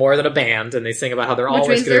is more than a band. And they sing about how they're Which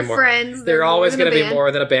always means going to they're be more. friends. They're always going to be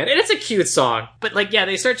more than a band. And it's a cute song. But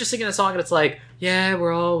they start just singing a song, and it's like, yeah,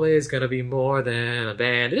 we're always going to be more than a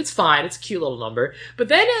band. And it's fine. It's a cute little number. But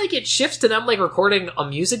then it shifts to them recording a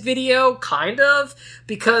music video, kind of,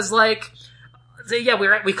 because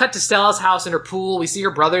we cut to Stella's house in her pool. We see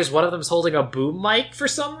her brothers. One of them's holding a boom mic for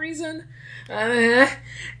some reason.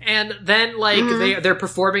 And then they're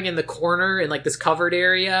performing in the corner in this covered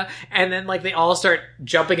area, and then they all start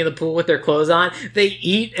jumping in the pool with their clothes on. They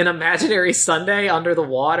eat an imaginary sundae under the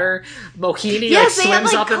water. Mohini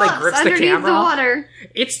swims up and grips the underneath camera. the water.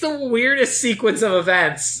 It's the weirdest sequence of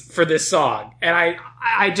events for this song, and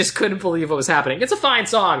I just couldn't believe what was happening. It's a fine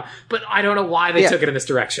song, but I don't know why they took it in this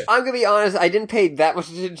direction. I'm gonna be honest, I didn't pay that much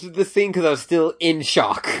attention to the scene because I was still in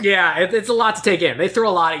shock. Yeah, it's a lot to take in. They throw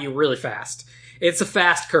a lot at you really fast. It's a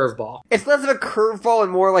fast curveball. It's less of a curveball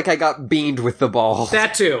and more like I got beamed with the ball.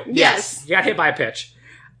 That too. Yes. You got hit by a pitch.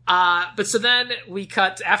 But so then we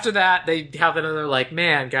cut, after that, they have another like,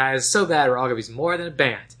 man, guys, so bad we're all gonna be more than a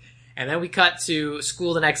band. And then we cut to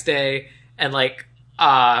school the next day, and like,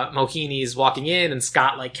 Mohini's walking in, and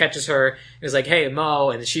Scott like catches her and is like, "Hey, Mo,"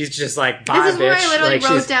 and she's just like, "Bye, This is where bitch." I literally Like,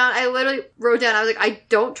 wrote down. I was like, I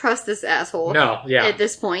don't trust this asshole. No, yeah. At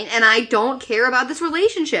this point, and I don't care about this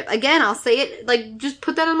relationship. Again, I'll say it. Like, just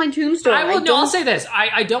put that on my tombstone. I'll say this.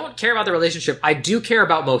 I don't care about the relationship. I do care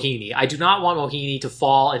about Mohini. I do not want Mohini to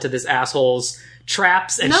fall into this asshole's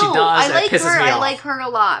traps, and she does, I and like it pisses her. me I off. like her a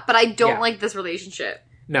lot, but I don't Yeah. like this relationship.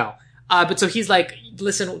 No. But so he's like,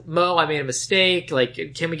 listen, Mo, I made a mistake.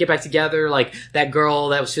 Like, can we get back together? Like, that girl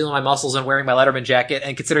that was feeling my muscles and wearing my Letterman jacket,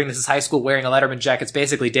 and considering this is high school, wearing a Letterman jacket's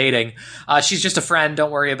basically dating. She's just a friend.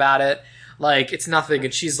 Don't worry about it. Like, it's nothing.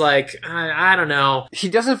 And she's like, I don't know. She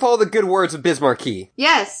doesn't follow the good words of Bismarcky,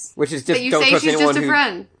 Yes, which is just but you don't say trust she's anyone just a who.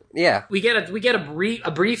 friend. Yeah. We get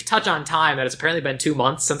a brief touch on time that it's apparently been 2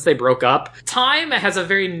 months since they broke up. Time has a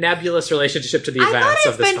very nebulous relationship to the I thought events it's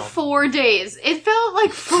of this been film. 4 days. It felt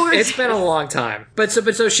like 4 days. It's been a long time. But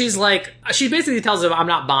so she's like, she basically tells him, I'm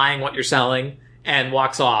not buying what you're selling, and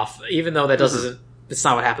walks off, even though that doesn't, it's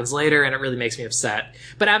not what happens later, and it really makes me upset.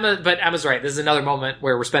 But Emma's right. This is another moment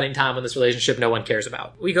where we're spending time on this relationship no one cares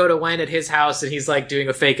about. We go to Wen at his house, and he's like doing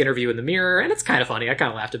a fake interview in the mirror, and it's kind of funny. I kind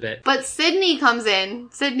of laughed a bit. But Sydney comes in.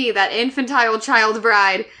 Sydney, that infantile child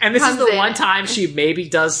bride. And this is comes the in. one time she maybe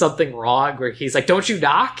does something wrong, where he's like, don't you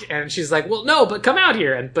knock? And she's like, well, no, but come out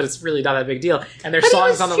here. But it's really not that big deal. And there's But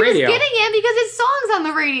songs on the radio. She was getting him because his song's on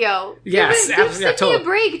the radio. Yes, give absolutely, yeah, Sydney totally. a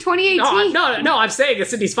break. 2018. No, I'm saying that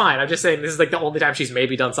Sydney's fine. I'm just saying this is like the only time she's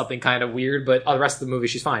maybe done something kind of weird, but all the rest of the movie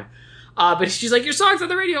she's fine. But she's like, your song's on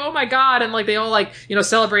the radio, oh my god, and like they all like,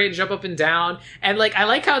 celebrate and jump up and down. And like I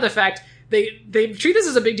like how the fact they treat this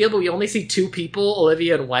as a big deal, but we only see 2 people,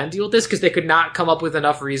 Olivia and Wen, deal with this because they could not come up with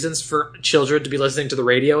enough reasons for children to be listening to the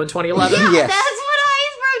radio in 2011. Yeah, Yes. that's what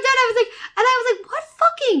I wrote down. I was like, what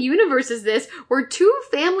fucking universe is this where 2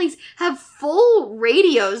 families have full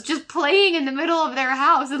radios just playing in the middle of their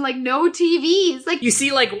house and like no TVs? Like, You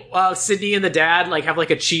see, like, Sydney and the dad, like, have, like,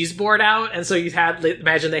 a cheese board out, and so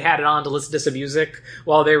imagine they had it on to listen to some music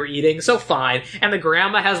while they were eating, so fine. And the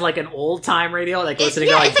grandma has, like, an old-time radio, like, listening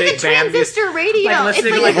to, like, it's big like a band music. transistor radio. Like,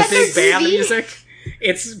 listening it's to, like, that's big their band TV. music.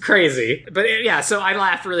 It's crazy. But, yeah, so I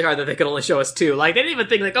laughed really hard that they could only show us 2. Like, they didn't even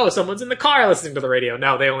think, like, oh, someone's in the car listening to the radio.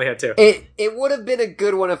 No, they only had 2. It would have been a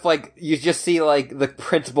good one if, like, you just see, like, the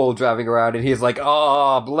principal driving around and he's like,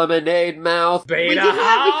 oh, lemonade mouth. Beta We could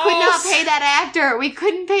not House! pay that actor. We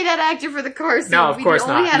couldn't pay that actor for the car scene. No, of course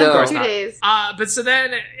we only not. had No. him Of for course 2 not. days. But so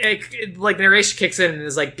then, like, the narration kicks in and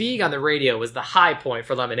is like, being on the radio was the high point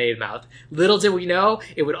for Lemonade Mouth. Little did we know,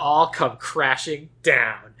 it would all come crashing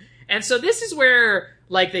down. And so this is where,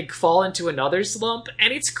 like, they fall into another slump,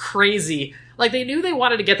 and it's crazy. Like, they knew they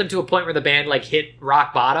wanted to get them to a point where the band, like, hit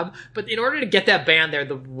rock bottom, but in order to get that band there,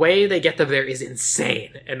 the way they get them there is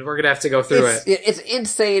insane, and we're gonna have to go through it. It's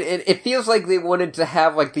insane, and it feels like they wanted to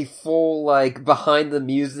have, like, the full, like, behind the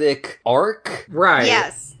music arc, Right.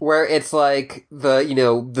 Yes. where it's like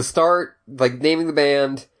the start, like, naming the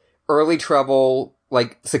band, early trouble,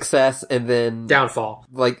 like, success, and then Downfall.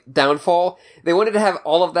 like, downfall. They wanted to have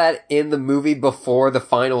all of that in the movie before the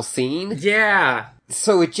final scene, Yeah.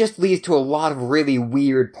 so it just leads to a lot of really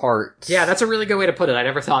weird parts. Yeah, that's a really good way to put it. I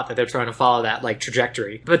never thought that they're trying to follow that, like,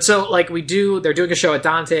 trajectory. But so, like, they're doing a show at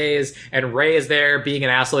Dante's, and Ray is there being an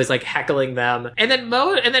asshole. He's, like, heckling them. And then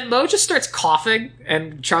Mo just starts coughing,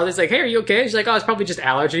 and Charlie's like, hey, are you okay? She's like, oh, it's probably just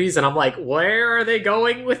allergies. And I'm like, where are they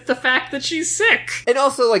going with the fact that she's sick? And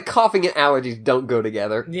also, like, coughing and allergies don't go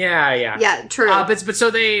together. Yeah. Yeah, true. But so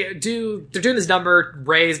they're doing this number,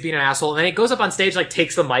 Ray's being an asshole, and then he goes up on stage, like,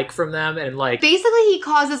 takes the mic from them, and, like, Basically, he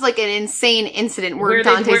causes like an insane incident where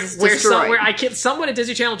Dante's is destroyed. Someone at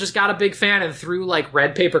Disney Channel just got a big fan and threw like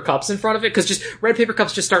red paper cups in front of it, because just red paper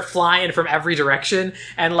cups just start flying from every direction,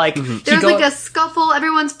 and like There's like a scuffle.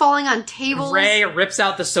 Everyone's falling on tables. Ray rips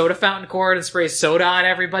out the soda fountain cord and sprays soda on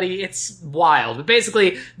everybody. It's wild. But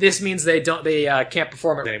basically, this means they can't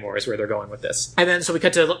perform anymore, is where they're going with this. And then so we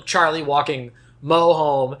cut to Charlie walking Mo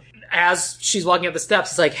home. As she's walking up the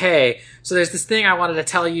steps, it's like, hey, so there's this thing I wanted to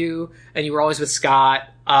tell you, and you were always with Scott,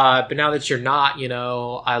 but now that you're not,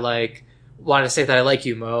 I like wanted to say that I like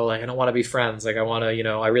you, Mo. Like, I don't want to be friends. Like, I want to,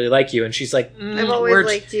 I really like you. And she's like, I've always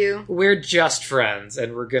liked you. We're just friends,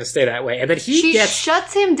 and we're gonna stay that way. And then She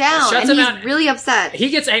shuts him down, and he's really upset. He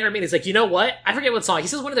gets angry at me, and he's like, you know what? I forget what song. He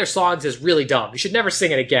says one of their songs is really dumb. You should never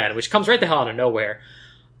sing it again, which comes right the hell out of nowhere.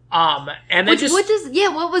 And then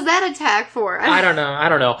what was that attack for? I don't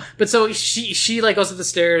know. But so she like goes up the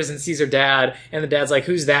stairs and sees her dad, and the dad's like,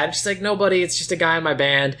 "Who's that?" And she's like, "Nobody. It's just a guy in my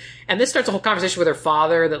band." And this starts a whole conversation with her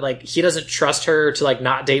father that like he doesn't trust her to like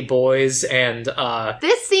not date boys, and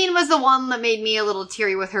this scene was the one that made me a little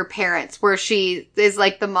teary with her parents, where she is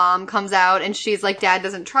like the mom comes out and she's like, "Dad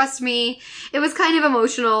doesn't trust me." It was kind of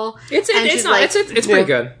emotional. It's pretty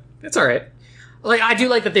good. It's all right. Like I do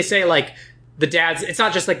like that they say like. It's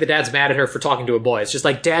not just like the dad's mad at her for talking to a boy. It's just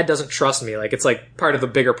like, Dad doesn't trust me. Like, it's like part of the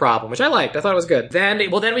bigger problem, which I liked. I thought it was good. Then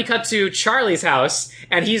we cut to Charlie's house,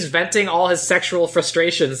 and he's venting all his sexual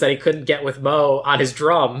frustrations that he couldn't get with Mo on his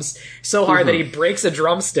drums so hard that he breaks a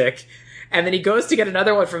drumstick. And then he goes to get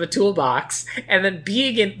another one from a toolbox, and then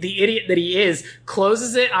being the idiot that he is,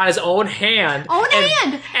 closes it on his own hand.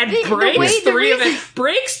 And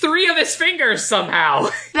breaks three of his fingers somehow.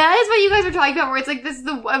 That is what you guys are talking about, where it's like, this is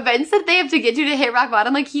the events that they have to get to hit rock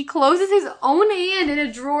bottom. Like, he closes his own hand in a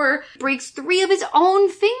drawer, breaks 3 of his own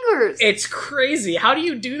fingers. It's crazy. How do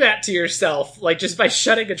you do that to yourself? Like, just by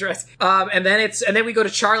shutting a dress. And then we go to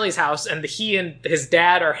Charlie's house, and he and his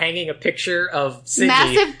dad are hanging a picture of Siggy.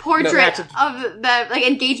 Massive portrait of the like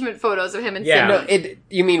engagement photos of him and Siggy. No,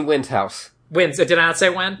 you mean Wen's house. Wen's, did I not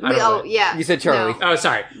say Wen? Yeah. You said Charlie. No. Oh,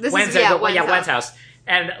 sorry. Wen's house.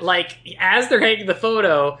 And, like, as they're hanging the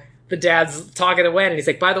photo, the dad's talking to Wen, and he's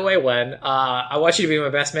like, "By the way, Wen, I want you to be my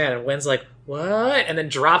best man." And Wen's like, "What?" And then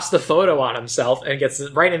drops the photo on himself and gets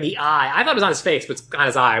it right in the eye. I thought it was on his face, but it's on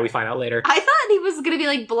his eye, we find out later. I thought he was going to be,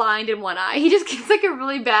 like, blind in one eye. He just gets, like, a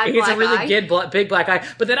really bad black eye. He gets a really good, big black eye.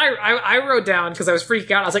 But then I wrote down, because I was freaking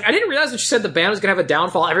out, I was like, I didn't realize when she said the band was going to have a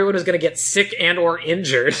downfall, everyone was going to get sick and or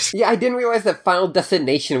injured. Yeah, I didn't realize that Final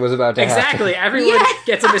Destination was about to happen. Exactly. Everyone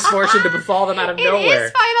gets a misfortune to befall them out of nowhere. It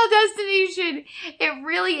is Final Destination. It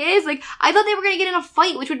really is. Like, I thought they were going to get in a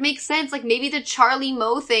fight, which would make sense. Like, maybe the Charlie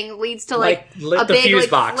Mo thing leads to, like a big, fuse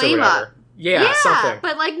box flame or whatever. Up. Yeah, something.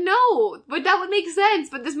 But, like, no. But that would make sense.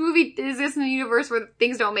 But this movie exists in a universe where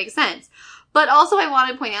things don't make sense. But also, I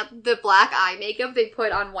want to point out that the black eye makeup they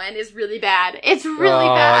put on Wen is really bad. It's really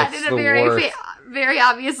bad. It's very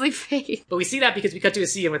obviously fake. But we see that because we cut to a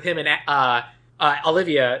scene with him and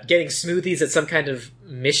Olivia getting smoothies at some kind of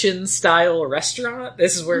mission-style restaurant.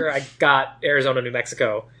 This is where I got Arizona, New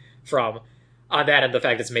Mexico from. On that and the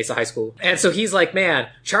fact it's Mesa High School. And so he's like, man,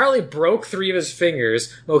 Charlie broke 3 of his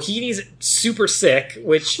fingers. Mohini's super sick,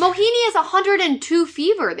 which... Mohini has 102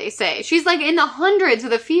 fever, they say. She's like in the hundreds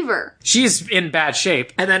with a fever. She's in bad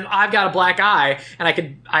shape. And then I've got a black eye, and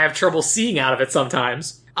I have trouble seeing out of it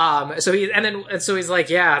sometimes. So he's like,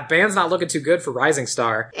 yeah, band's not looking too good for Rising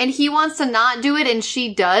Star. And he wants to not do it, and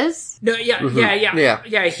she does? No, yeah.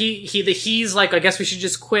 He's like, I guess we should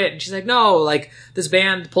just quit. And she's like, no, like, this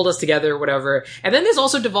band pulled us together, whatever. And then this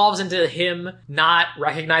also devolves into him not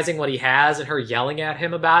recognizing what he has and her yelling at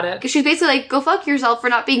him about it. Because she's basically like, go fuck yourself for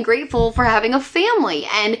not being grateful for having a family.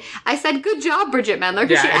 And I said, good job, Bridget Mendler,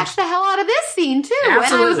 because she acted the hell out of this scene, too.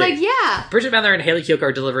 Absolutely. And I was like, yeah. Bridget Mendler and Haley Keough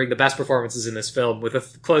are delivering the best performances in this film, with a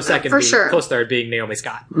close second, close third being Naomi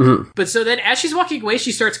Scott. Mm-hmm. But so then, as she's walking away,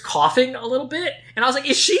 she starts coughing a little bit, and I was like,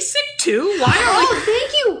 is she sick too?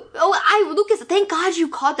 Thank you. Lucas, thank God you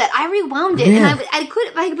caught that. I rewound it, and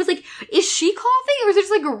I was like, is she coughing, or is there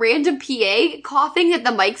just like a random PA coughing that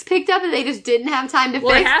the mics picked up and they just didn't have time to fix?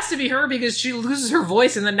 Well, it has to be her because she loses her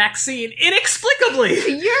voice in the next scene inexplicably.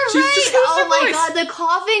 You're right. Oh my God, the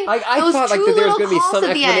coughing. I thought like that there was going to be some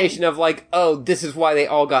explanation of like, oh, this is why they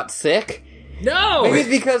all got sick. No! Maybe it's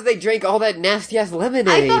because they drank all that nasty-ass lemonade.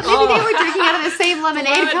 I thought maybe they were drinking out of the same lemonade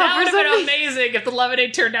cup or something. That would have been amazing if the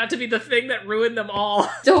lemonade turned out to be the thing that ruined them all.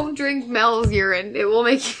 Don't drink Mel's urine. It will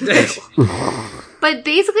make you ill. But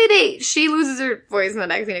basically, she loses her voice in the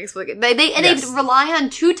next scene inexplicably. They rely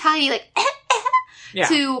on 2 tiny, like,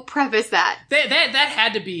 to preface that. That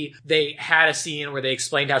had to be, they had a scene where they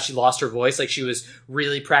explained how she lost her voice, like she was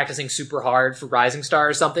really practicing super hard for Rising Star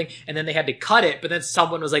or something, and then they had to cut it, but then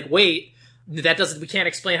someone was like, wait, we can't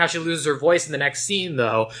explain how she loses her voice in the next scene,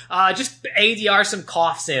 though. Just ADR some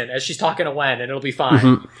coughs in as she's talking to Wen, and it'll be fine.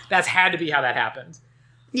 Mm-hmm. That's had to be how that happened.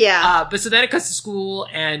 Yeah. But so then it cuts to school,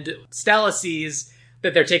 and Stella sees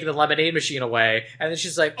that they're taking the lemonade machine away, and then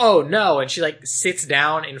she's like, oh no, and she like sits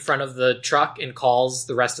down in front of the truck and calls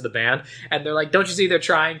the rest of the band, and they're like, don't you see they're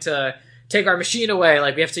trying to take our machine away,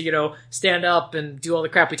 like we have to, stand up and do all the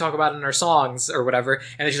crap we talk about in our songs or whatever.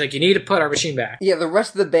 And then she's like, you need to put our machine back. Yeah, the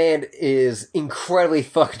rest of the band is incredibly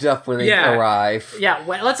fucked up when they arrive. Yeah,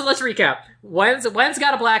 let's recap. Wen's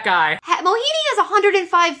got a black eye. Mohini has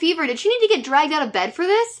 105 fever. Did she need to get dragged out of bed for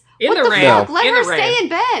this? In What the the rain. fuck? Let in her the rain. stay in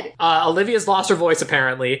bed. Olivia's lost her voice,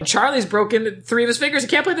 apparently. Charlie's broken 3 of his fingers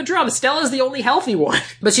and can't play the drums. Stella's the only healthy one.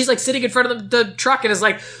 But she's, like, sitting in front of the truck and is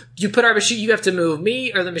like, you put our machine, you have to move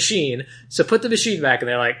me or the machine. So put the machine back. And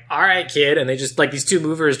they're like, all right, kid. And they just, like, these 2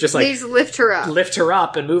 movers just, like, They just lift her up. lift her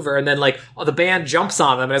up and move her. And then, like, the band jumps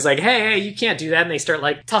on them and is like, hey, you can't do that. And they start,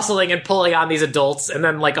 like, tussling and pulling on these adults. And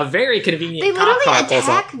then, like, a very convenient They cop car literally pulls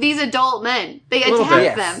up. attack these adult men. They little attack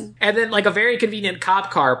bit. them. And then, like, a very convenient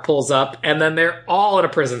cop car pulls up, and then they're all in a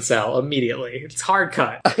prison cell immediately. It's hard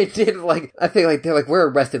cut. I did like, I think like, they're like, we're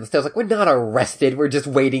arrested. And Stella's like, we're not arrested. We're just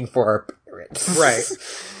waiting for our parents. Right.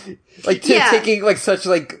 Like, Yeah. taking like such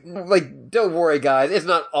like, don't worry guys, it's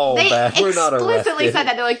not all They bad. We're not arrested. explicitly said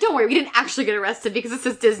that. They're like, don't worry, we didn't actually get arrested because this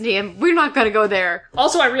is Disney and we're not gonna go there.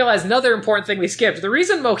 Also, I realized another important thing we skipped. The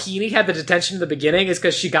reason Mohini had the detention in the beginning is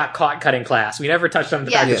because she got caught cutting class. We never touched on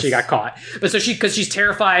the fact that Yes. she got caught. But so because she's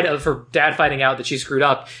terrified of her dad finding out that she screwed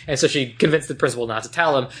up, and so she convinced the principal not to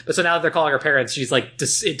tell him. But so now that they're calling her parents, she's like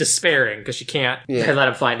despairing because she can't let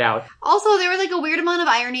him find out. Also, there was like a weird amount of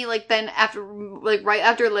irony, like then after, like right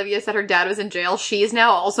after Olivia said her dad was in jail, she's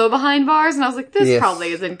now also behind bars, and I was like, this Yes.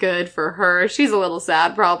 probably isn't good for her. She's a little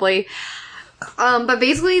sad, probably. But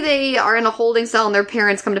basically they are in a holding cell and their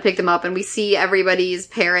parents come to pick them up, and we see everybody's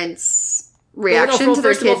parents' reaction to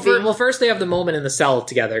their kid being... Well, first they have the moment in the cell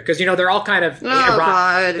together because they're all kind of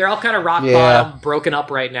God. they're all kind of rock Yeah. bottom, broken up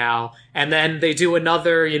right now, and then they do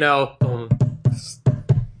another, the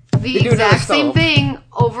do another exact same song. thing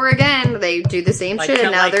over again. They do the same Like, shit,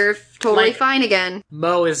 and now like- they're totally like- fine again.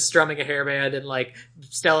 Mo is strumming a hairband, and like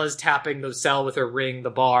Stella's tapping the cell with her ring,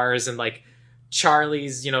 the bars, and like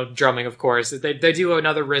Charlie's, drumming, of course. They do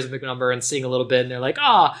another rhythmic number and sing a little bit, and they're like,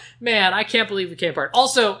 "Oh man, I can't believe we came apart."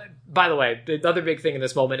 Also, by the way, the other big thing in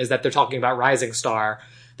this moment is that they're talking about Rising Star,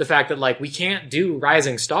 the fact that like we can't do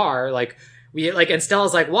Rising Star, like. And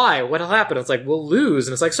Stella's like, why? What'll happen? It's like, we'll lose.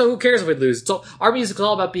 And it's like, so who cares if we lose? So our music is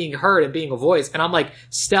all about being heard and being a voice. And I'm like,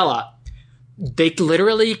 Stella, they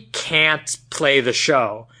literally can't play the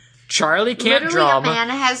show. Charlie can't Literally, drum. a man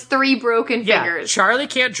has 3 broken fingers. Charlie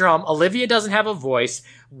can't drum. Olivia doesn't have a voice.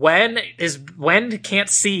 Wen can't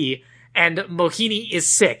see. And Mohini is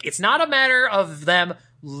sick. It's not a matter of them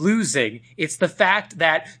losing. It's the fact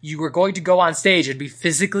that you were going to go on stage and be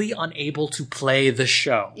physically unable to play the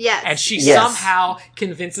show. Yes. And she Yes. somehow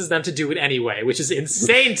convinces them to do it anyway, which is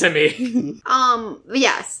insane to me.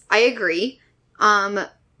 Yes, I agree.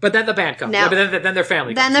 But then the band comes. Now- But then their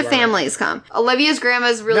family Then comes. the You are right. families come. Olivia's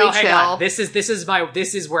grandma's really No, chill. hang on. This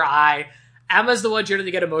is where Emma's the one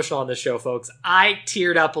generally get emotional on this show, folks. I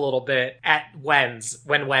teared up a little bit at when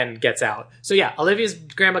Wen gets out. So yeah, Olivia's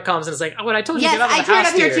grandma comes and is like, "Oh, what I told you Yes, to get out I of the teared house,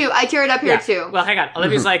 up here dear." too. I teared up here Yeah. too. Well, hang on.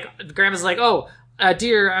 Olivia's like, grandma's like, "Oh,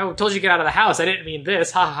 dear, I told you to get out of the house. I didn't mean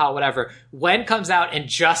this. Ha ha ha. Whatever." Wen comes out and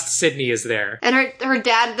just Sydney is there. And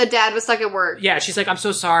the dad was stuck at work. Yeah, she's like, "I'm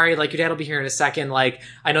so sorry. Like, your dad will be here in a second. Like,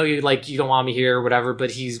 I know you don't want me here or whatever,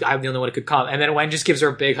 but I'm the only one who could come." And then Wen just gives her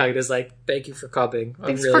a big hug and is like, "Thank you for coming. I'm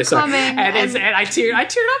Thanks really for sorry." coming. And And- I teared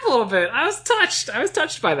up a little bit. I was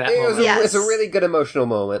touched by that moment. Yes. It's a really good emotional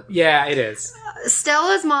moment. Yeah, it is.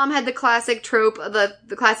 Stella's mom had the classic trope, the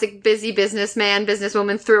classic busy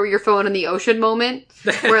businesswoman throw your phone in the ocean moment,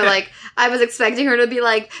 where like, I was expecting her to be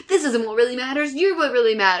like, this isn't what really matters, you're what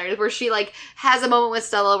really matters, where she like has a moment with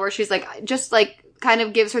Stella where she's like, just like, kind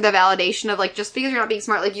of gives her the validation of like, just because you're not being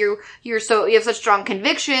smart, like you have such strong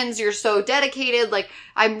convictions, you're so dedicated, like,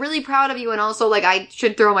 I'm really proud of you, and also like, I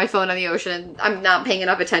should throw my phone in the ocean and I'm not paying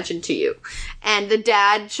enough attention to you. And the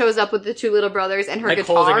dad shows up with the 2 little brothers and her Like,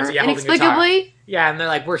 guitar, holding the guitar. inexplicably. Yeah, and they're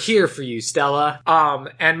like, "We're here for you, Stella."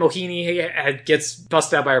 And Mohini gets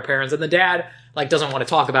busted out by her parents, and the dad like doesn't want to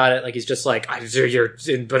talk about it. Like, he's just like, "You're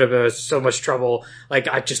in so much trouble. Like,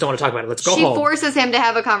 I just don't want to talk about it. Let's go She home." forces him to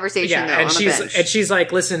have a conversation, Yeah, though, and on she's the bench. and she's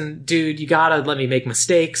like, "Listen, dude, you gotta let me make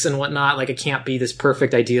mistakes and whatnot. Like, I can't be this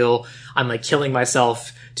perfect ideal. I'm like killing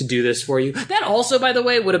myself to do this for you." That also, by the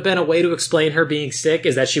way, would have been a way to explain her being sick,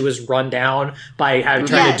 is that she was run down by trying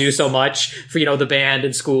Yes. to do so much for the band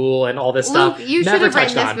and school and all this Luke, stuff. you should Never have written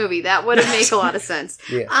touched this on. movie. That would have made a lot of sense.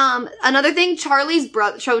 Yeah. Another thing, Charlie's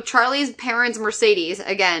parents' Mercedes,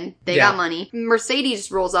 again, they Yeah. got money.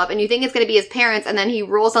 Mercedes rolls up, and you think it's going to be his parents, and then he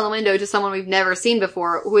rolls down the window to someone we've never seen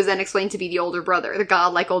before, who is then explained to be the older brother, the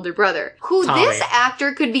godlike older brother. Who Tommy. this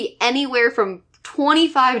actor could be anywhere from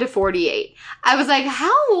 25 to 48. I was like,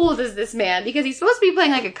 how old is this man? Because he's supposed to be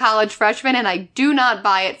playing like a college freshman, and I do not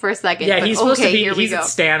buy it for a second. Yeah, but he's supposed to be. here we He's go. at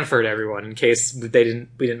Stanford, everyone. In case we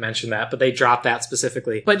didn't mention that, but they dropped that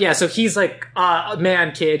specifically. But yeah, so he's like,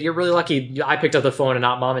 man, kid, you're really lucky I picked up the phone and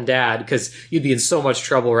not mom and dad, because you'd be in so much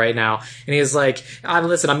trouble right now. And he's like,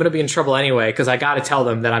 listen, I'm going to be in trouble anyway, because I got to tell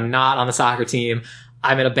them that I'm not on the soccer team.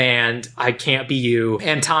 I'm in a band. I can't be you.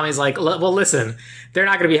 And Tommy's like, well, listen, they're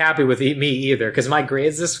not going to be happy with me either, because my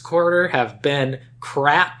grades this quarter have been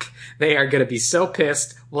crap. They are going to be so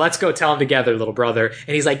pissed. Well, let's go tell them together, little brother.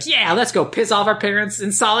 And he's like, yeah, let's go piss off our parents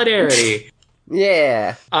in solidarity.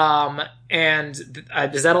 Yeah. And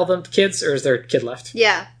is that all the kids, or is there a kid left?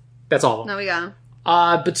 Yeah. That's all of them. No, we got him.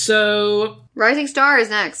 But so... Rising Star is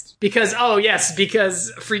next. Because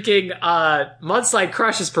freaking Mudslide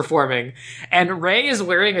Crush is performing, and Ray is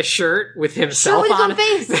wearing a shirt with himself With his on own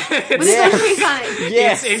face. With his Yeah. own face on it.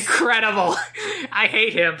 Yes. It's incredible. I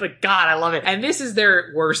hate him, but God, I love it. And this is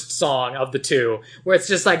their worst song of the two, where it's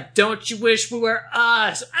just like, don't you wish we were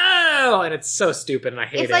us? Oh! And it's so stupid, and I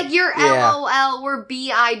hate it. It's like, you're Yeah. LOL, we're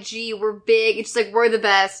BIG, we're big. It's just like, we're the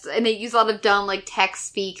best. And they use a lot of dumb, like, text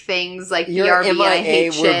speak things, like You're BRB, I MIA, hate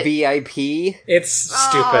we're shit. VIP. It's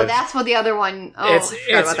stupid. Oh, that's what the other one... Oh, I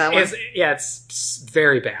forgot about that one. It's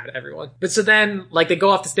very bad, everyone. But so then, like, they go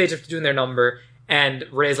off the stage after doing their number, and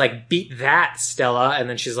Ray's like, beat that, Stella. And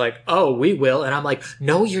then she's like, oh, we will. And I'm like,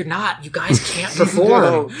 no, you're not. You guys can't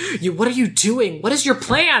perform. No. What are you doing? What is your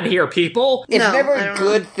plan here, people? It's No, never I a don't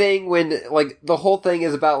good thing when, like, the whole thing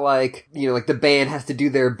is about, like, you know, like, the band has to do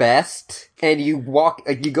their best, and you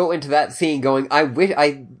go into that scene going,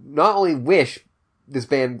 I not only wish this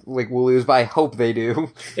band, like, will lose, but I hope they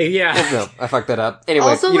do. Yeah. No, I fucked that up. Anyway,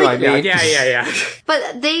 Also, you know like- what I mean. Yeah.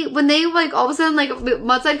 But when they, like, all of a sudden, like,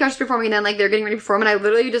 Mudslide Crush is performing, and then, like, they're getting ready to perform, and I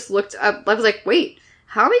literally just looked up, I was like, wait,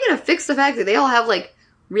 how are we gonna fix the fact that they all have, like,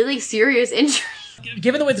 really serious injuries?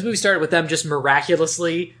 Given the way this movie started with them just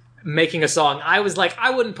miraculously making a song, I was like,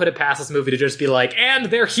 I wouldn't put it past this movie to just be like, and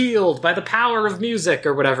they're healed by the power of music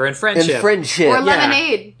or whatever, and friendship. And friendship. Or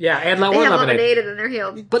Lemonade. Yeah, and They or have Lemonade. Lemonade, and then they're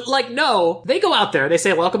healed. But, like, no, they go out there, they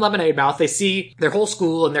say, welcome Lemonade Mouth, they see their whole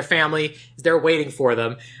school and their family, they're waiting for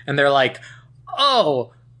them, and they're like,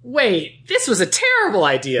 oh, wait, this was a terrible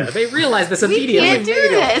idea. They realize this immediately. can't do Made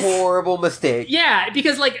a this. horrible mistake. Yeah,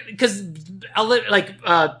 because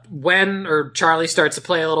when or Charlie starts to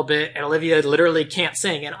play a little bit, and Olivia literally can't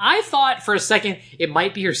sing. And I thought for a second it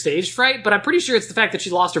might be her stage fright, but I'm pretty sure it's the fact that she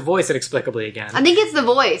lost her voice inexplicably again. I think it's the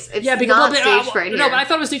voice. It's not stage fright no, here. but I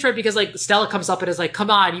thought it was stage fright because like Stella comes up and is like, "Come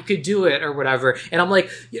on, you could do it" or whatever, and I'm like,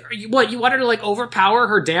 "What? You want her to like overpower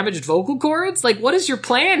her damaged vocal cords? Like, what is your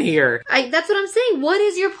plan here?" That's what I'm saying. What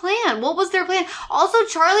is your plan? What was their plan? Also,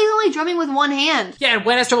 Charlie's only drumming with one hand. Yeah, and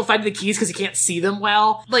Gwen has trouble finding the keys because he can't see them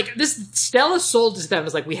well. Like, this, Stella sold to them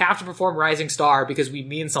as like, we have to perform Rising Star because we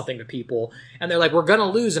mean something to people. And they're like, we're gonna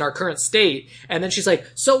lose in our current state. And then she's like,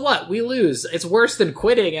 so what? We lose. It's worse than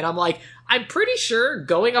quitting. And I'm like, I'm pretty sure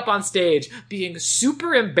going up on stage, being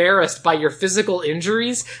super embarrassed by your physical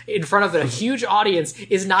injuries in front of a huge audience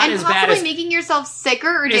is not And as bad possibly as... making yourself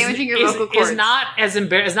sicker or damaging your vocal cords. Is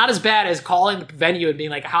not as bad as calling the venue and being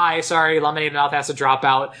like, hi, sorry, Lemonade Mouth has to drop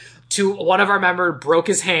out. To one of our members broke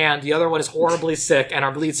his hand, the other one is horribly sick, and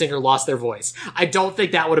our lead singer lost their voice. I don't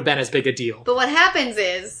think that would have been as big a deal. But what happens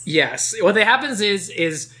is... Yes. What happens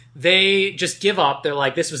is they just give up. They're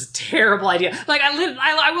like, this was a terrible idea. Like,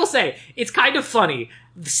 I will say, it's kind of funny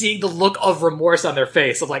seeing the look of remorse on their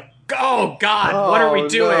face of like, oh God, what are we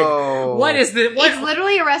doing? No. What is this? It's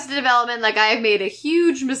literally Arrested Development, like I have made a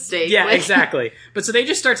huge mistake. Yeah, Like- exactly. But so they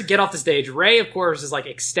just start to get off the stage. Ray, of course, is like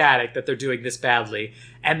ecstatic that they're doing this badly.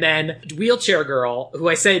 And then Wheelchair Girl, who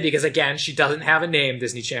I say because, again, she doesn't have a name,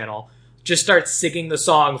 Disney Channel, just starts singing the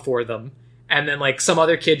song for them. And then, like, some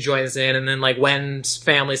other kid joins in, and then, like, Gwen's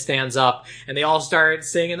family stands up, and they all start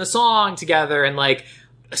singing the song together, and, like,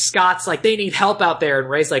 Scott's like, they need help out there, and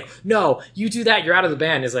Ray's like, no, you do that, you're out of the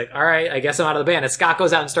band. He's like, alright, I guess I'm out of the band. And Scott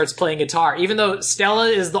goes out and starts playing guitar, even though Stella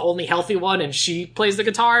is the only healthy one, and she plays the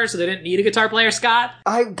guitar, so they didn't need a guitar player, Scott.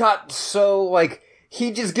 I got so, like,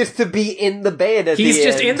 he just gets to be in the band at He's the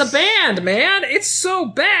just end. in the band, man. It's so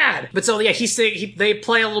bad. But so yeah, they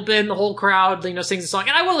play a little bit, and the whole crowd, sings the song.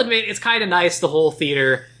 And I will admit, it's kind of nice, the whole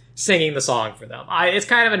theater singing the song for them. It's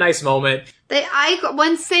kind of a nice moment.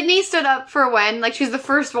 When Sydney stood up for Gwen, like she's the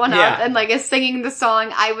first one Yeah. up and like is singing the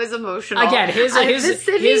song, I was emotional. Again, his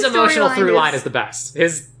emotional through line is the best.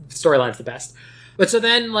 His storyline's the best. But so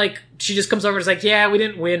then, like, she just comes over and is like, yeah, we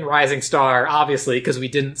didn't win Rising Star, obviously, because we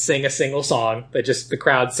didn't sing a single song. The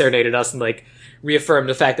crowd serenaded us and, like, reaffirmed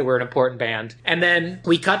the fact that we're an important band. And then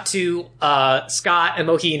we cut to Scott and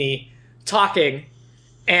Mohini talking,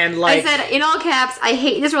 and I like said, in all caps, I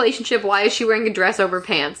hate this relationship. Why is she wearing a dress over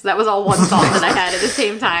pants? That was all one thought that I had at the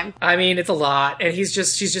same time. I mean, it's a lot, and she's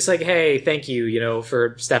just like, hey, thank you,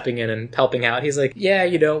 for stepping in and helping out. He's like, yeah,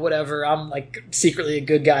 whatever. I'm like secretly a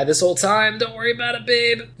good guy this whole time. Don't worry about it,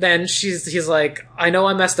 babe. Then he's like, I know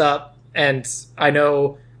I messed up, and I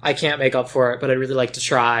know I can't make up for it, but I'd really like to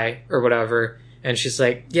try or whatever. And she's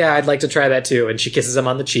like, yeah, I'd like to try that too. And she kisses him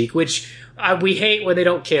on the cheek, which we hate when they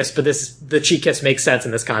don't kiss, but the cheek kiss makes sense in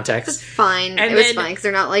this context. It's fine. And it was then- fine because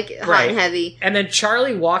they're not like hot Right. and heavy. And then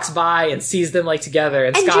Charlie walks by and sees them like together,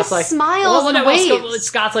 and And Scott's just like, smiles and waves.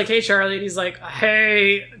 Scott's like, hey Charlie, and he's like,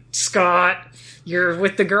 hey Scott, you're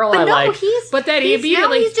with the girl I But no, like. he's but then he now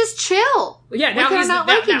immediately, he's just chill. yeah, now with her he's not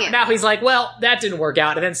now, liking now, it. now he's like, well, that didn't work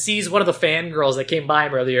out, and then sees one of the fangirls that came by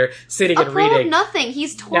him earlier sitting A and pro of reading. nothing.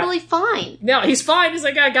 He's totally fine. No, he's fine. He's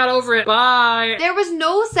like, I got over it. Bye. There was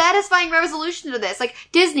no satisfying resolution to this. Like,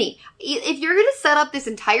 Disney, if you're gonna set up this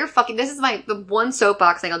entire fucking, this is the one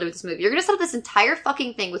soapbox thing I'll do with this movie. You're gonna set up this entire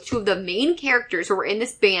fucking thing with two of the main characters who were in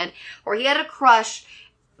this band, or he had a crush,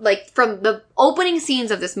 like, from the opening scenes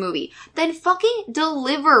of this movie, then fucking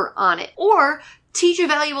deliver on it. Or teach a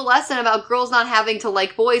valuable lesson about girls not having to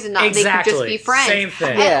like boys and not, they can just be friends. Same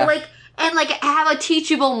thing. Yeah. And have a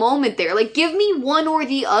teachable moment there. Like, give me one or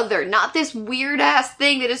the other, not this weird ass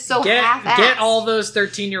thing that is so half-assed. Get all those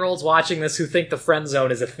 13-year-olds watching this who think the friend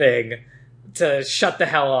zone is a thing to shut the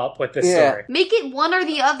hell up with this Yeah. story. Make it one or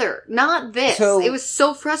the other, not this. So- It was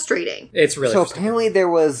so frustrating. It's really So frustrating. apparently there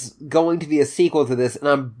was going to be a sequel to this, and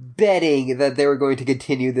I'm betting that they were going to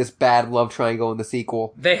continue this bad love triangle in the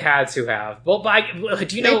sequel. They had to have. Well,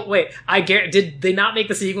 do you know? Wait, did they not make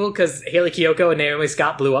the sequel because Haley Kiyoko and Naomi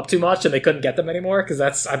Scott blew up too much and they couldn't get them anymore? Because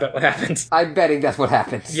that's, I bet, what happened. I'm betting that's what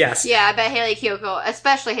happened. Yes, Yeah, I bet Haley Kiyoko,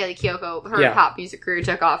 especially Haley Kiyoko, her Yeah. pop music career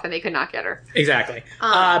took off and they could not get her. exactly.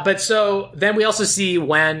 But so then we also see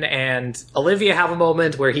Wen and Olivia have a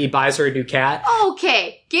moment where he buys her a new cat.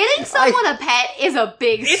 Okay, getting someone a pet is a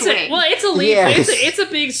big swing. It's a leap. Yes. It's a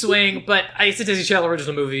big swing, but it's a Disney Channel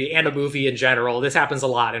original movie and a movie in general. This happens a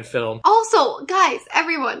lot in film. Also, guys,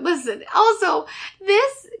 everyone, listen. Also,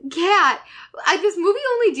 this cat, this movie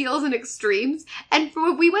only deals in extremes, and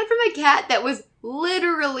we went from a cat that was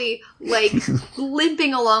literally like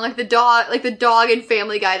limping along like the dog in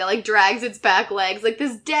Family Guy that like drags its back legs, like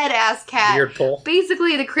this dead ass cat, Weird pull.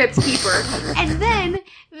 basically the crypt keeper. And then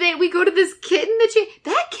we go to this kitten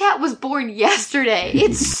that cat was born yesterday.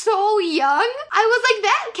 It's so young. I was like,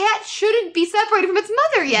 that cat shouldn't be separated from its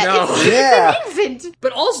mother yet. No. It's Yeah. an infant.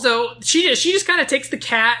 But also, she just kind of takes the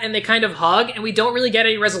cat and they kind of hug, and we don't really get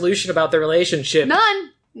any resolution about their relationship. None.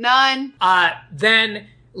 Then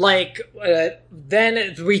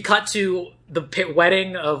we cut to the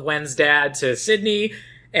wedding of Wen's dad to Sydney,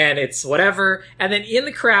 and it's whatever. And then in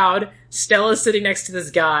the crowd, Stella's sitting next to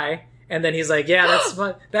this guy, and then he's like, "Yeah,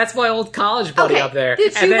 that's my old college buddy up there."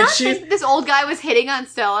 Did you And then not think this old guy was hitting on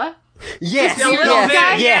Stella? Yes, a little yes,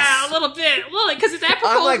 bit, yes. yeah, a little bit. Well, because it's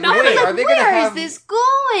apropos. I'm like, of nothing. wait, are they gonna Where have... is this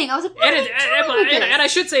going? I was like, what And, are they doing with this? and I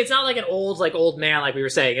should say, it's not like an old man, like we were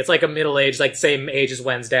saying. It's like a middle-aged, like same age as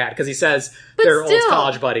Wen's dad, because he says But they're old still.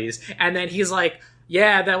 college buddies. And then he's like,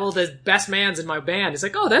 yeah, the best man's in my band. He's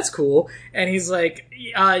like, oh, that's cool. And he's like,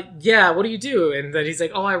 yeah, what do you do? And then he's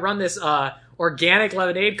like, oh, I run this, organic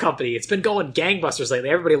lemonade company. It's been going gangbusters lately.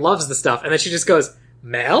 Everybody loves the stuff. And then she just goes,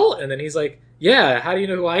 Mel? And then he's like, yeah, how do you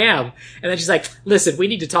know who I am? And then she's like, listen, we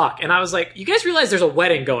need to talk. And I was like, you guys realize there's a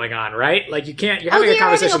wedding going on, right? Like, you're having a They're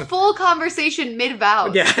conversation. having a full conversation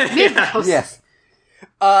mid-vows. Yeah. Mid-vows. Yes.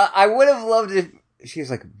 I would have loved if she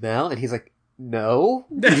was like, Mel? And he's like, no.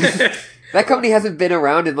 That company hasn't been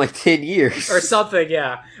around in like 10 years. Or something,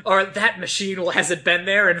 yeah. Or that machine hasn't been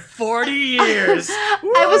there in 40 years.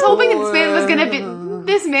 I was hoping that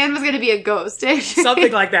this man was gonna be a ghost.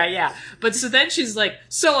 Something like that, yeah. But so then she's like,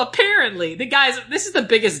 so apparently, this is the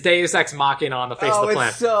biggest Deus Ex Machina on the face of the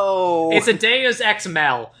planet. It's a Deus Ex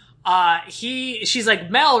Mel. She's like,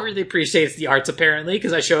 Mel really appreciates the arts apparently,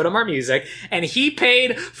 because I showed him our music, and he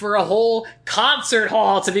paid for a whole concert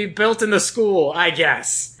hall to be built in the school, I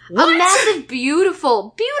guess. What? A massive,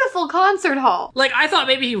 beautiful, beautiful concert hall. Like, I thought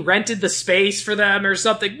maybe he rented the space for them or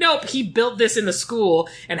something. Nope, he built this in the school.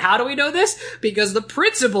 And how do we know this? Because the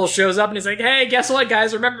principal shows up and he's like, hey, guess what,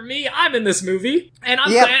 guys? Remember me? I'm in this movie. And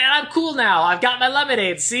I'm cool now. I've got my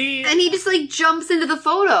lemonade, see? And he just, like, jumps into the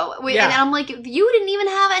photo. Yeah. And I'm like, you didn't even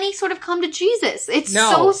have any sort of come to Jesus. It's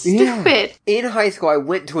No. so stupid. In high school, I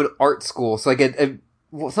went to an art school, so like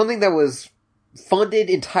something that was funded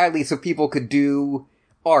entirely so people could do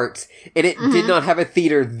art, and it did not have a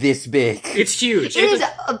theater this big. It's huge. It is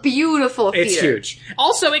a beautiful theater. It's huge.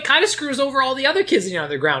 Also, it kind of screws over all the other kids in the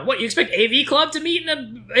underground. What, you expect AV Club to meet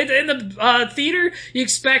in the theater? You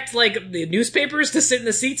expect, like, the newspapers to sit in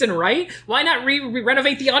the seats and write? Why not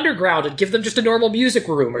renovate the underground and give them just a normal music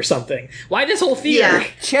room or something? Why this whole theater? Yeah.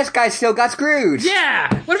 Chess Guy still got screwed.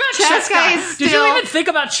 Yeah! What about Chess Guy Guy? is Did you still- even think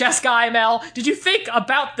about Chess Guy, Mel? Did you think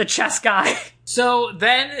about the Chess Guy? So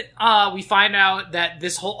then we find out that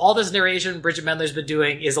all this narration Bridget Mendler's been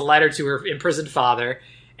doing is a letter to her imprisoned father,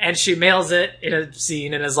 and she mails it in a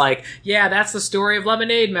scene and is like, yeah, that's the story of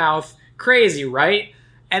Lemonade Mouth. Crazy, right?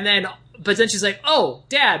 But then she's like, oh,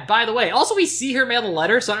 Dad, by the way. Also, we see her mail the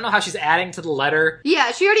letter, so I don't know how she's adding to the letter.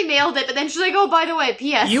 Yeah, she already mailed it, but then she's like, oh, by the way,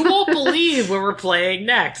 P.S. You won't believe what we're playing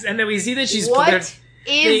next. And then we see that she's... What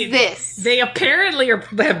is this? They apparently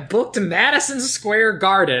have booked Madison Square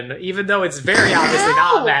Garden, even though it's very obviously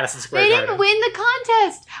not Madison Square They Garden. didn't win the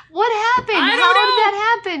contest. What happened? I don't How know. did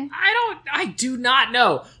that happen? I do not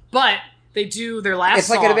know. But they do their last It's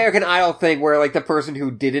like an American Idol thing where, like, the person who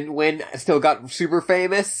didn't win still got super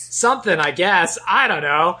famous. something, I guess. I don't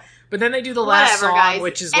know. But then they do the last Whatever, song, guys.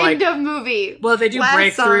 which is End like... of movie. Well, they do Last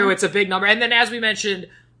Breakthrough. song. It's a big number. And then, as we mentioned,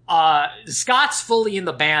 Scott's fully in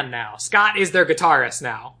the band now. Scott is their guitarist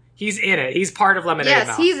now. He's in it. He's part of Lemonade Yes,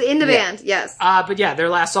 Mouth. he's in the band. Yes. But yeah, their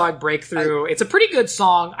last song, Breakthrough. It's a pretty good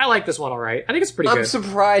song. I like this one all right. I think it's pretty I'm good.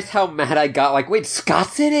 surprised how mad I got. Like, wait,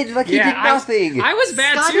 Scott's in it? Like, he did nothing. I was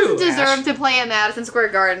mad Scott too. doesn't deserve Ash. to play at Madison Square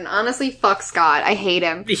Garden. Honestly, fuck Scott. I hate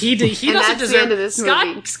him. He And doesn't that's the deserve end of this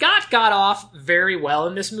movie. Scott got off very well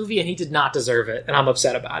in this movie, and he did not deserve it, and I'm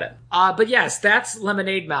upset about it. But yes, that's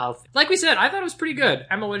Lemonade Mouth. Like we said, I thought it was pretty good.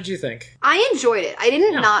 Emma, what did you think? I enjoyed it. I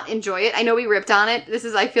didn't Yeah. not enjoy it. I know we ripped on it.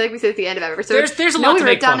 I feel like we said at the end of every episode. There's a No, lot we to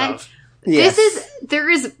make ripped on fun it. of. Yes. There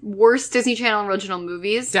is worse Disney Channel original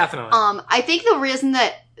movies. Definitely. I think the reason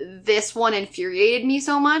that this one infuriated me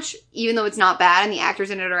so much, even though it's not bad and the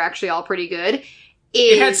actors in it are actually all pretty good,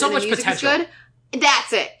 is It had so and the much music is potential. good.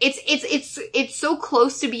 That's it. It's so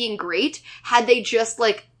close to being great. Had they just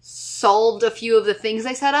like solved a few of the things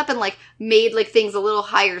I set up and like made like things a little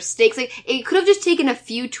higher stakes, like it could have just taken a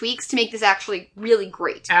few tweaks to make this actually really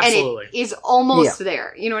great. Absolutely. And it is almost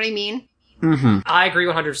there. You know what I mean? Mm-hmm. I agree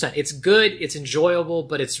 100%. It's good, it's enjoyable,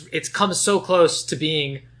 but it's come so close to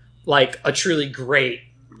being like a truly great,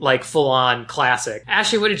 like full-on classic.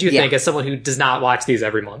 Ashley, what did you think as someone who does not watch these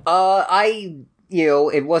every month?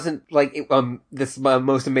 It wasn't like this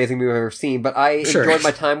most amazing movie I've ever seen, but I Sure. enjoyed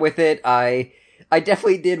my time with it. I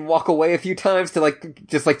definitely did walk away a few times to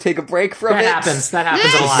just take a break from That it. happens. That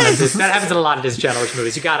happens in a lot of that happens in a lot of Disney Channel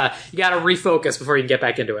movies. You gotta refocus before you can get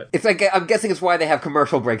back into it. It's like, I'm guessing it's why they have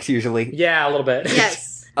commercial breaks usually. Yeah, a little bit.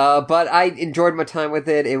 Yes. But I enjoyed my time with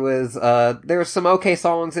it. It was, there were some okay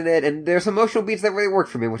songs in it, and there's some emotional beats that really worked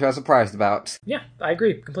for me, which I was surprised about. Yeah, I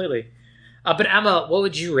agree completely. But Emma, what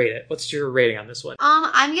would you rate it? What's your rating on this one?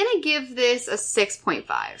 I'm gonna give this a 6.5.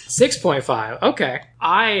 6.5. Okay.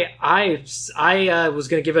 I was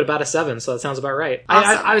gonna give it about a 7, so that sounds about right.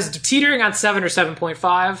 Awesome. I was teetering on 7 or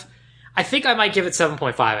 7.5. I think I might give it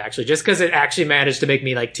 7.5 actually, just because it actually managed to make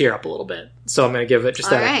me like tear up a little bit. So I'm gonna give it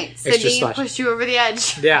just All that right, extra Sydney slash. pushed you over the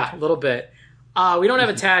edge. Yeah, a little bit. We don't have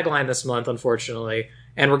a tagline this month, unfortunately.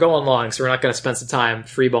 And we're going long, so we're not going to spend some time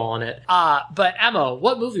freeballing it. But Emma,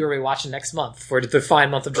 what movie are we watching next month for the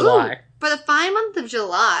fine month of July? Ooh, for the fine month of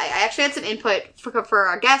July, I actually had some input for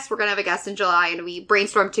our guests. We're going to have a guest in July, and we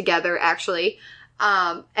brainstormed together, actually.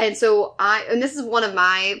 And this is one of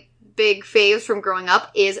my big faves from growing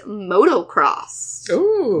up, is Motocross.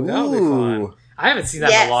 Ooh, that'll be fun. Ooh. I haven't seen that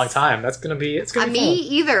in Yes. a long time. It's gonna be Me fun.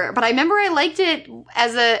 either, but I remember I liked it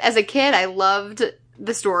as a kid. I loved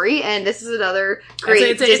the story, and this is another great.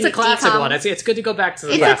 It's a Disney classic decom. one. It's good to go back to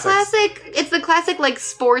the It's classics. a classic. It's the classic like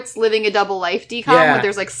sports living a double life decom Yeah. where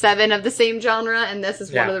there's like 7 of the same genre, and this is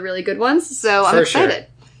one Yeah. of the really good ones. So I'm For sure. excited.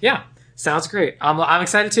 Yeah, sounds great. I'm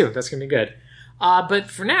excited too. That's gonna be good. But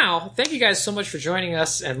for now, thank you guys so much for joining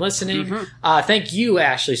us and listening. Mm-hmm. Thank you,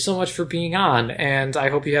 Ashley, so much for being on, and I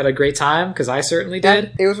hope you had a great time because I certainly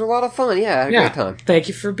did. It was a lot of fun, yeah, I had a great time. Thank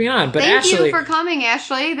you for being on. But Thank Ashley, you for coming,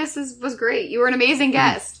 Ashley. This was great. You were an amazing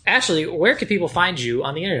guest. Ashley, where can people find you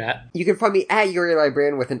on the internet? You can find me at Yuri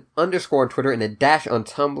Librarian with an underscore on Twitter and a dash on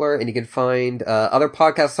Tumblr, and you can find other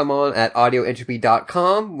podcasts I'm on at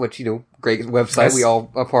audioentropy.com, which, great website Yes. we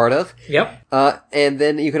all are part of. Yep. And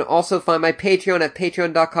then you can also find my Patreon at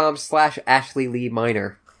patreon.com/Ashley Lee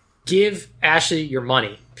Minor. give Ashley your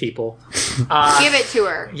money, people. Give it to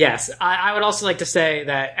her. Yes. I would also like to say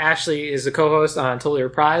that Ashley is a co-host on Totally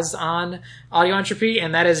Reprised on Audio Entropy,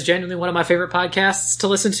 and that is genuinely one of my favorite podcasts to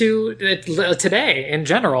listen to today in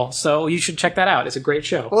general. So you should check that out. It's a great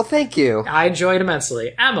show. Well, thank you. I enjoy it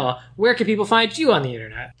immensely. Emma, where can people find you on the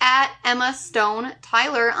internet? At Emma Stone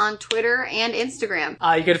Tyler on Twitter and Instagram.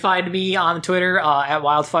 You can find me on Twitter at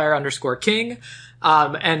wildfire_king.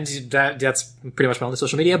 And that's pretty much my only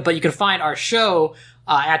social media. But you can find our show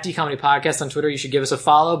at D-Comedy Podcast on Twitter. You should give us a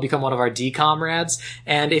follow, become one of our D-Comrades.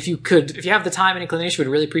 And if you have the time and inclination,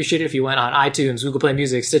 we'd really appreciate it if you went on iTunes, Google Play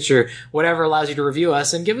Music, Stitcher, whatever allows you to review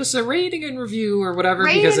us, and give us a rating and review or whatever,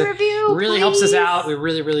 because it really helps us out. We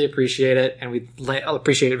really, really appreciate it, and we'd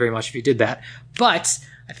appreciate it very much if you did that. But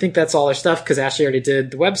I think that's all our stuff, because Ashley already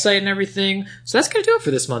did the website and everything. So that's going to do it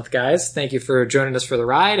for this month, guys. Thank you for joining us for the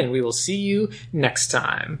ride, and we will see you next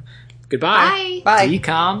time. Goodbye. Bye. Bye.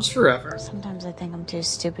 D-Coms forever. Sometimes I think I'm too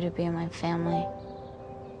stupid to be in my family.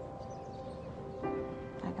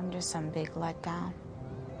 Like I'm just some big letdown.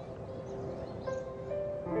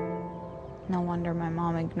 No wonder my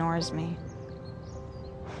mom ignores me.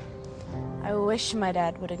 I wish my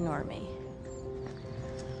dad would ignore me.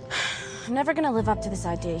 I'm never gonna live up to this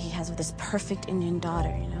idea he has of this perfect Indian daughter,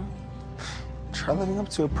 you know? Try living up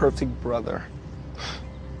to a perfect brother.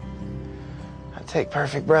 I take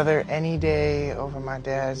perfect brother any day over my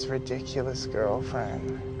dad's ridiculous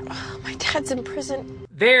girlfriend. My dad's in prison.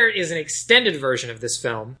 There is an extended version of this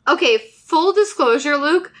film. Okay, full disclosure,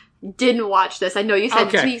 Luke. Didn't watch this. I know you sent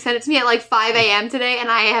it to Okay. me. You sent it to me at like 5 a.m. today,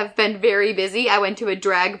 and I have been very busy. I went to a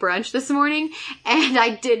drag brunch this morning, and I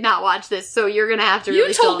did not watch this, so you're gonna have to really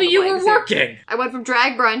You fill told in me the you were blanks here. working. I went from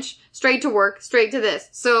drag brunch, straight to work, straight to this.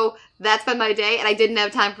 So that's been my day, and I didn't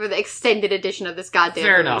have time for the extended edition of this goddamn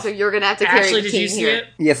Fair movie, enough. so you're gonna have to carry Ashley, the did you team see here. it?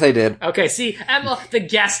 Yes, I did. Okay, see, Emma, the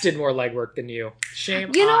guest did more legwork than you.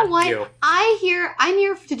 Shame You know on what? you. I'm here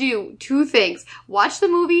to do 2 things. Watch the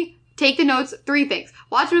movie, take the notes, 3 things.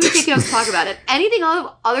 Watch the movie, take the notes, talk about it. Anything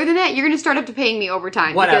other than that, you're going to start up to paying me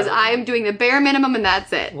overtime. Whatever. Because I am doing the bare minimum and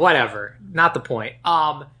that's it. Whatever. Not the point.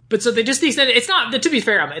 But so they just extended. It's not. To be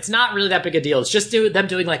fair, Emma, it's not really that big a deal. It's just them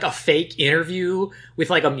doing like a fake interview with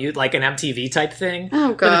like an MTV type thing. Oh,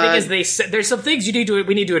 But the thing God. is, they said there's some things we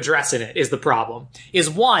need to address in it. Is the problem? Is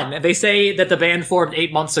one, they say that the band formed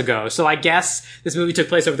 8 months ago. So I guess this movie took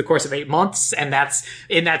place over the course of 8 months, and that's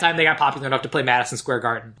in that time they got popular enough to play Madison Square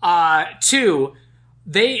Garden. 2.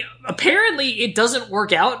 Apparently it doesn't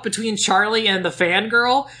work out between Charlie and the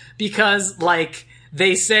fangirl, because like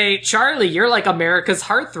they say, Charlie, you're like America's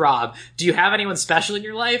heartthrob. Do you have anyone special in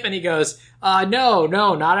your life? And he goes, no,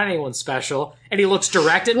 not anyone special. And he looks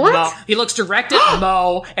direct at What? Mo. He looks direct at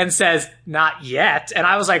Mo and says, not yet. And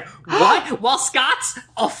I was like, what? While Scott's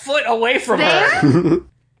a foot away from her. There?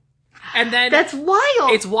 And then That's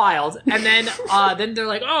wild. it's wild. And then then they're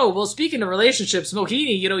like, oh, well, speaking of relationships,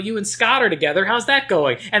 Mohini, you and Scott are together. How's that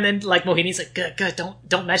going? And then like Mohini's like, good,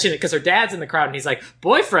 don't mention it, because her dad's in the crowd, and he's like,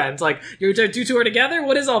 boyfriends, like you two are together?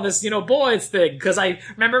 What is all this, boys thing? Because I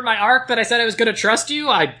remember my arc that I said I was gonna trust you.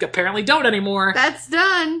 I apparently don't anymore. That's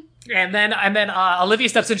done. And then Olivia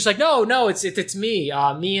steps in. She's like, no, it's me.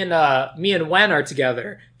 Me and Wen are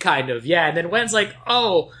together, kind of. Yeah. And then Wen's like,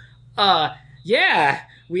 yeah.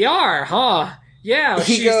 We are, huh? Yeah.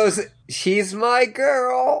 He goes, she's my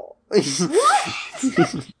girl. Guys, this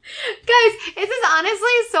is honestly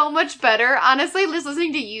so much better. Honestly, just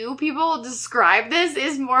listening to you people describe this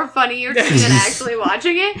is more funnier to me than actually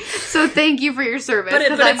watching it. So thank you for your service. But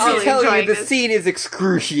 'cause I'm I'm I'll really tell you, enjoying the this. scene is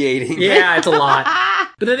excruciating. Yeah, it's a lot.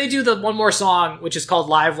 But then they do the one more song, which is called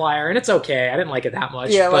Live Wire, and it's okay. I didn't like it that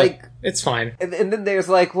much. Yeah, but like- it's fine. And then there's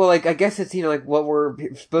like, well, like, I guess it's, like, what we're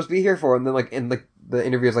supposed to be here for. And then, like, in the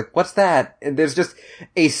interview is like, what's that? And there's just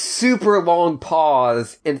a super long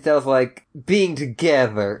pause instead of, like, being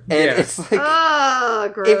together. And Yeah. it's like, Oh,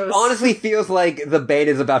 gross. it honestly feels like the band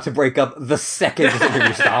is about to break up the second the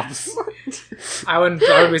interview stops. I wouldn't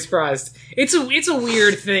be surprised. It's a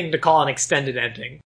weird thing to call an extended ending.